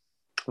girl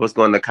was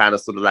going to kind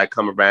of sort of like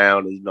come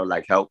around and, you know,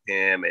 like help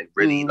him and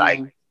really like,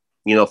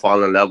 you know,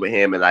 fall in love with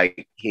him and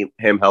like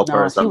him help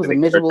her or something. She was a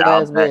miserable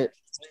ass bitch.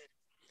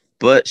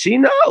 But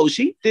she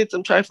did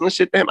some trifling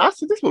shit to him. I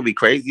said, this movie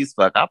crazy as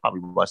fuck. I'll probably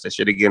watch that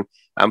shit again.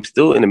 I'm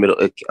still in the middle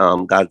of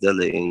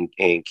Godzilla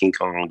and King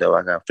Kong, though.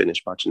 I gotta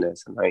finish watching that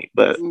tonight,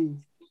 but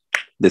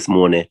this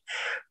morning.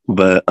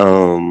 But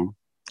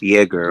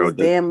yeah, girl.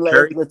 Damn,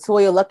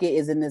 Latoya Luckett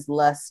is in this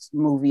Lust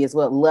movie as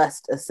well.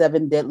 Lust, a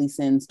 7 Deadly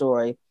Sin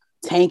story.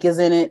 Tank is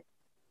in it.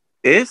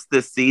 It's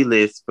the C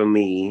list for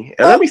me.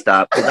 And let me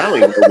stop because I don't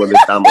even know what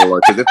list I'm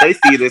on. Because if they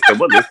see this, then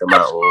what list am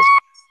I on?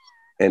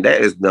 And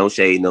that is no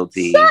shade, no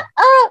tea.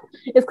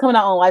 It's coming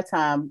out on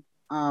Lifetime.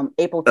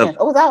 April 10th.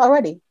 Oh, it was out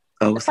already.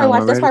 Oh, That's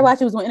probably why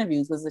she was doing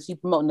interviews, because she's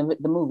promoting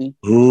the movie.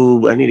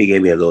 Ooh, I need to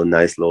give me a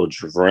nice little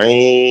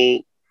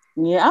drink.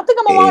 Yeah, I think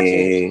I'm gonna watch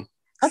it.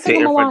 Sit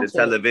in front of the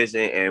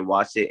television and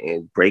watch it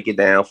and break it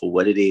down for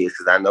what it is,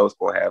 because I know it's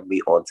gonna have me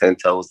on 10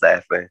 toes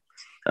laughing.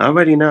 I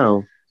already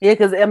know. Yeah,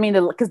 because I mean,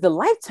 because the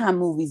Lifetime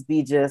movies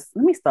be just.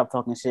 Let me stop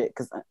talking shit,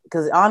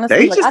 because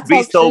honestly, they just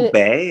be so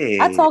bad.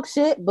 I talk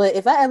shit, but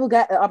if I ever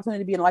got an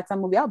opportunity to be in a Lifetime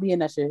movie, I'll be in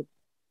that shit.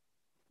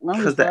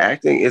 Because the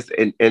acting is,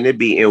 and it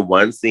be in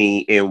one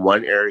scene in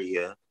one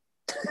area.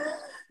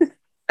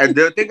 And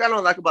the thing I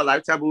don't like about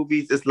Lifetime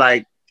movies is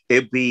like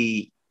it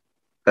be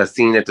a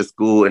scene at the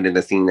school and then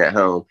a scene at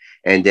home,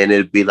 and then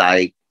it'd be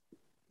like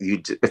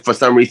for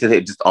some reason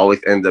it just always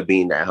ends up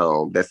being at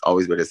home. That's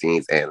always where the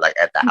scenes end, like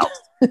at the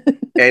house.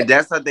 And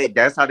that's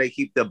how they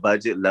keep the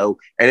budget low,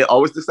 and it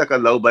always looks like a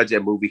low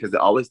budget movie because it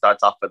always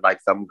starts off with like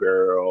some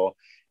girl,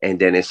 and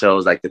then it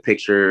shows like the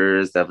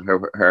pictures of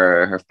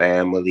her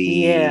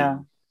family. Yeah.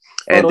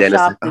 And then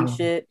it's like, and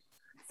shit.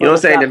 You know what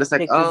I'm saying? Then it's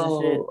like,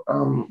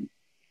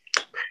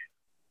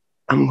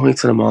 I'm going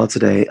to the mall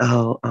today.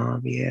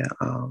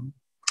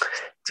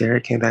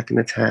 Jared came back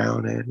into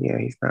town, and yeah,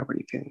 he's not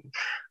really getting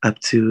up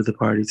to the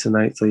party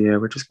tonight. So yeah,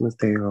 we're just gonna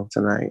stay home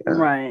tonight.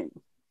 Right.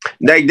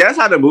 Like that's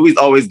how the movies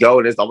always go,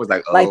 and it's always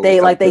like, they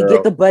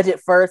get the budget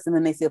first, and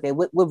then they say, okay,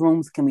 what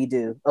rooms can we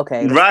do?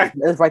 Okay,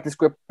 let's write the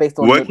script based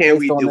on what can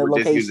we do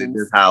with just using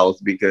this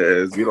house,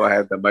 because we don't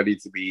have the money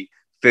to be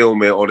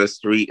filming on the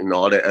street and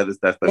all that other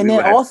stuff. And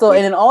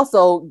then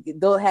also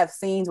they'll have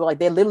scenes where like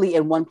they're literally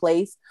in one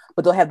place,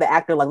 but they'll have the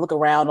actor like look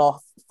around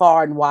all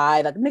far and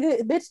wide, like,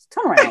 nigga, bitch,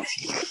 turn around.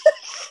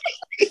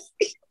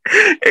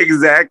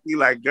 Exactly,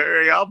 like,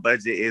 girl, y'all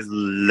budget is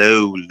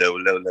low. And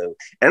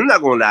I'm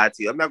not gonna lie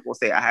to you. I'm not gonna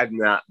say I have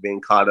not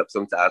been caught up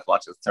sometimes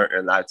watching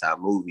certain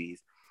Lifetime movies.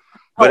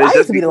 But I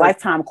used to be the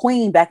Lifetime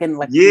queen back in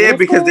like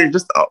because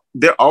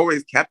they're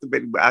always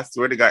captivating. But I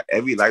swear to God,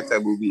 every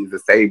Lifetime movie is the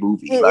same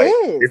movie.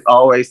 It's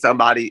always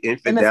somebody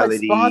infidelity. And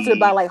it's like sponsored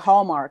by like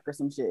Hallmark or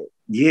some shit.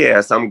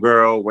 Yeah, some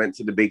girl went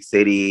to the big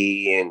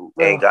city and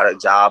got a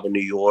job in New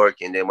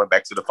York and then went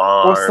back to the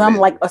farm.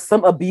 Or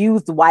some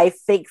abused wife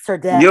fakes her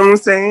death. You know what I'm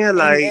saying?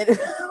 Like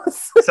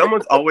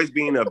someone's always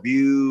being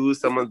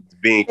abused. Someone's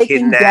being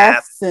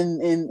kidnapped.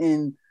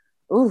 And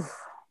oof.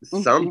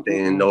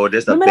 Something or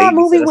just remember that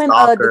movie when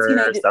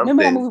the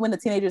movie when the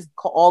teenagers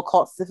all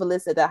caught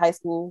syphilis at that high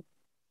school?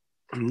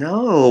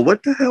 No,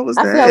 what the hell was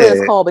that? I forgot what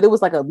it's called, but it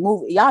was like a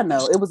movie. Y'all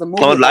know it was a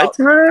movie about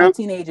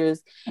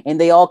teenagers and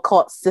they all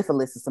caught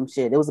syphilis or some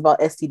shit. It was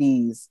about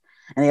STDs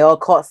and they all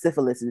caught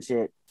syphilis and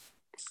shit.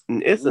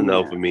 It's a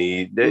no for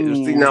me.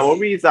 See, now when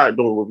we start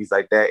doing movies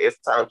like that, it's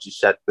time to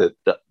shut the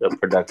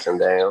production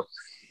down.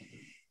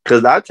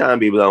 Because that time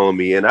be blowing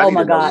me, and oh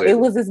my god, it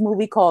was this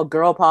movie called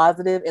Girl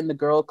Positive, and the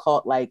girl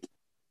caught like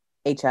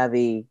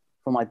HIV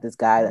from like this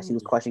guy that she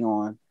was crushing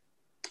on.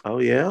 Oh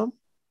yeah,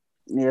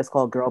 it's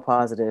called Girl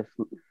Positive.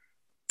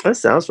 That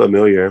sounds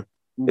familiar.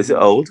 Mm-hmm. Is it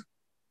old?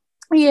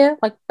 Yeah,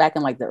 like back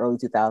in like the early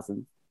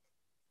 2000s.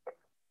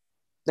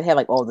 They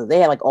had all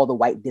the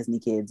white Disney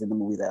kids in the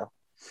movie though.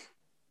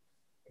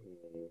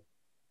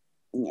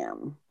 Yeah.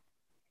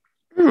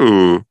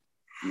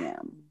 Yeah.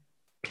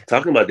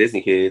 Talking about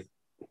Disney kids.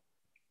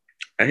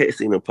 I had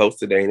seen a post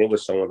today and it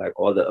was showing like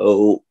all the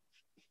old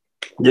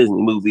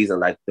Disney movies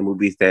and like the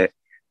movies that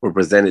were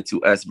presented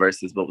to us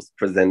versus what was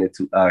presented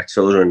to our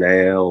children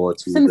now or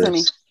to Send it to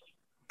me.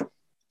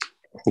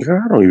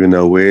 Girl, I don't even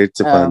know where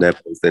to find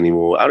that post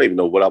anymore. I don't even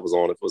know what I was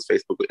on, if it was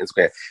Facebook or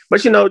Instagram.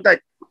 But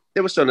like they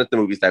were showing us the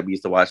movies that we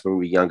used to watch when we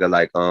were younger,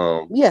 like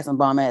we had some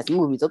bomb ass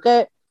movies,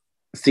 okay?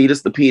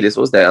 Cetus Lapidus,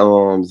 what's that?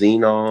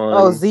 Xenon.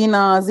 Oh,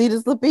 Xenon,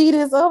 Cetus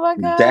Lapidus. Oh my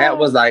god. That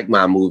was like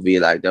my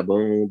movie, like the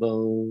boom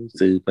boom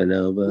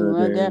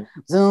supernova.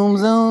 Zoom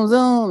zoom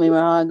zoom.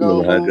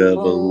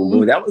 Boom,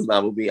 boom. That was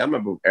my movie. I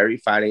remember every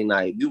Friday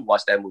night we would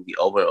watch that movie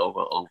over and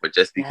over and over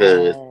just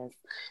because.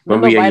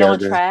 Remember Right on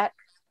Track?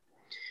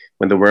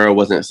 When the world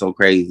wasn't so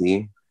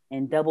crazy.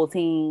 And Double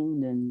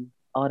Teamed and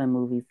all the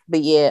movies.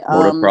 But yeah,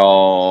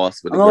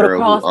 Motocross with the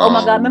girl. Oh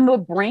my god, remember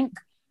Brink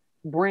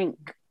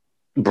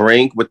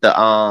with the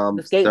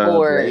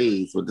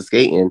skateboard with the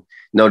skating.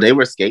 No, they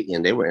were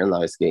skating. They were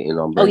inline skating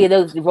on Brink. Oh yeah,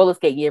 those roller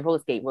skate. Yeah, roller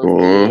skate.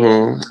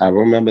 I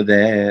remember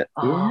that.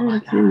 Oh my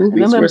god!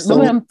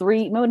 Remember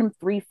them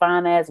three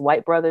fine ass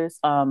white brothers.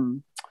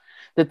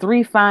 The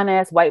three fine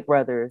ass white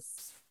brothers,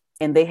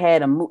 and they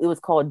had it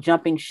was called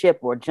Jumping Ship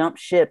or Jump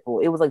Ship,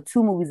 or it was like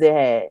two movies they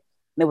had.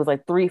 And it was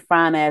like three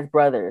fine ass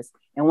brothers,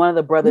 and one of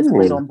the brothers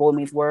played on Boy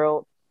Meets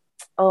World.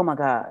 Oh my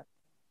god.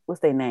 What's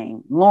their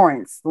name?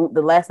 Lawrence.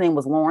 The last name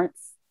was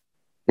Lawrence.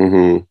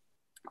 Mm-hmm.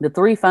 The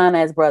three fine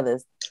ass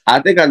brothers. I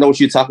think I know what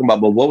you're talking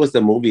about, but what was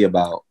the movie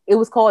about? It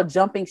was called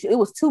Jumping Ship. It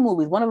was two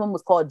movies. One of them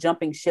was called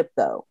Jumping Ship,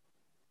 though.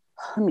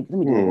 Let me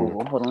do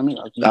Google. Hold on.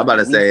 I'm about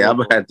to say I'm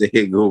gonna have to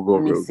hit Google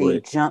real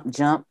quick.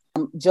 Jump.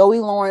 Joey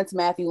Lawrence,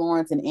 Matthew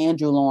Lawrence, and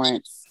Andrew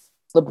Lawrence.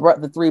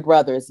 The three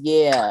brothers.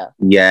 Yeah.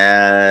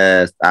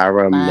 Yes, I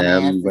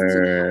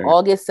remember.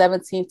 August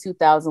 17th,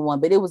 2001.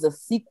 But it was a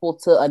sequel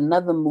to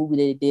another movie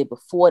they did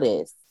before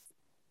this.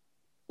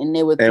 And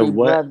there were three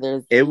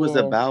brothers. It was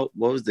about,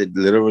 what was it?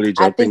 Literally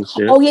jumping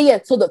ship? Oh yeah.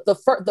 So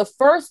the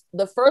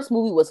first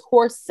movie was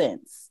Horse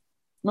Sense.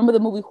 Remember the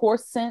movie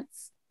Horse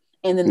Sense?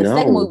 And then the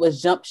second movie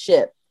was Jump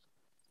Ship.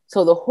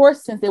 So the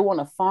Horse Sense, they were on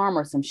a farm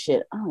or some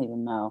shit. I don't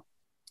even know.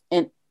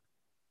 And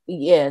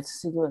yeah.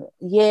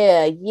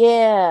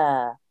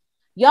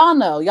 Y'all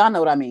know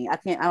what I mean.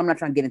 I'm not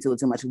trying to get into it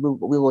too much. We'll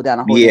go down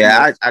a whole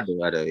I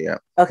do, yeah.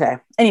 Okay.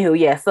 Anywho,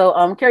 yeah.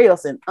 So Carrie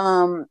Hilson,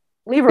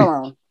 leave her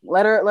alone.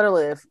 Let her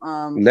live.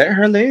 Let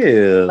her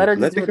live. Let her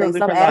just do things.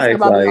 Stop asking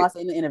about Beyonce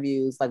in the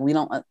interviews. Like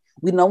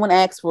no one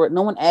asked for a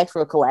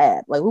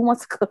collab. Like who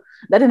wants to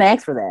that didn't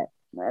ask for that.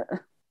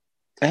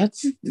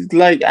 That's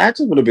like, I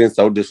just would have been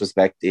so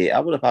disrespected. I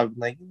would have probably been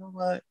like, you know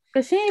what?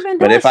 Because she ain't been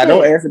doing But if shit. I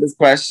don't answer this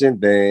question,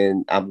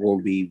 then I'm going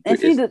to be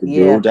rude.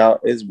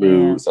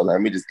 Yeah. So let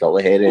me just go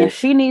ahead and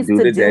she needs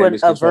to do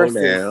a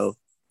versus.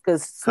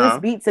 Because Swiss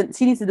Beats, and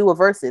she needs to do a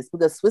versus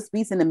because Swiss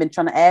Beats have been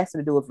trying to ask her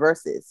to do a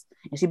versus,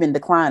 and she's been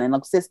declining.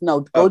 Like, sis,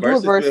 no, go do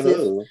a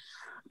versus.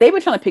 They've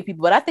been trying to pick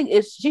people, but I think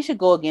she should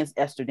go against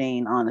Esther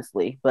Dean,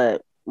 honestly.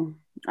 But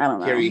I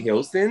don't know. Carrie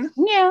Hilson?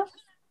 Yeah.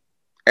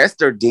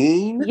 Esther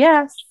Dean?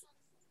 Yes.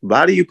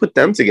 Why do you put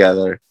them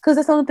together? Because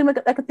that's the only thing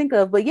I could think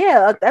of. But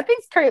yeah, I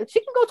think Carrie, she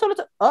can go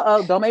to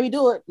don't make me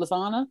do it,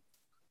 Lasana.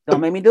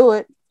 Don't make me do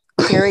it.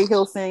 Carrie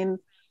Hilson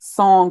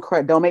song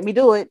credit. Don't make me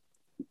do it.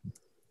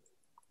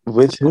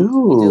 With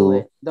who? Do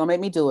it. Don't make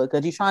me do it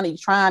because you're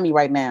trying me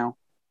right now.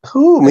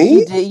 Who,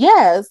 me?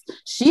 Yes,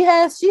 she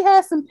has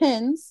some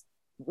pins.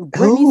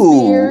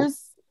 Britney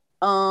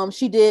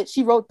Spears.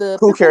 She wrote the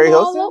who? Carrie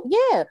Hilson?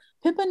 Yeah,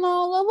 Pimpin'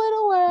 All Over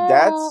the World.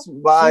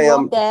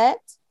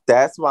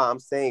 That's why I'm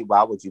saying,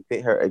 why would you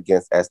pit her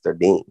against Esther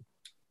Dean?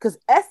 Because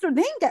Esther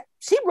Dean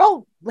she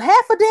wrote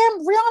half a damn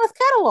Rihanna's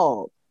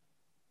catalog.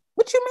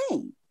 What you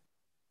mean?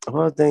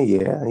 Well, then,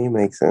 yeah, it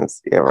makes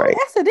sense. Yeah, right.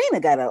 Esther Dean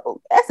got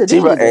Esther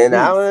Dean. And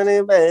I want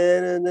it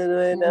better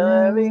than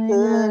every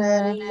good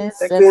at it.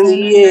 Second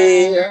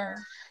year.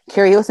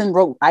 Carrie Hilson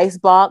wrote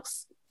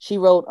Icebox. She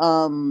wrote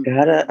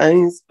got an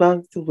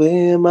icebox to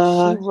where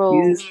my heart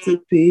used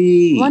to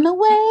be. Run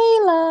away,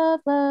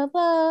 love, love,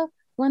 love.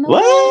 Run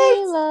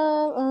away,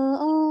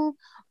 love,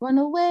 run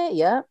away.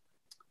 Yep.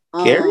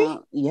 Carrie?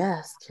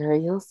 Yes,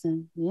 Carrie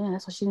Hilson. Yeah,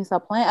 that's what she needs to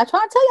stop playing. I try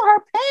to tell you her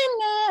pen,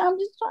 man. I'm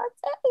just trying to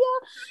tell you.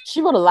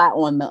 She wrote a lot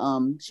on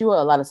the she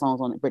wrote a lot of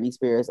songs on Britney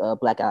Spears'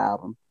 Black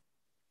album.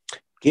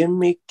 Give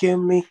me.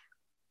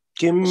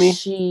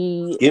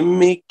 She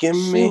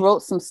She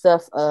wrote some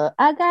stuff.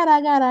 I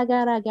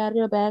got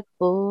your back,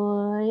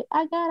 boy.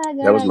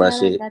 That was my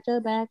shit. Got your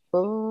back,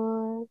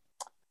 boy.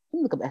 Let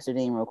me look up Esther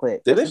Dean real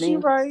quick. Didn't she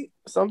write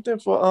something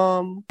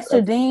for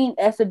Esther Dean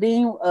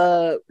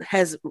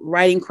has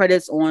writing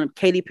credits on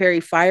Katy Perry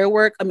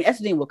Firework. I mean,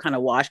 Esther Dean will kind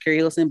of wash Carrie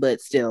Hilson, but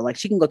still, like,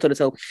 she can go toe to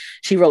toe.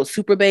 She wrote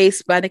Super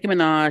Bass by Nicki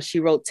Minaj. She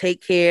wrote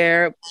Take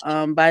Care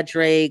by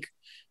Drake.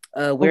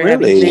 Where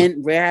have you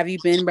been? Where have you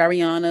been by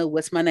Rihanna?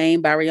 What's my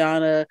name by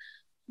Rihanna?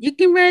 You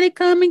can ready,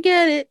 come and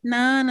get it.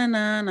 Nah, nah,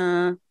 nah,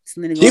 nah.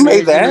 She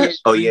made that?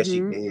 Oh yeah, she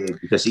did.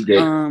 Because she did.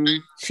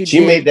 She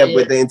made that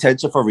with the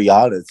intention for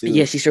Rihanna too.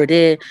 Yeah, she sure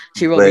did.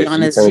 She wrote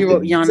Rihanna's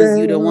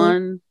You the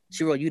One.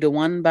 She wrote You the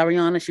One by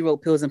Rihanna. She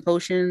wrote Pills and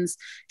Potions.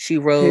 She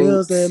wrote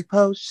Pills and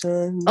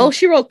Potions. Oh,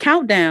 she wrote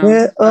Countdown.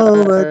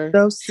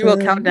 She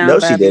wrote Countdown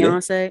by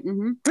Beyonce.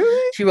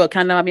 Really? She wrote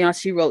Countdown by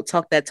Beyonce. She wrote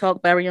Talk That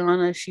Talk by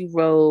Rihanna. She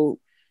wrote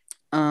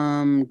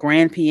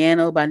Grand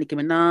Piano by Nicki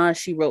Minaj.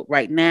 She wrote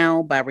Right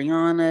Now by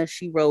Rihanna.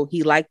 She wrote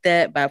He Like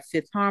That by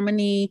Fifth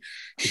Harmony.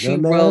 She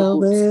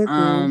wrote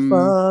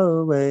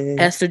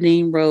Esther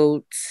Dean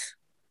wrote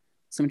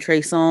some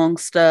Trey Songz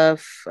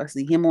stuff. I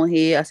see him on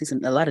here. I see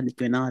a lot of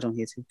Nicki Minaj on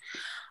here too.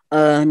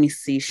 Let me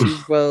see. She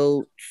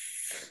wrote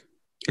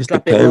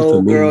Drop It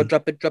Low Girl,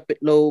 Drop It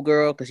Low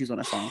Girl, because she's on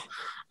that song.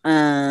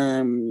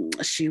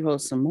 She wrote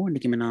some more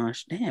Nicki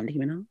Minaj. Damn, Nicki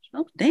Minaj.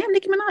 Oh, damn,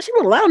 Nicki Minaj. She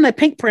wrote a lot on that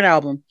Pink Print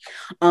album.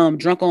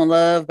 Drunk on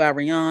Love by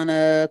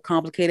Rihanna.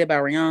 Complicated by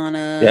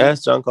Rihanna.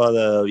 Yes, Drunk on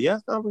Love.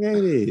 Yes,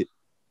 Complicated.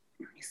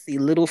 Let me see.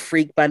 Little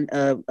Freak by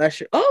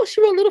Usher. Oh,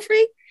 she wrote Little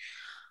Freak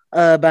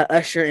by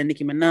Usher and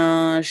Nicki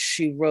Minaj.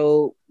 She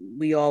wrote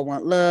We All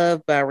Want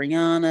Love by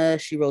Rihanna.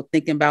 She wrote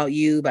Thinking About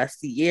You by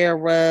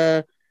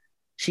Ciara.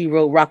 She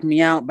wrote Rock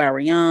Me Out by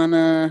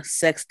Rihanna.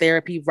 Sex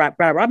Therapy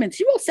by Robin.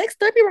 She wrote Sex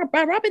Therapy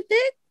by Robin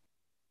Thicke.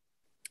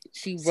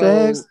 She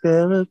wrote Sex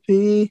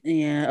Therapy.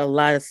 Yeah, a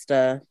lot of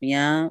stuff.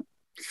 Yeah.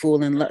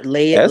 Fooling,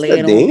 Lay It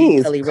On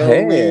Me, Kelly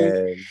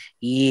Rowland.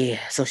 Yeah.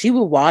 So she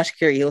would wash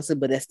Carrie Hilson,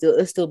 but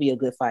it'll still be a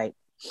good fight.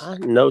 I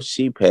know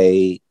she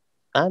paid.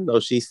 I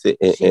know she's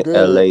sitting in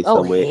LA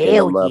somewhere in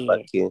a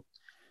motherfucking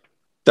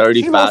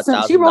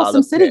 $35,000. She wrote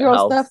some City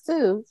Girl stuff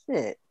too.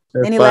 Shit.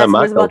 Any last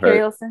words about Carrie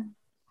Hilson?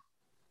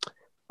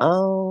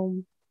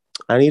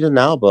 I need an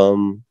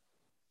album.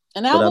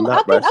 An album?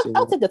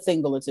 I'll take a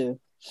single or two.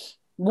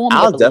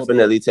 I'll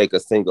definitely take a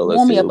single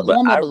or two. But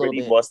I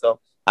really want some.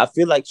 I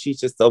feel like she's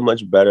just so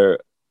much better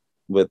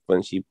with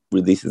when she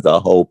releases a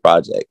whole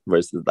project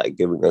versus like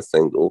giving a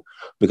single,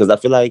 because I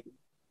feel like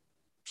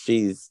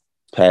she's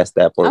past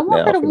that point now. I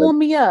want her to warm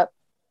me up.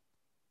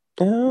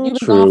 You've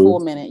been gone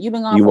for a minute. You've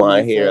been gone You for a want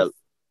to minute. hear? Sis.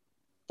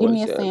 Give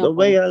me a sample. The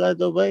way I love,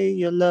 the way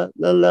you love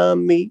me, love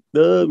me,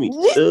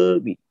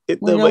 love me.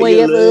 It's the When way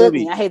you love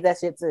me. I hate that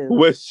shit too.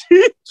 When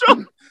she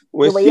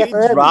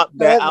dropped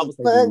that, I was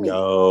like,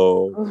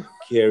 no,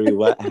 Carrie,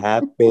 what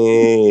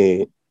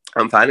happened?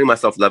 I'm finding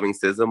myself loving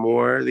SZA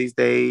more these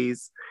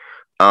days.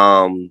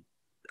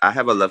 I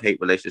have a love-hate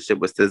relationship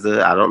with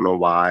SZA. I don't know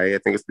why. I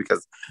think it's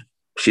because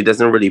she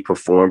doesn't really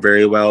perform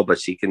very well, but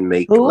she can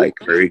make like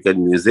very good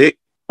music.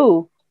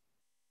 Who?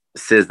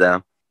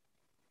 SZA.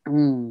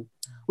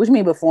 What you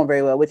mean perform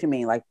very well? What you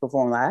mean, like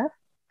perform live?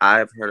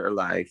 I've heard her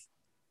live.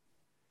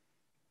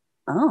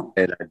 Oh.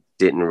 And I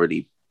didn't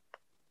really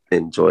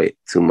enjoy it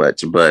too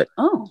much, but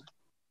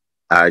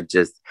I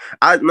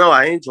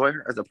enjoy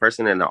her as a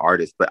person and an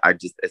artist, but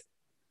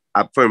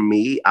for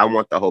me, I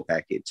want the whole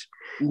package.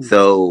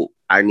 So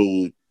I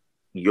need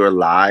your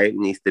live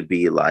needs to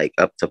be like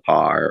up to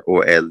par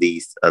or at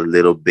least a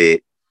little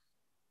bit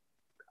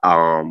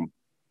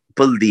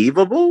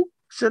believable,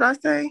 should I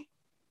say?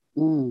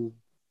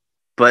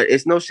 But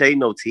it's no shade,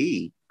 no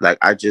tea. Like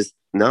I just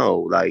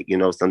know, like, you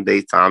know, some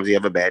days times you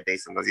have a bad day,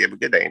 sometimes you have a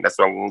good day, and that's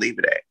what I'm gonna leave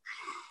it at.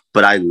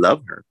 But I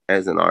love her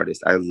as an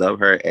artist. I love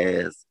her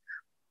as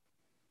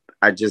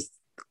I just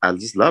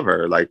love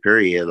her, like,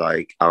 period.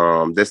 Like,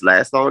 this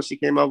last song she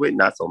came up with,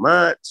 not so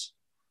much.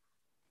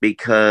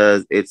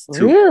 Because it's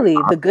too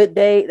the Good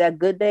Day, that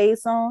Good Day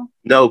song.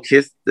 No,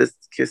 kiss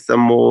some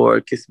more,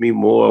 kiss me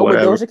more. With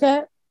Doja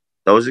Cat.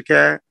 Doja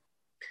Cat.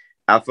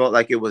 I felt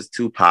like it was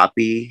too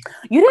poppy.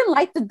 You didn't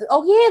like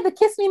the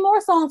Kiss Me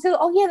More song too.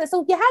 Oh yeah,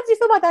 how did you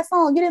feel about that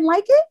song? You didn't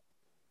like it?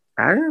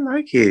 I didn't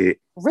like it.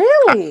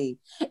 Really?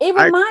 It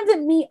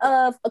reminded me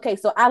of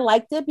so I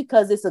liked it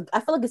because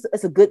I feel like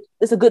it's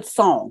a good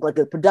song. Like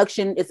the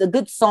production, it's a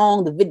good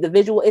song. The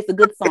visual, it's a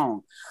good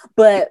song,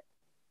 but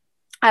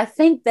I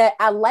think that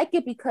I like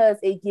it because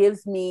it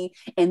gives me,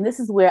 and this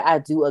is where I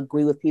do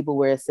agree with people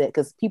where it said,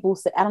 because people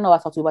say, I don't know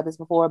if I talked to you about this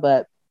before,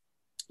 but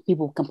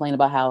people complain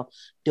about how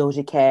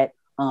Doja Cat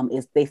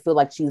they feel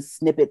like she's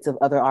snippets of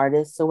other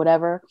artists or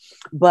whatever.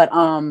 But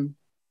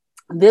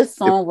this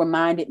song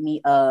reminded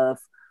me of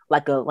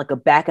like a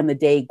back in the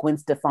day Gwen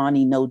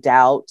Stefani, No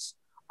Doubt.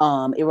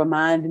 It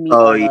reminded me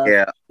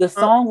the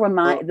song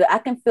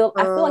I feel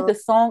like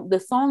the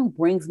song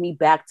brings me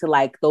back to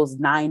like those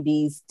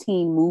 90s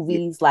teen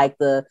movies, like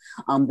the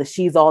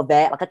She's All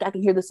That. Like I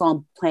can hear the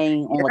song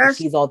playing on like the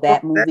She's All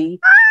That movie.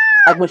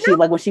 Like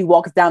when she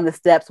walks down the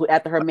steps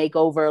after her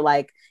makeover,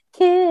 like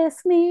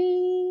kiss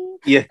me.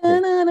 Yeah.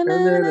 And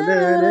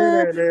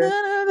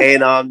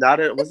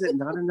was it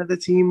not another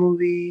teen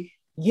movie?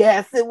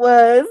 Yes, it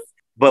was.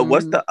 But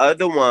what's the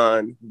other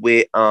one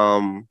with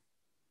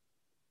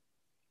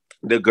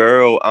the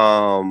girl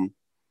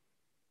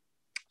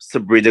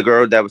Sabrina, the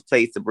girl that was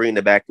played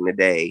Sabrina back in the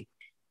day?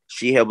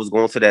 She was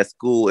going to that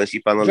school and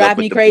she fell in love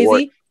with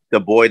the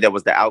boy that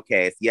was the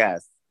outcast.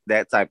 Yes,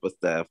 that type of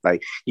stuff.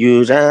 Like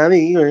you drive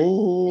me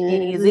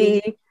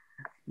crazy.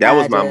 That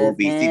was my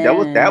movie. See,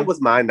 that was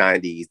my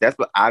 90s. That's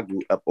what I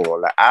grew up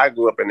on. Like I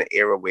grew up in an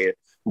era where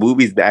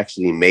movies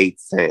actually made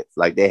sense.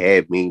 Like they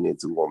had meaning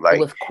to them.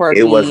 Like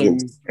it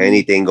wasn't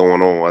anything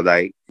going on.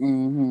 Like,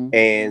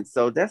 and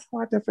so that's how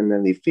I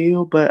definitely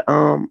feel. But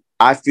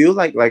I feel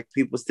like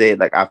people said,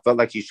 like I felt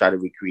like she tried to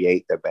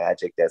recreate the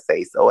magic that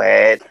Say So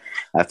had.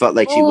 I felt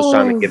like she was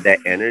trying to give that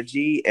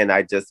energy, and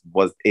I'm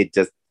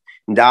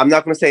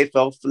not gonna say it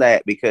fell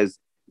flat because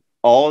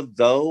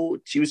although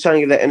she was trying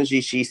to give that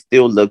energy, she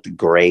still looked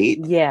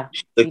great. Yeah.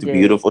 She looked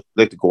beautiful. She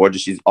looked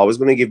gorgeous. She's always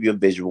going to give you a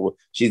visual.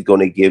 She's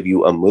going to give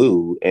you a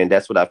mood. And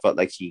that's what I felt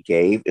like she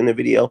gave in the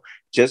video.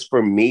 Just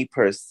for me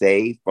per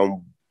se,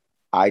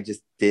 I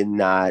just did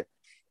not,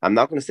 I'm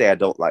not going to say I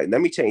don't like, let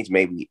me change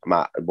maybe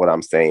what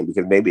I'm saying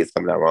because maybe it's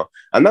coming out wrong.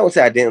 I'm not going to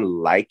say I didn't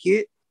like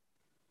it.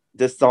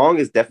 The song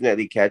is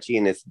definitely catchy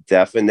and it's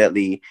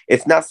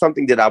not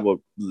something that I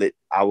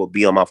would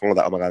be on my phone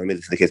like, oh my God, let me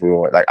listen to Kiss Me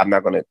More. Like, I'm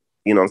not going to,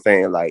 you know what I'm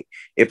saying? Like,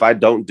 if I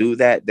don't do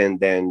that, then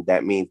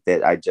that means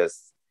that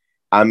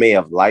I may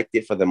have liked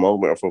it for the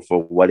moment or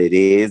for what it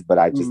is, but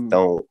I just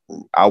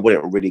I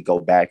wouldn't really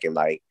go back and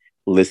like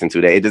listen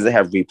to that. It doesn't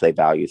have replay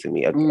value to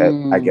me,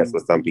 I guess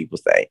what some people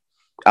say.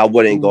 I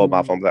wouldn't go on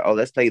my phone like, oh,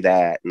 let's play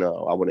that.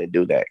 No, I wouldn't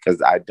do that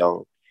because I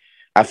don't.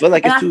 I feel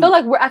like I feel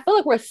like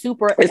we're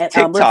super. It's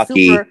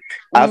TikTok-y.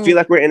 I feel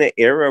like we're in an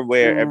era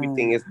where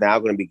everything is now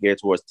going to be geared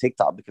towards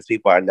TikTok because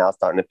people are now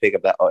starting to pick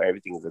up that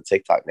everything is a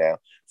TikTok now.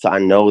 So I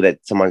know that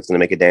someone's going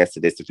to make a dance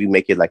to this. If we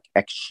make it like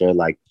extra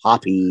like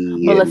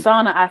poppy. But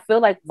Lasana, I feel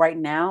like right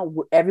now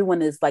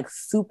everyone is like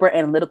super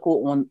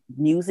analytical on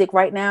music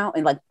right now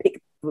and like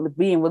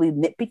being really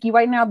nitpicky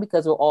right now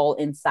because we're all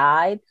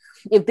inside.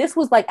 If this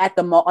was like at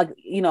the mall, like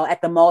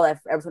at the mall,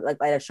 like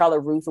at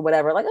Charlotte Russe or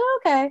whatever, like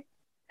okay.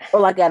 Or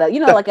like at a,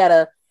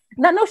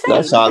 no shade.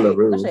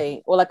 No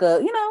shade. Or like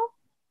a,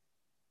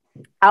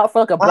 out for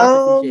like a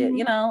breakfast and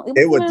shit,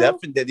 It would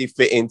definitely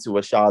fit into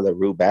a Charlotte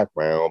Russe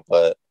background,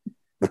 but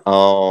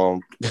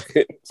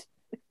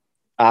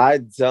I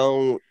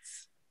don't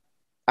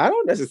I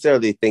don't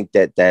necessarily think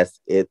that that's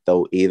it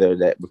though either.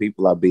 That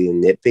people are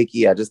being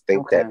nitpicky. I just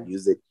think that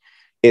music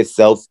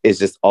itself is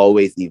just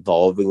always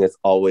evolving. It's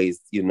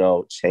always,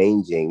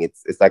 changing.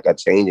 It's like a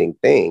changing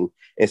thing.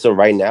 And so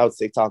right now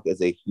TikTok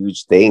is a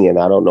huge thing, and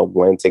I don't know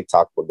when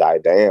TikTok will die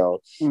down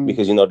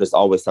because there's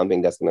always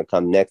something that's going to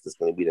come next. It's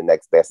going to be the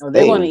next best thing.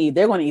 They're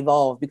going to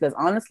evolve because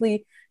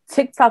honestly,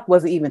 TikTok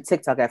wasn't even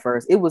TikTok at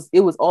first. It was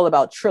all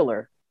about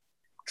Triller.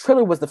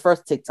 Triller was the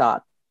first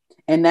TikTok.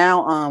 And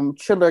now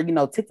Triller,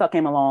 TikTok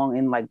came along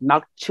and like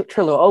knocked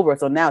Triller over.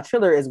 So now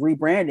Triller is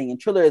rebranding, and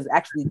Triller is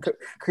actually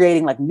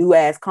creating like new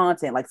ass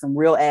content, like some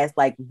real ass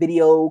like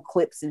video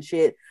clips and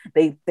shit.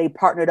 They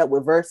partnered up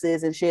with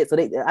Versus and shit. So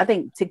I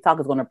think TikTok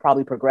is going to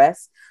probably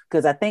progress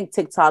because I think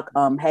TikTok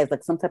has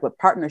like some type of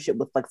partnership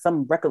with like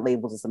some record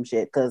labels or some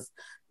shit because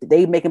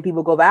they making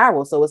people go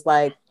viral. So it's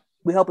like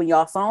we're helping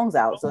y'all songs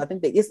out. So I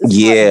think that it's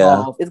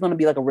going to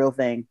be like a real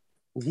thing.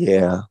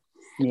 Yeah.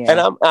 Yeah. And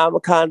I'm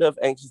kind of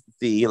anxious to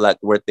see like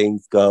where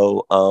things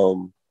go. We're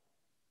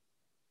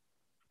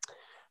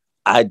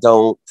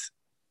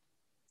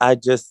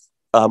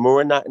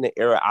not in the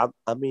era. I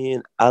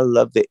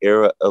love the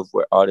era of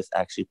where artists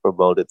actually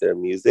promoted their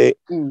music,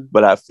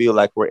 but I feel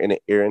like we're in an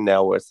era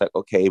now where it's like,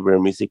 okay, where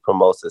music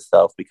promotes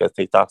itself because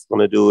TikTok's going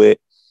to do it,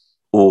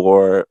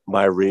 or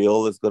my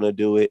reel is going to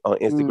do it on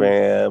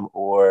Instagram,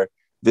 or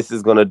this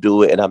is going to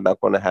do it, and I'm not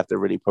going to have to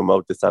really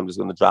promote this. I'm just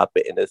going to drop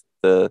it, and it's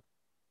the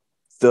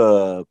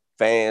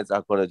fans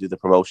are going to do the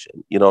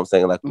promotion. You know what I'm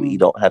saying? Like, we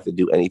don't have to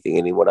do anything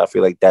anymore. I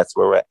feel like that's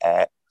where we're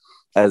at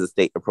as a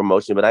state of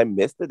promotion. But I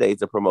miss the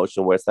days of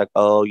promotion where it's like,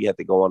 oh, you have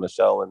to go on a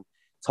show and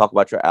talk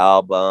about your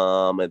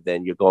album, and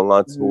then you're going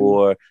on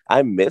tour.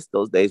 I miss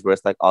those days where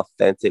it's like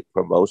authentic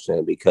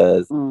promotion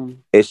because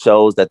it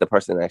shows that the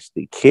person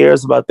actually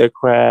cares about their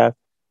craft.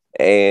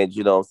 And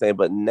you know what I'm saying?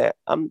 But now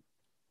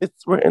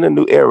we're in a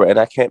new era, and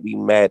I can't be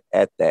mad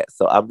at that.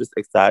 So I'm just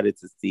excited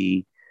to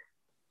see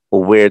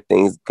where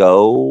things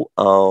go.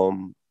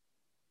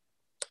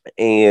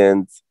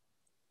 And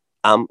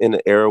I'm in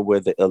an era where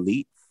the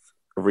elites,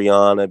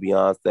 Rihanna,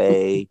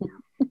 Beyonce,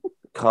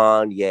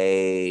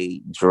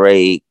 Kanye,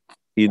 Drake,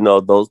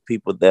 those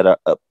people that are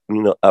up,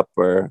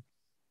 upper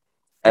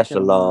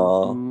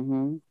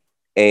echelon,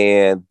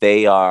 and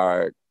they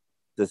are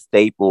the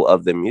staple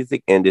of the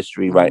music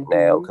industry right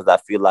now. Because I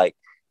feel like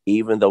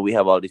even though we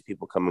have all these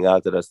people coming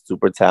out that are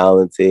super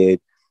talented,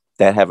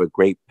 that have a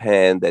great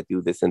pen, that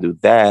do this and do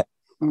that,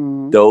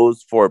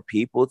 those four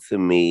people to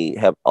me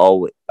have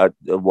always,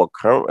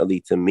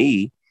 currently to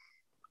me,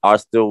 are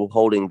still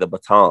holding the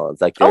batons.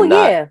 Like, they would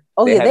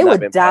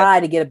die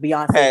to get a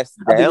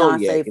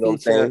Beyonce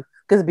feature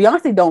because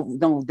Beyonce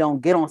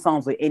don't get on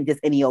songs with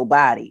just any old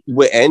body.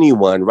 With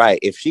anyone, right?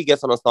 If she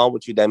gets on a song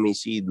with you, that means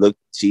she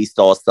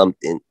saw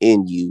something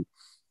in you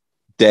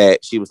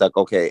that she was like,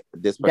 okay,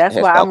 this person.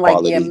 That's why I'm like,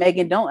 yeah,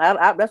 Megan, don't.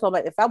 That's why I'm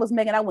like, if I was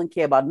Megan, I wouldn't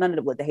care about none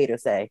of what the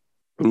haters say.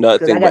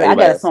 Nothing. I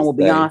got a song with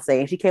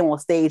Beyonce, and she came on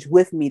stage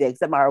with me to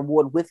accept my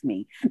award with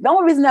me. The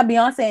only reason that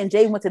Beyonce and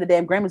Jay went to the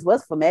damn Grammys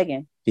was for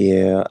Megan.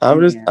 Yeah,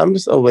 I'm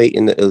just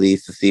awaiting the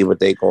Elise to see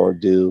what they gonna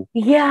do.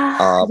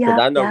 Yeah, because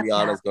I know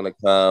Rihanna's gonna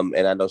come,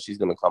 and I know she's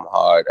gonna come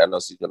hard. I know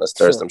she's gonna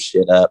stir some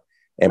shit up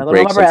and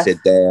break some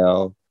shit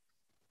down,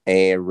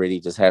 and really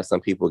just have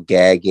some people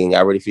gagging.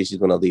 I really feel she's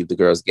gonna leave the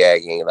girls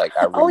gagging. Like,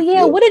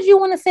 what did you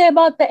want to say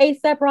about the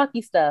A$AP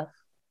Rocky stuff?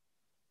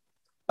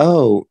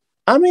 Oh,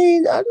 I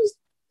mean,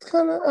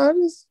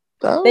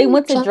 they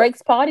went to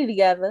Drake's party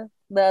together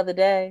the other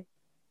day.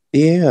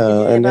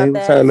 Yeah, and they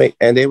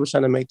were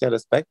trying to make that a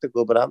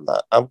spectacle, but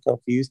I'm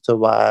confused to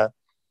why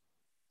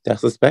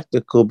that's a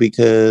spectacle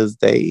because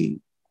they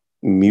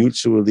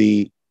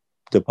mutually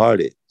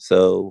departed.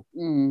 So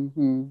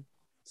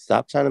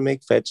stop trying to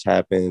make fetch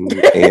happen.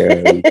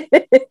 And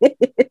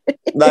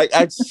like,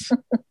 I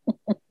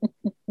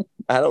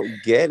don't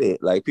get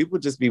it. Like, people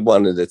just be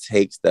wanting to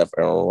take stuff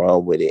and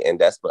run with it. And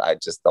that's what I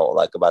just don't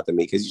like about them,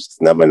 because you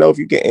just never know if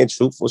you get in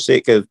truthful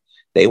shit, because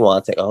they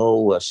want to say,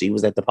 she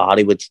was at the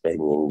party with,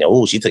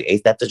 she took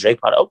A$AP to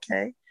Drake party.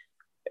 Okay.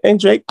 And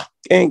Drake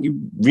and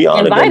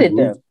Rihanna invited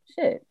them.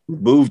 Shit.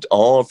 Moved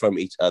on from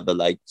each other.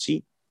 Like,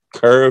 she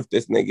curved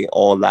this nigga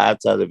on live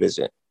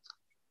television.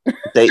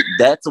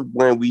 That's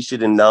when we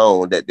should have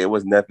known that there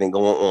was nothing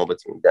going on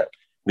between them,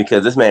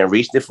 because this man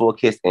reached it for a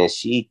kiss and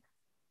she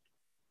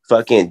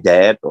fucking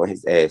dabbed on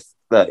his ass.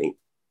 Like,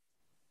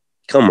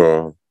 come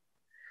on.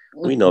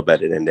 We know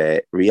better than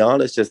that.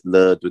 Rihanna's just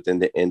loved within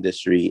the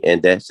industry,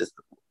 and that's just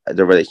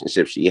the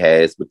relationship she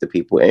has with the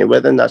people. And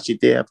whether or not she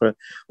did have a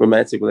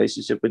romantic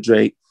relationship with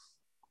Drake,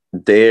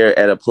 they're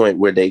at a point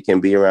where they can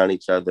be around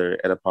each other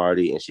at a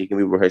party, and she can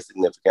be with her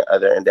significant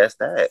other, and that's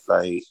that.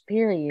 Like,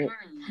 period.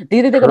 Do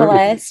you think they're gonna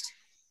last?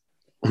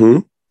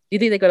 Do you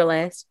think they're gonna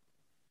last?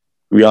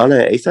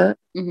 Rihanna and A$AP?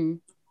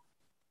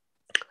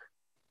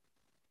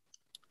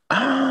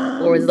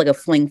 Or is it like a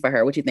fling for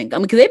her? What you think? I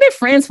mean, because they've been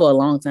friends for a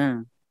long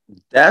time.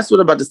 That's what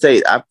I'm about to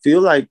say. I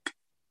feel like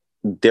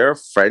their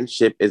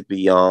friendship is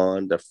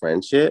beyond the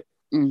friendship.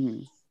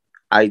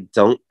 I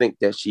don't think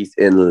that she's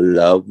in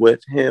love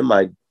with him.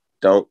 I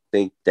don't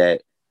think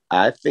that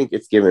I think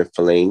it's given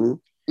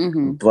fling,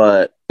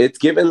 but it's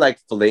given like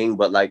fling,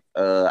 but like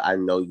I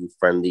know you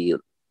friendly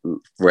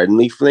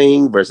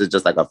fling versus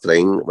just like a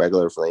fling,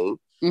 regular fling.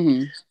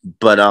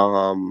 But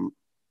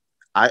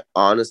I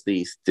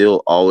honestly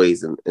still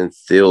always and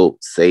still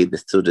say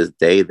this to this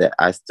day that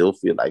I still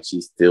feel like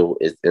she still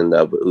is in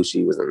love with who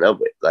she was in love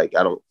with. Like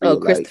I don't feel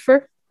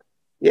Christopher?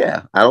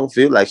 Yeah, I don't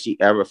feel like she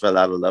ever fell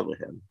out of love with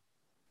him.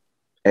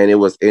 And it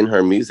was in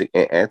her music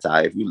and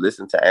Anti. If you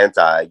listen to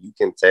Anti, you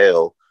can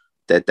tell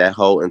that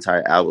whole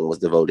entire album was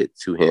devoted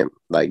to him.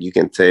 Like you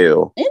can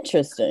tell.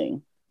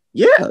 Interesting.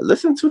 Yeah,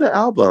 listen to the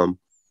album.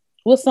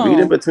 What song?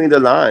 Reading between the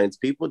lines.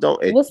 People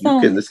don't. What song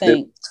you can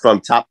listen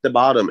from top to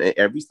bottom in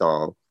every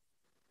song.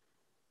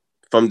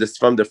 From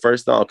the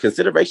first song,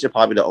 Consideration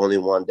probably the only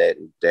one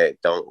that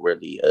don't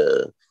really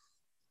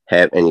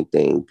have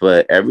anything,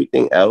 but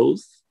everything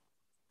else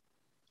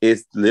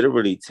is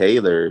literally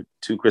tailored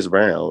to Chris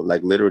Brown.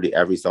 Like literally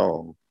every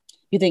song.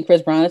 You think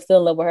Chris Brown is still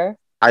in love with her?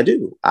 I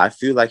do. I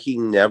feel like he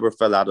never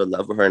fell out of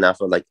love with her, and I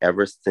feel like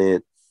ever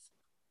since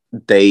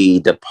they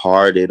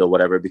departed or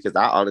whatever, because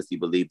I honestly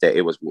believe that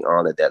it was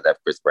Rihanna that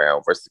left Chris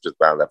Brown versus Chris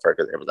Brown left her,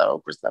 because it was like, oh,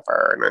 Chris left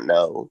her, and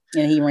no.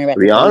 And he ran back.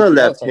 Rihanna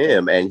left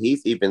him, and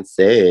he's even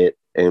said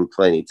in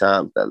plenty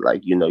times that,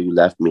 like, you know, you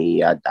left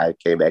me, I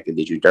came back and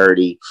did you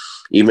dirty.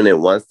 Even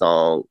in one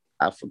song,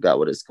 I forgot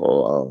what it's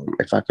called.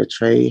 If I could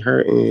trade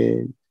her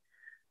in,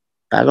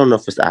 I don't know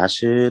if it's I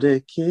should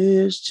have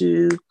kissed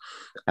you,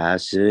 I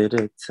should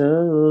have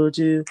told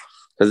you,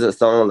 because it's a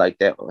song like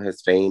that on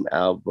his Fame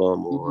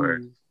album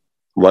or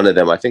one of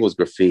them. I think it was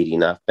Graffiti,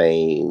 not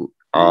Fame.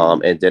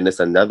 And then there's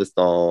another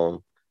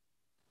song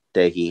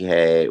that he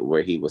had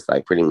where he was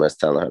like pretty much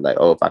telling her like,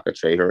 oh, if I could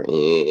trade her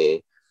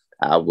in,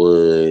 I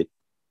would,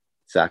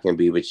 so I can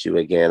be with you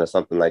again or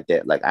something like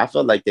that. Like I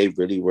felt like they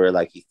really were,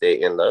 like he said,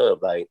 in love.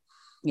 Like,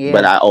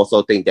 but I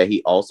also think that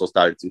he also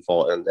started to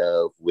fall in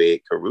love with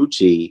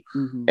Karrueche,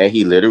 and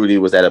he literally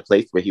was at a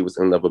place where he was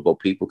in love with both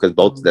people, because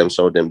both of them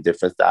showed them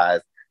different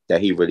sides that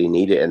he really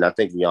needed. And I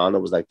think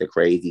Rihanna was like the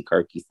crazy,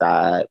 quirky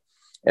side,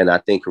 and I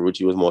think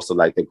Karrueche was more so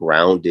like the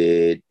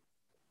grounded.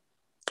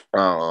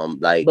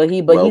 Like, but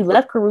he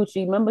left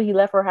Karrueche. Remember, he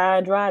left her high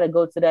and dry to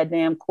go to that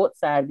damn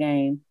courtside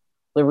game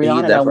with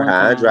Rihanna. He left her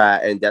high and dry,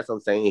 and that's what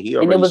I'm saying. He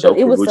already showed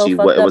it was so Karrueche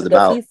what it was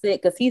about. He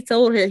said, because he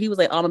told her, he was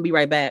like, "I'm gonna be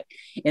right back,"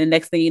 and the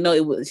next thing you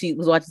know, she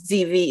was watching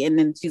TV, and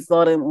then she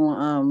saw them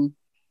on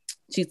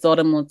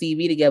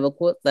TV together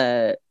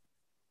courtside.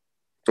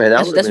 And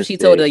that's what she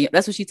told her.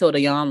 That's what she told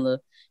Iyanla.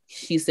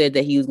 She said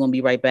that he was gonna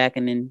be right back,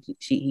 and then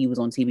he was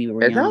on TV with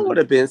Rihanna. And that would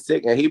have been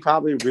sick. And he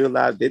probably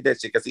realized did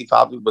that shit because he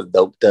probably was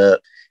doped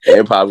up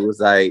and probably was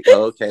like,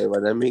 okay,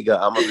 well, let me go.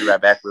 I'm gonna be right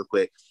back real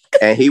quick.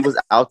 And he was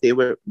out there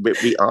with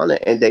Rihanna,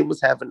 and they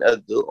was having a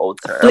good old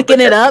time.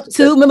 Flicking it up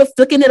too. Remember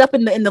flicking it up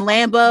in the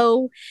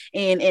Lambo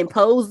and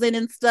posing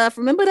and stuff.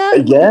 Remember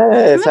that?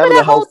 Yes. Remember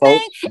that whole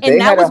thing? And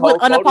that was when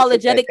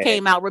Unapologetic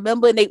came out.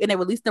 Remember? And they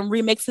released them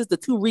remixes, the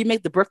two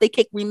remix, the birthday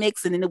cake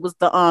remix, and then it was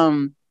the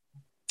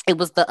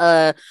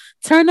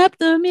turn up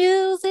the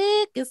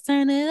music, it's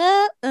turn it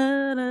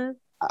up.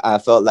 I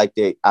feel like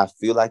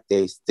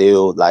they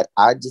still, like,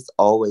 I just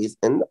always,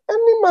 and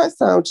it might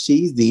sound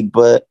cheesy,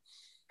 but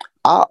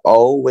I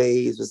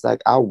always was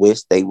like, I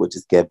wish they would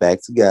just get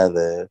back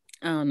together.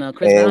 I don't know.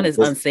 Chris Brown is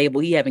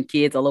unstable. He having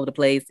kids all over the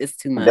place. It's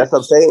too much. That's what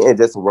I'm saying, and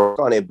just work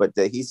on it. But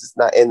he's just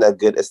not in a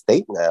good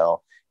estate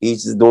now.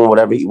 He's just doing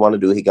whatever he want to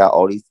do. He got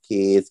all these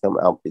kids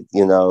coming out,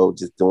 you know,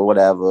 just doing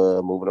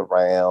whatever, moving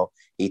around.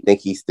 He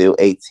think he's still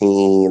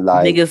 18.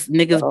 Like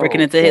niggas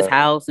breaking into his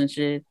house and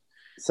shit.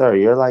 Sir,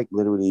 you're like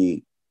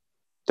literally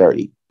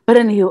 30. But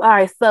anywho, all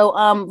right.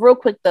 So, real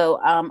quick though,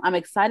 I'm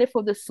excited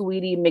for the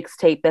Saweetie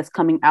mixtape that's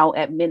coming out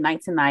at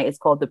midnight tonight. It's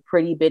called the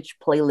Pretty Bitch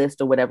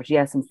Playlist or whatever. She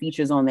has some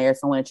features on there,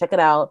 so I want to check it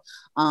out.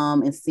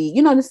 And see,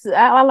 you know,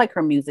 I like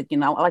her music. You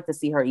know, I like to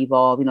see her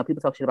evolve. You know,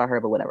 people talk shit about her,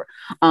 but whatever.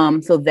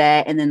 So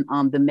that, and then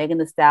the Megan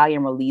Thee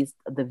Stallion released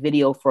the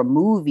video for a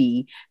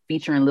movie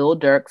featuring Lil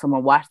Durk. So I'm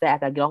gonna watch that. I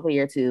gotta get off of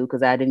here too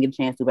because I didn't get a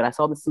chance to, but I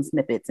saw some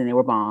snippets and they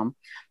were bomb.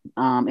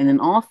 And then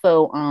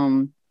also,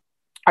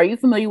 are you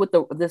familiar with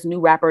this new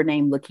rapper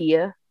named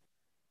Lakia?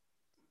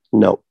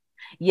 No.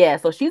 Yeah,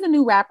 so she's a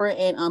new rapper,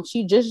 and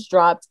she just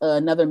dropped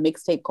another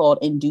mixtape called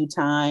In Due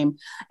Time,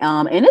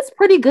 and it's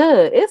pretty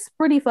good. It's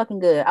pretty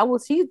fucking good.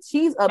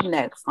 She's up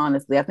next.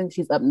 Honestly, I think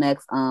she's up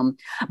next.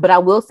 But I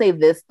will say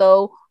this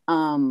though,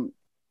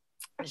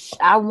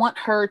 I want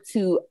her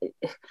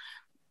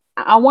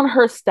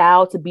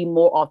style to be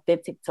more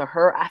authentic to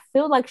her. I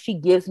feel like she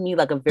gives me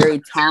like a very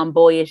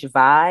tomboyish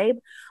vibe,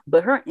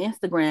 but her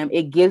Instagram,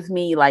 it gives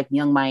me like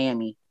Young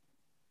Miami.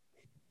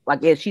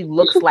 Like she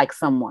looks like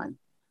someone.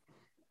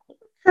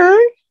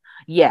 Okay.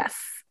 Yes.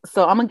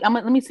 So I'm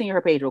gonna let me send you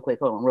her page real quick.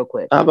 Hold on, real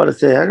quick. I'm about to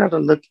say I gotta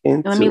look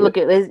into. Let me look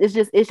at it. It's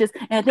just,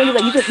 and the thing is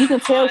like you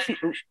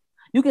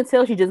can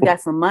tell she just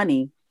got some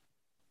money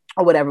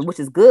or whatever, which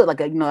is good.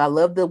 Like, you know, I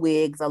love the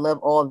wigs, I love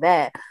all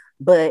that.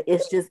 But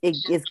it's just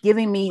it's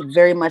giving me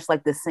very much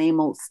like the same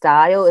old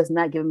style. It's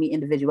not giving me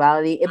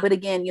individuality. But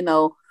again, you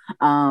know,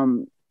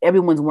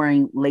 everyone's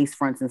wearing lace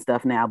fronts and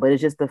stuff now, but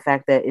it's just the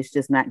fact that it's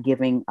just not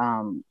giving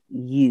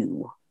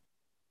you,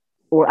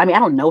 or I mean, I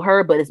don't know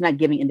her, but it's not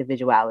giving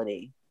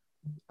individuality.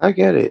 I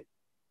get it.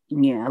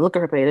 Yeah, look at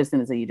her page. I just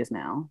sent it to you just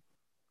now.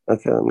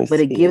 Okay, let me but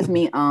see. It gives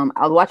me I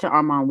was watching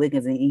Armand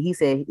Wiggins, and he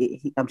said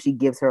she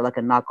gives her like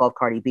a knockoff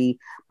Cardi B,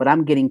 but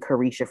I'm getting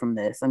Carisha from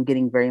this. I'm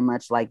getting very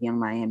much like Young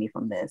Miami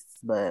from this,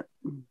 but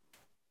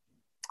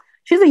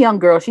she's a young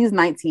girl. She's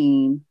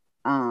 19,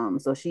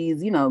 so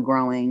she's, you know,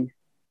 growing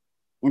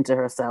into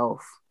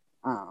herself.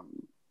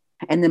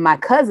 And then my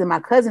cousin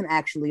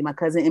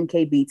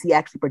MK Beats, he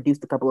actually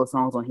produced a couple of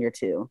songs on here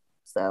too.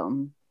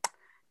 So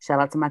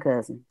shout out to my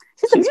cousin.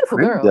 She's a beautiful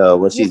girl. Though,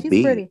 when she's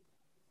beat. Pretty.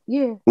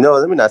 Yeah. No,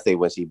 let me not say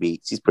when she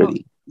beat. She's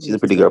pretty. She's a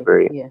pretty girl,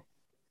 period. Yeah.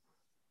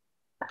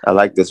 I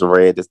like this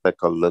red. It's like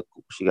a look.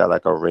 She got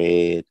like a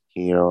red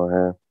here on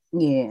her.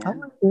 Yeah.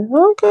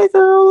 Okay,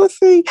 girl. Let's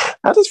see.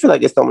 I just feel like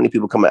there's so many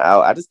people coming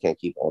out. I just can't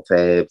keep on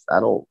tabs.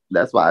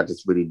 That's why I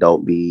just really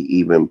don't be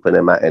even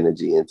putting my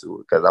energy into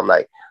it. Because I'm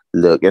like,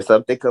 look, if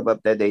something come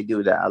up that they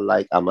do that I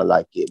like, I'm going to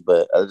like it.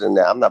 But other than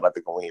that, I'm not about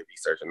to go in here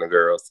researching the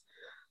girls.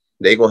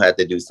 They're going to have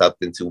to do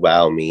something to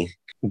wow me.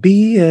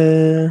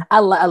 Bia. I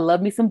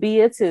love me some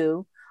Bia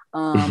too.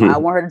 I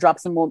want her to drop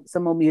some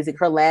more music.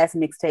 Her last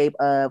mixtape,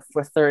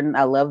 for certain.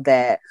 I love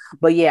that.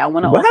 But yeah, I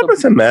want to. What happened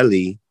to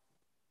Melly?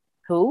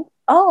 Who?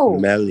 Oh,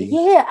 Melly.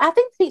 Yeah, I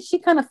think she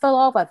kind of fell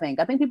off. I think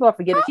people are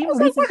forgetting.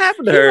 What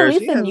happened to her?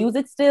 She's releasing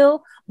music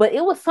still, but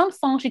it was some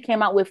song she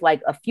came out with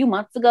like a few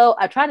months ago.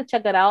 I tried to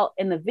check it out,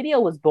 and the video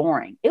was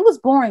boring. It was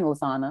boring,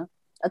 Lasana.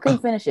 I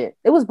couldn't finish it.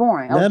 It was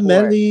boring. I was bored.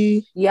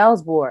 Melly. Yeah, I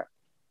was bored.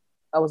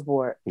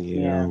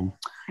 Yeah.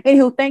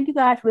 Anywho, thank you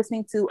guys for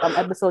listening to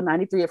episode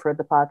 93 of Heard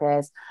the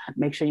Podcast.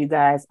 Make sure you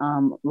guys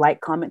like,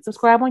 comment,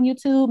 subscribe on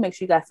YouTube. Make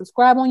sure you guys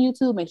subscribe on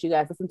YouTube. Make sure you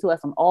guys listen to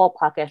us on all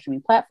podcast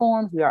streaming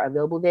platforms. We are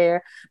available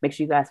there. Make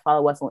sure you guys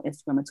follow us on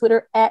Instagram and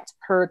Twitter at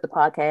Heard the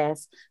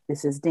Podcast.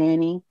 This is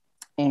Danny,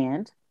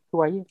 and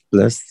who are you?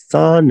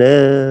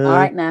 Lasana. All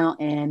right, now,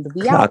 and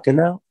we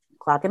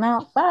Clocking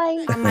out.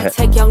 Bye. I might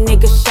take your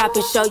nigga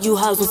shopping, show you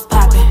hoes was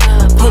popping.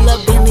 Pull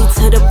up Bentley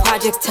to the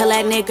projects, tell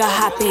that nigga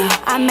hop in.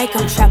 I make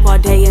him trap all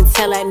day and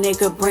tell that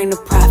nigga bring the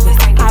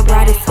profits. I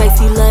ride his face,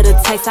 he love the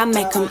taste, I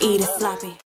make him eat it sloppy.